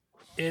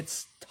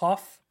 It's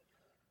tough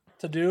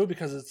to do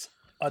because it's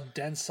a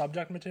dense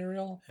subject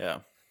material. Yeah.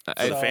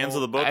 Fans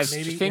of the books,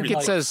 I think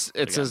it's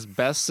as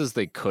best as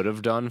they could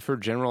have done for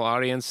general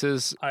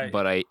audiences,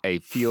 but I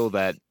feel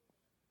that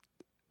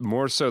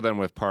more so than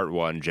with part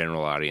 1,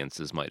 general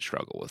audiences might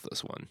struggle with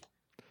this one.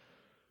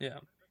 Yeah,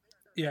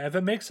 if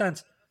it makes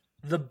sense,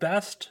 the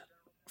best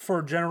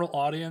for general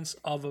audience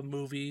of a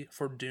movie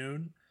for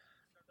Dune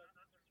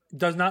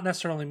does not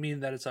necessarily mean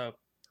that it's a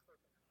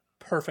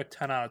perfect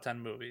 10 out of 10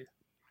 movie.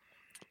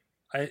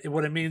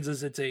 What it means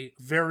is it's a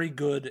very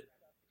good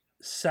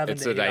 7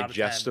 to 8 out of 10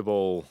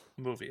 digestible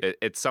movie.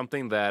 It's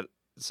something that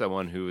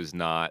someone who is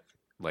not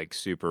like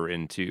super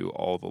into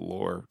all the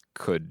lore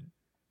could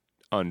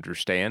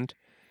understand.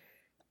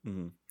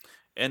 Mm-hmm.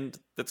 And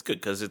that's good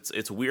because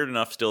it's weird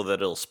enough still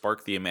that it'll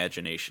spark the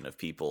imagination of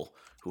people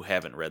who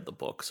haven't read the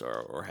books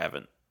or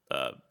haven't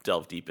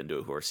delved deep into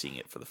it, who are seeing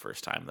it for the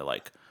first time. They're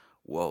like,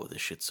 "Whoa,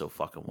 this shit's so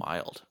fucking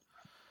wild."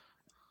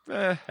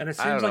 And it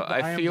seems like the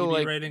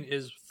IMDb rating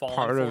is falling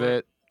part of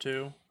it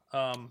too.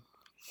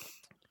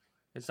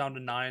 It's down to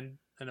 9,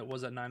 and it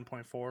was at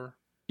 9.4.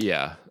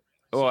 Yeah.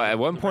 Well, at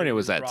one point it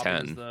was at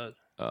 10.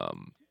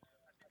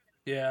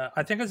 Yeah,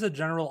 I think as the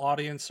general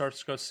audience starts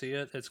to go see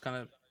it, it's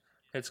gonna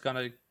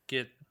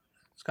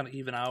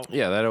even out.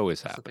 Yeah, that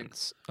always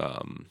happens.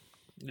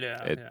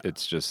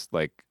 It's just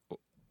like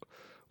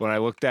when I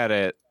looked at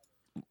it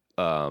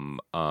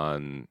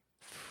on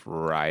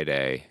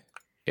Friday,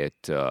 it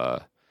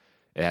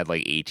had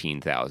like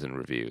 18,000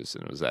 reviews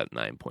and it was at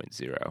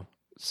 9.0.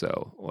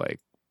 So like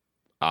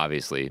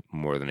obviously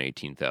more than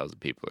 18,000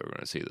 people are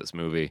going to see this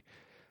movie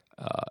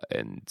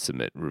and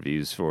submit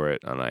reviews for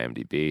it on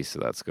IMDb. So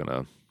that's going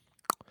to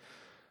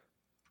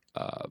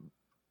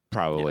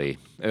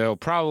it'll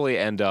probably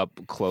end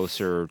up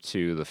closer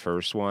to the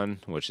first one,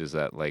 which is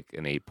at like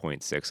an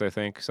 8.6, I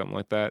think, something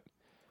like that.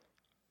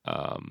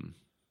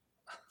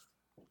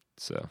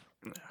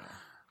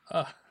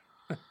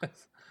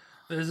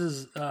 This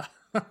is the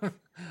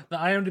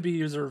IMDb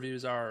user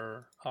reviews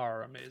are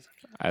amazing,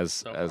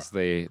 as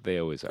they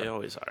always are. They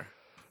always are.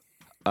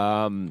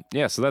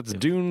 So that's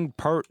Dune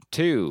Part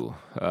 2.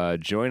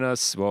 Join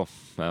us. Well,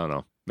 I don't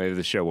know. Maybe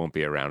the show won't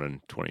be around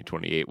in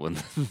 2028 when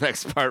the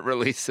next part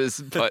releases,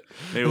 but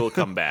maybe we'll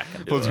come back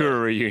and we'll do a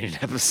reunion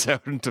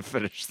episode to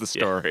finish the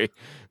story.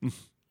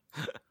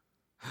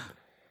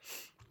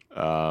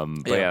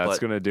 But that's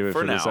going to do it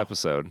for this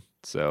episode.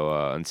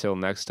 So until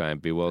next time,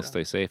 be well,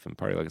 stay safe, and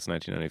party like it's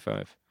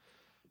 1995.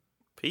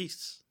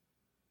 Peace.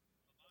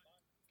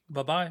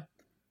 Bye-bye.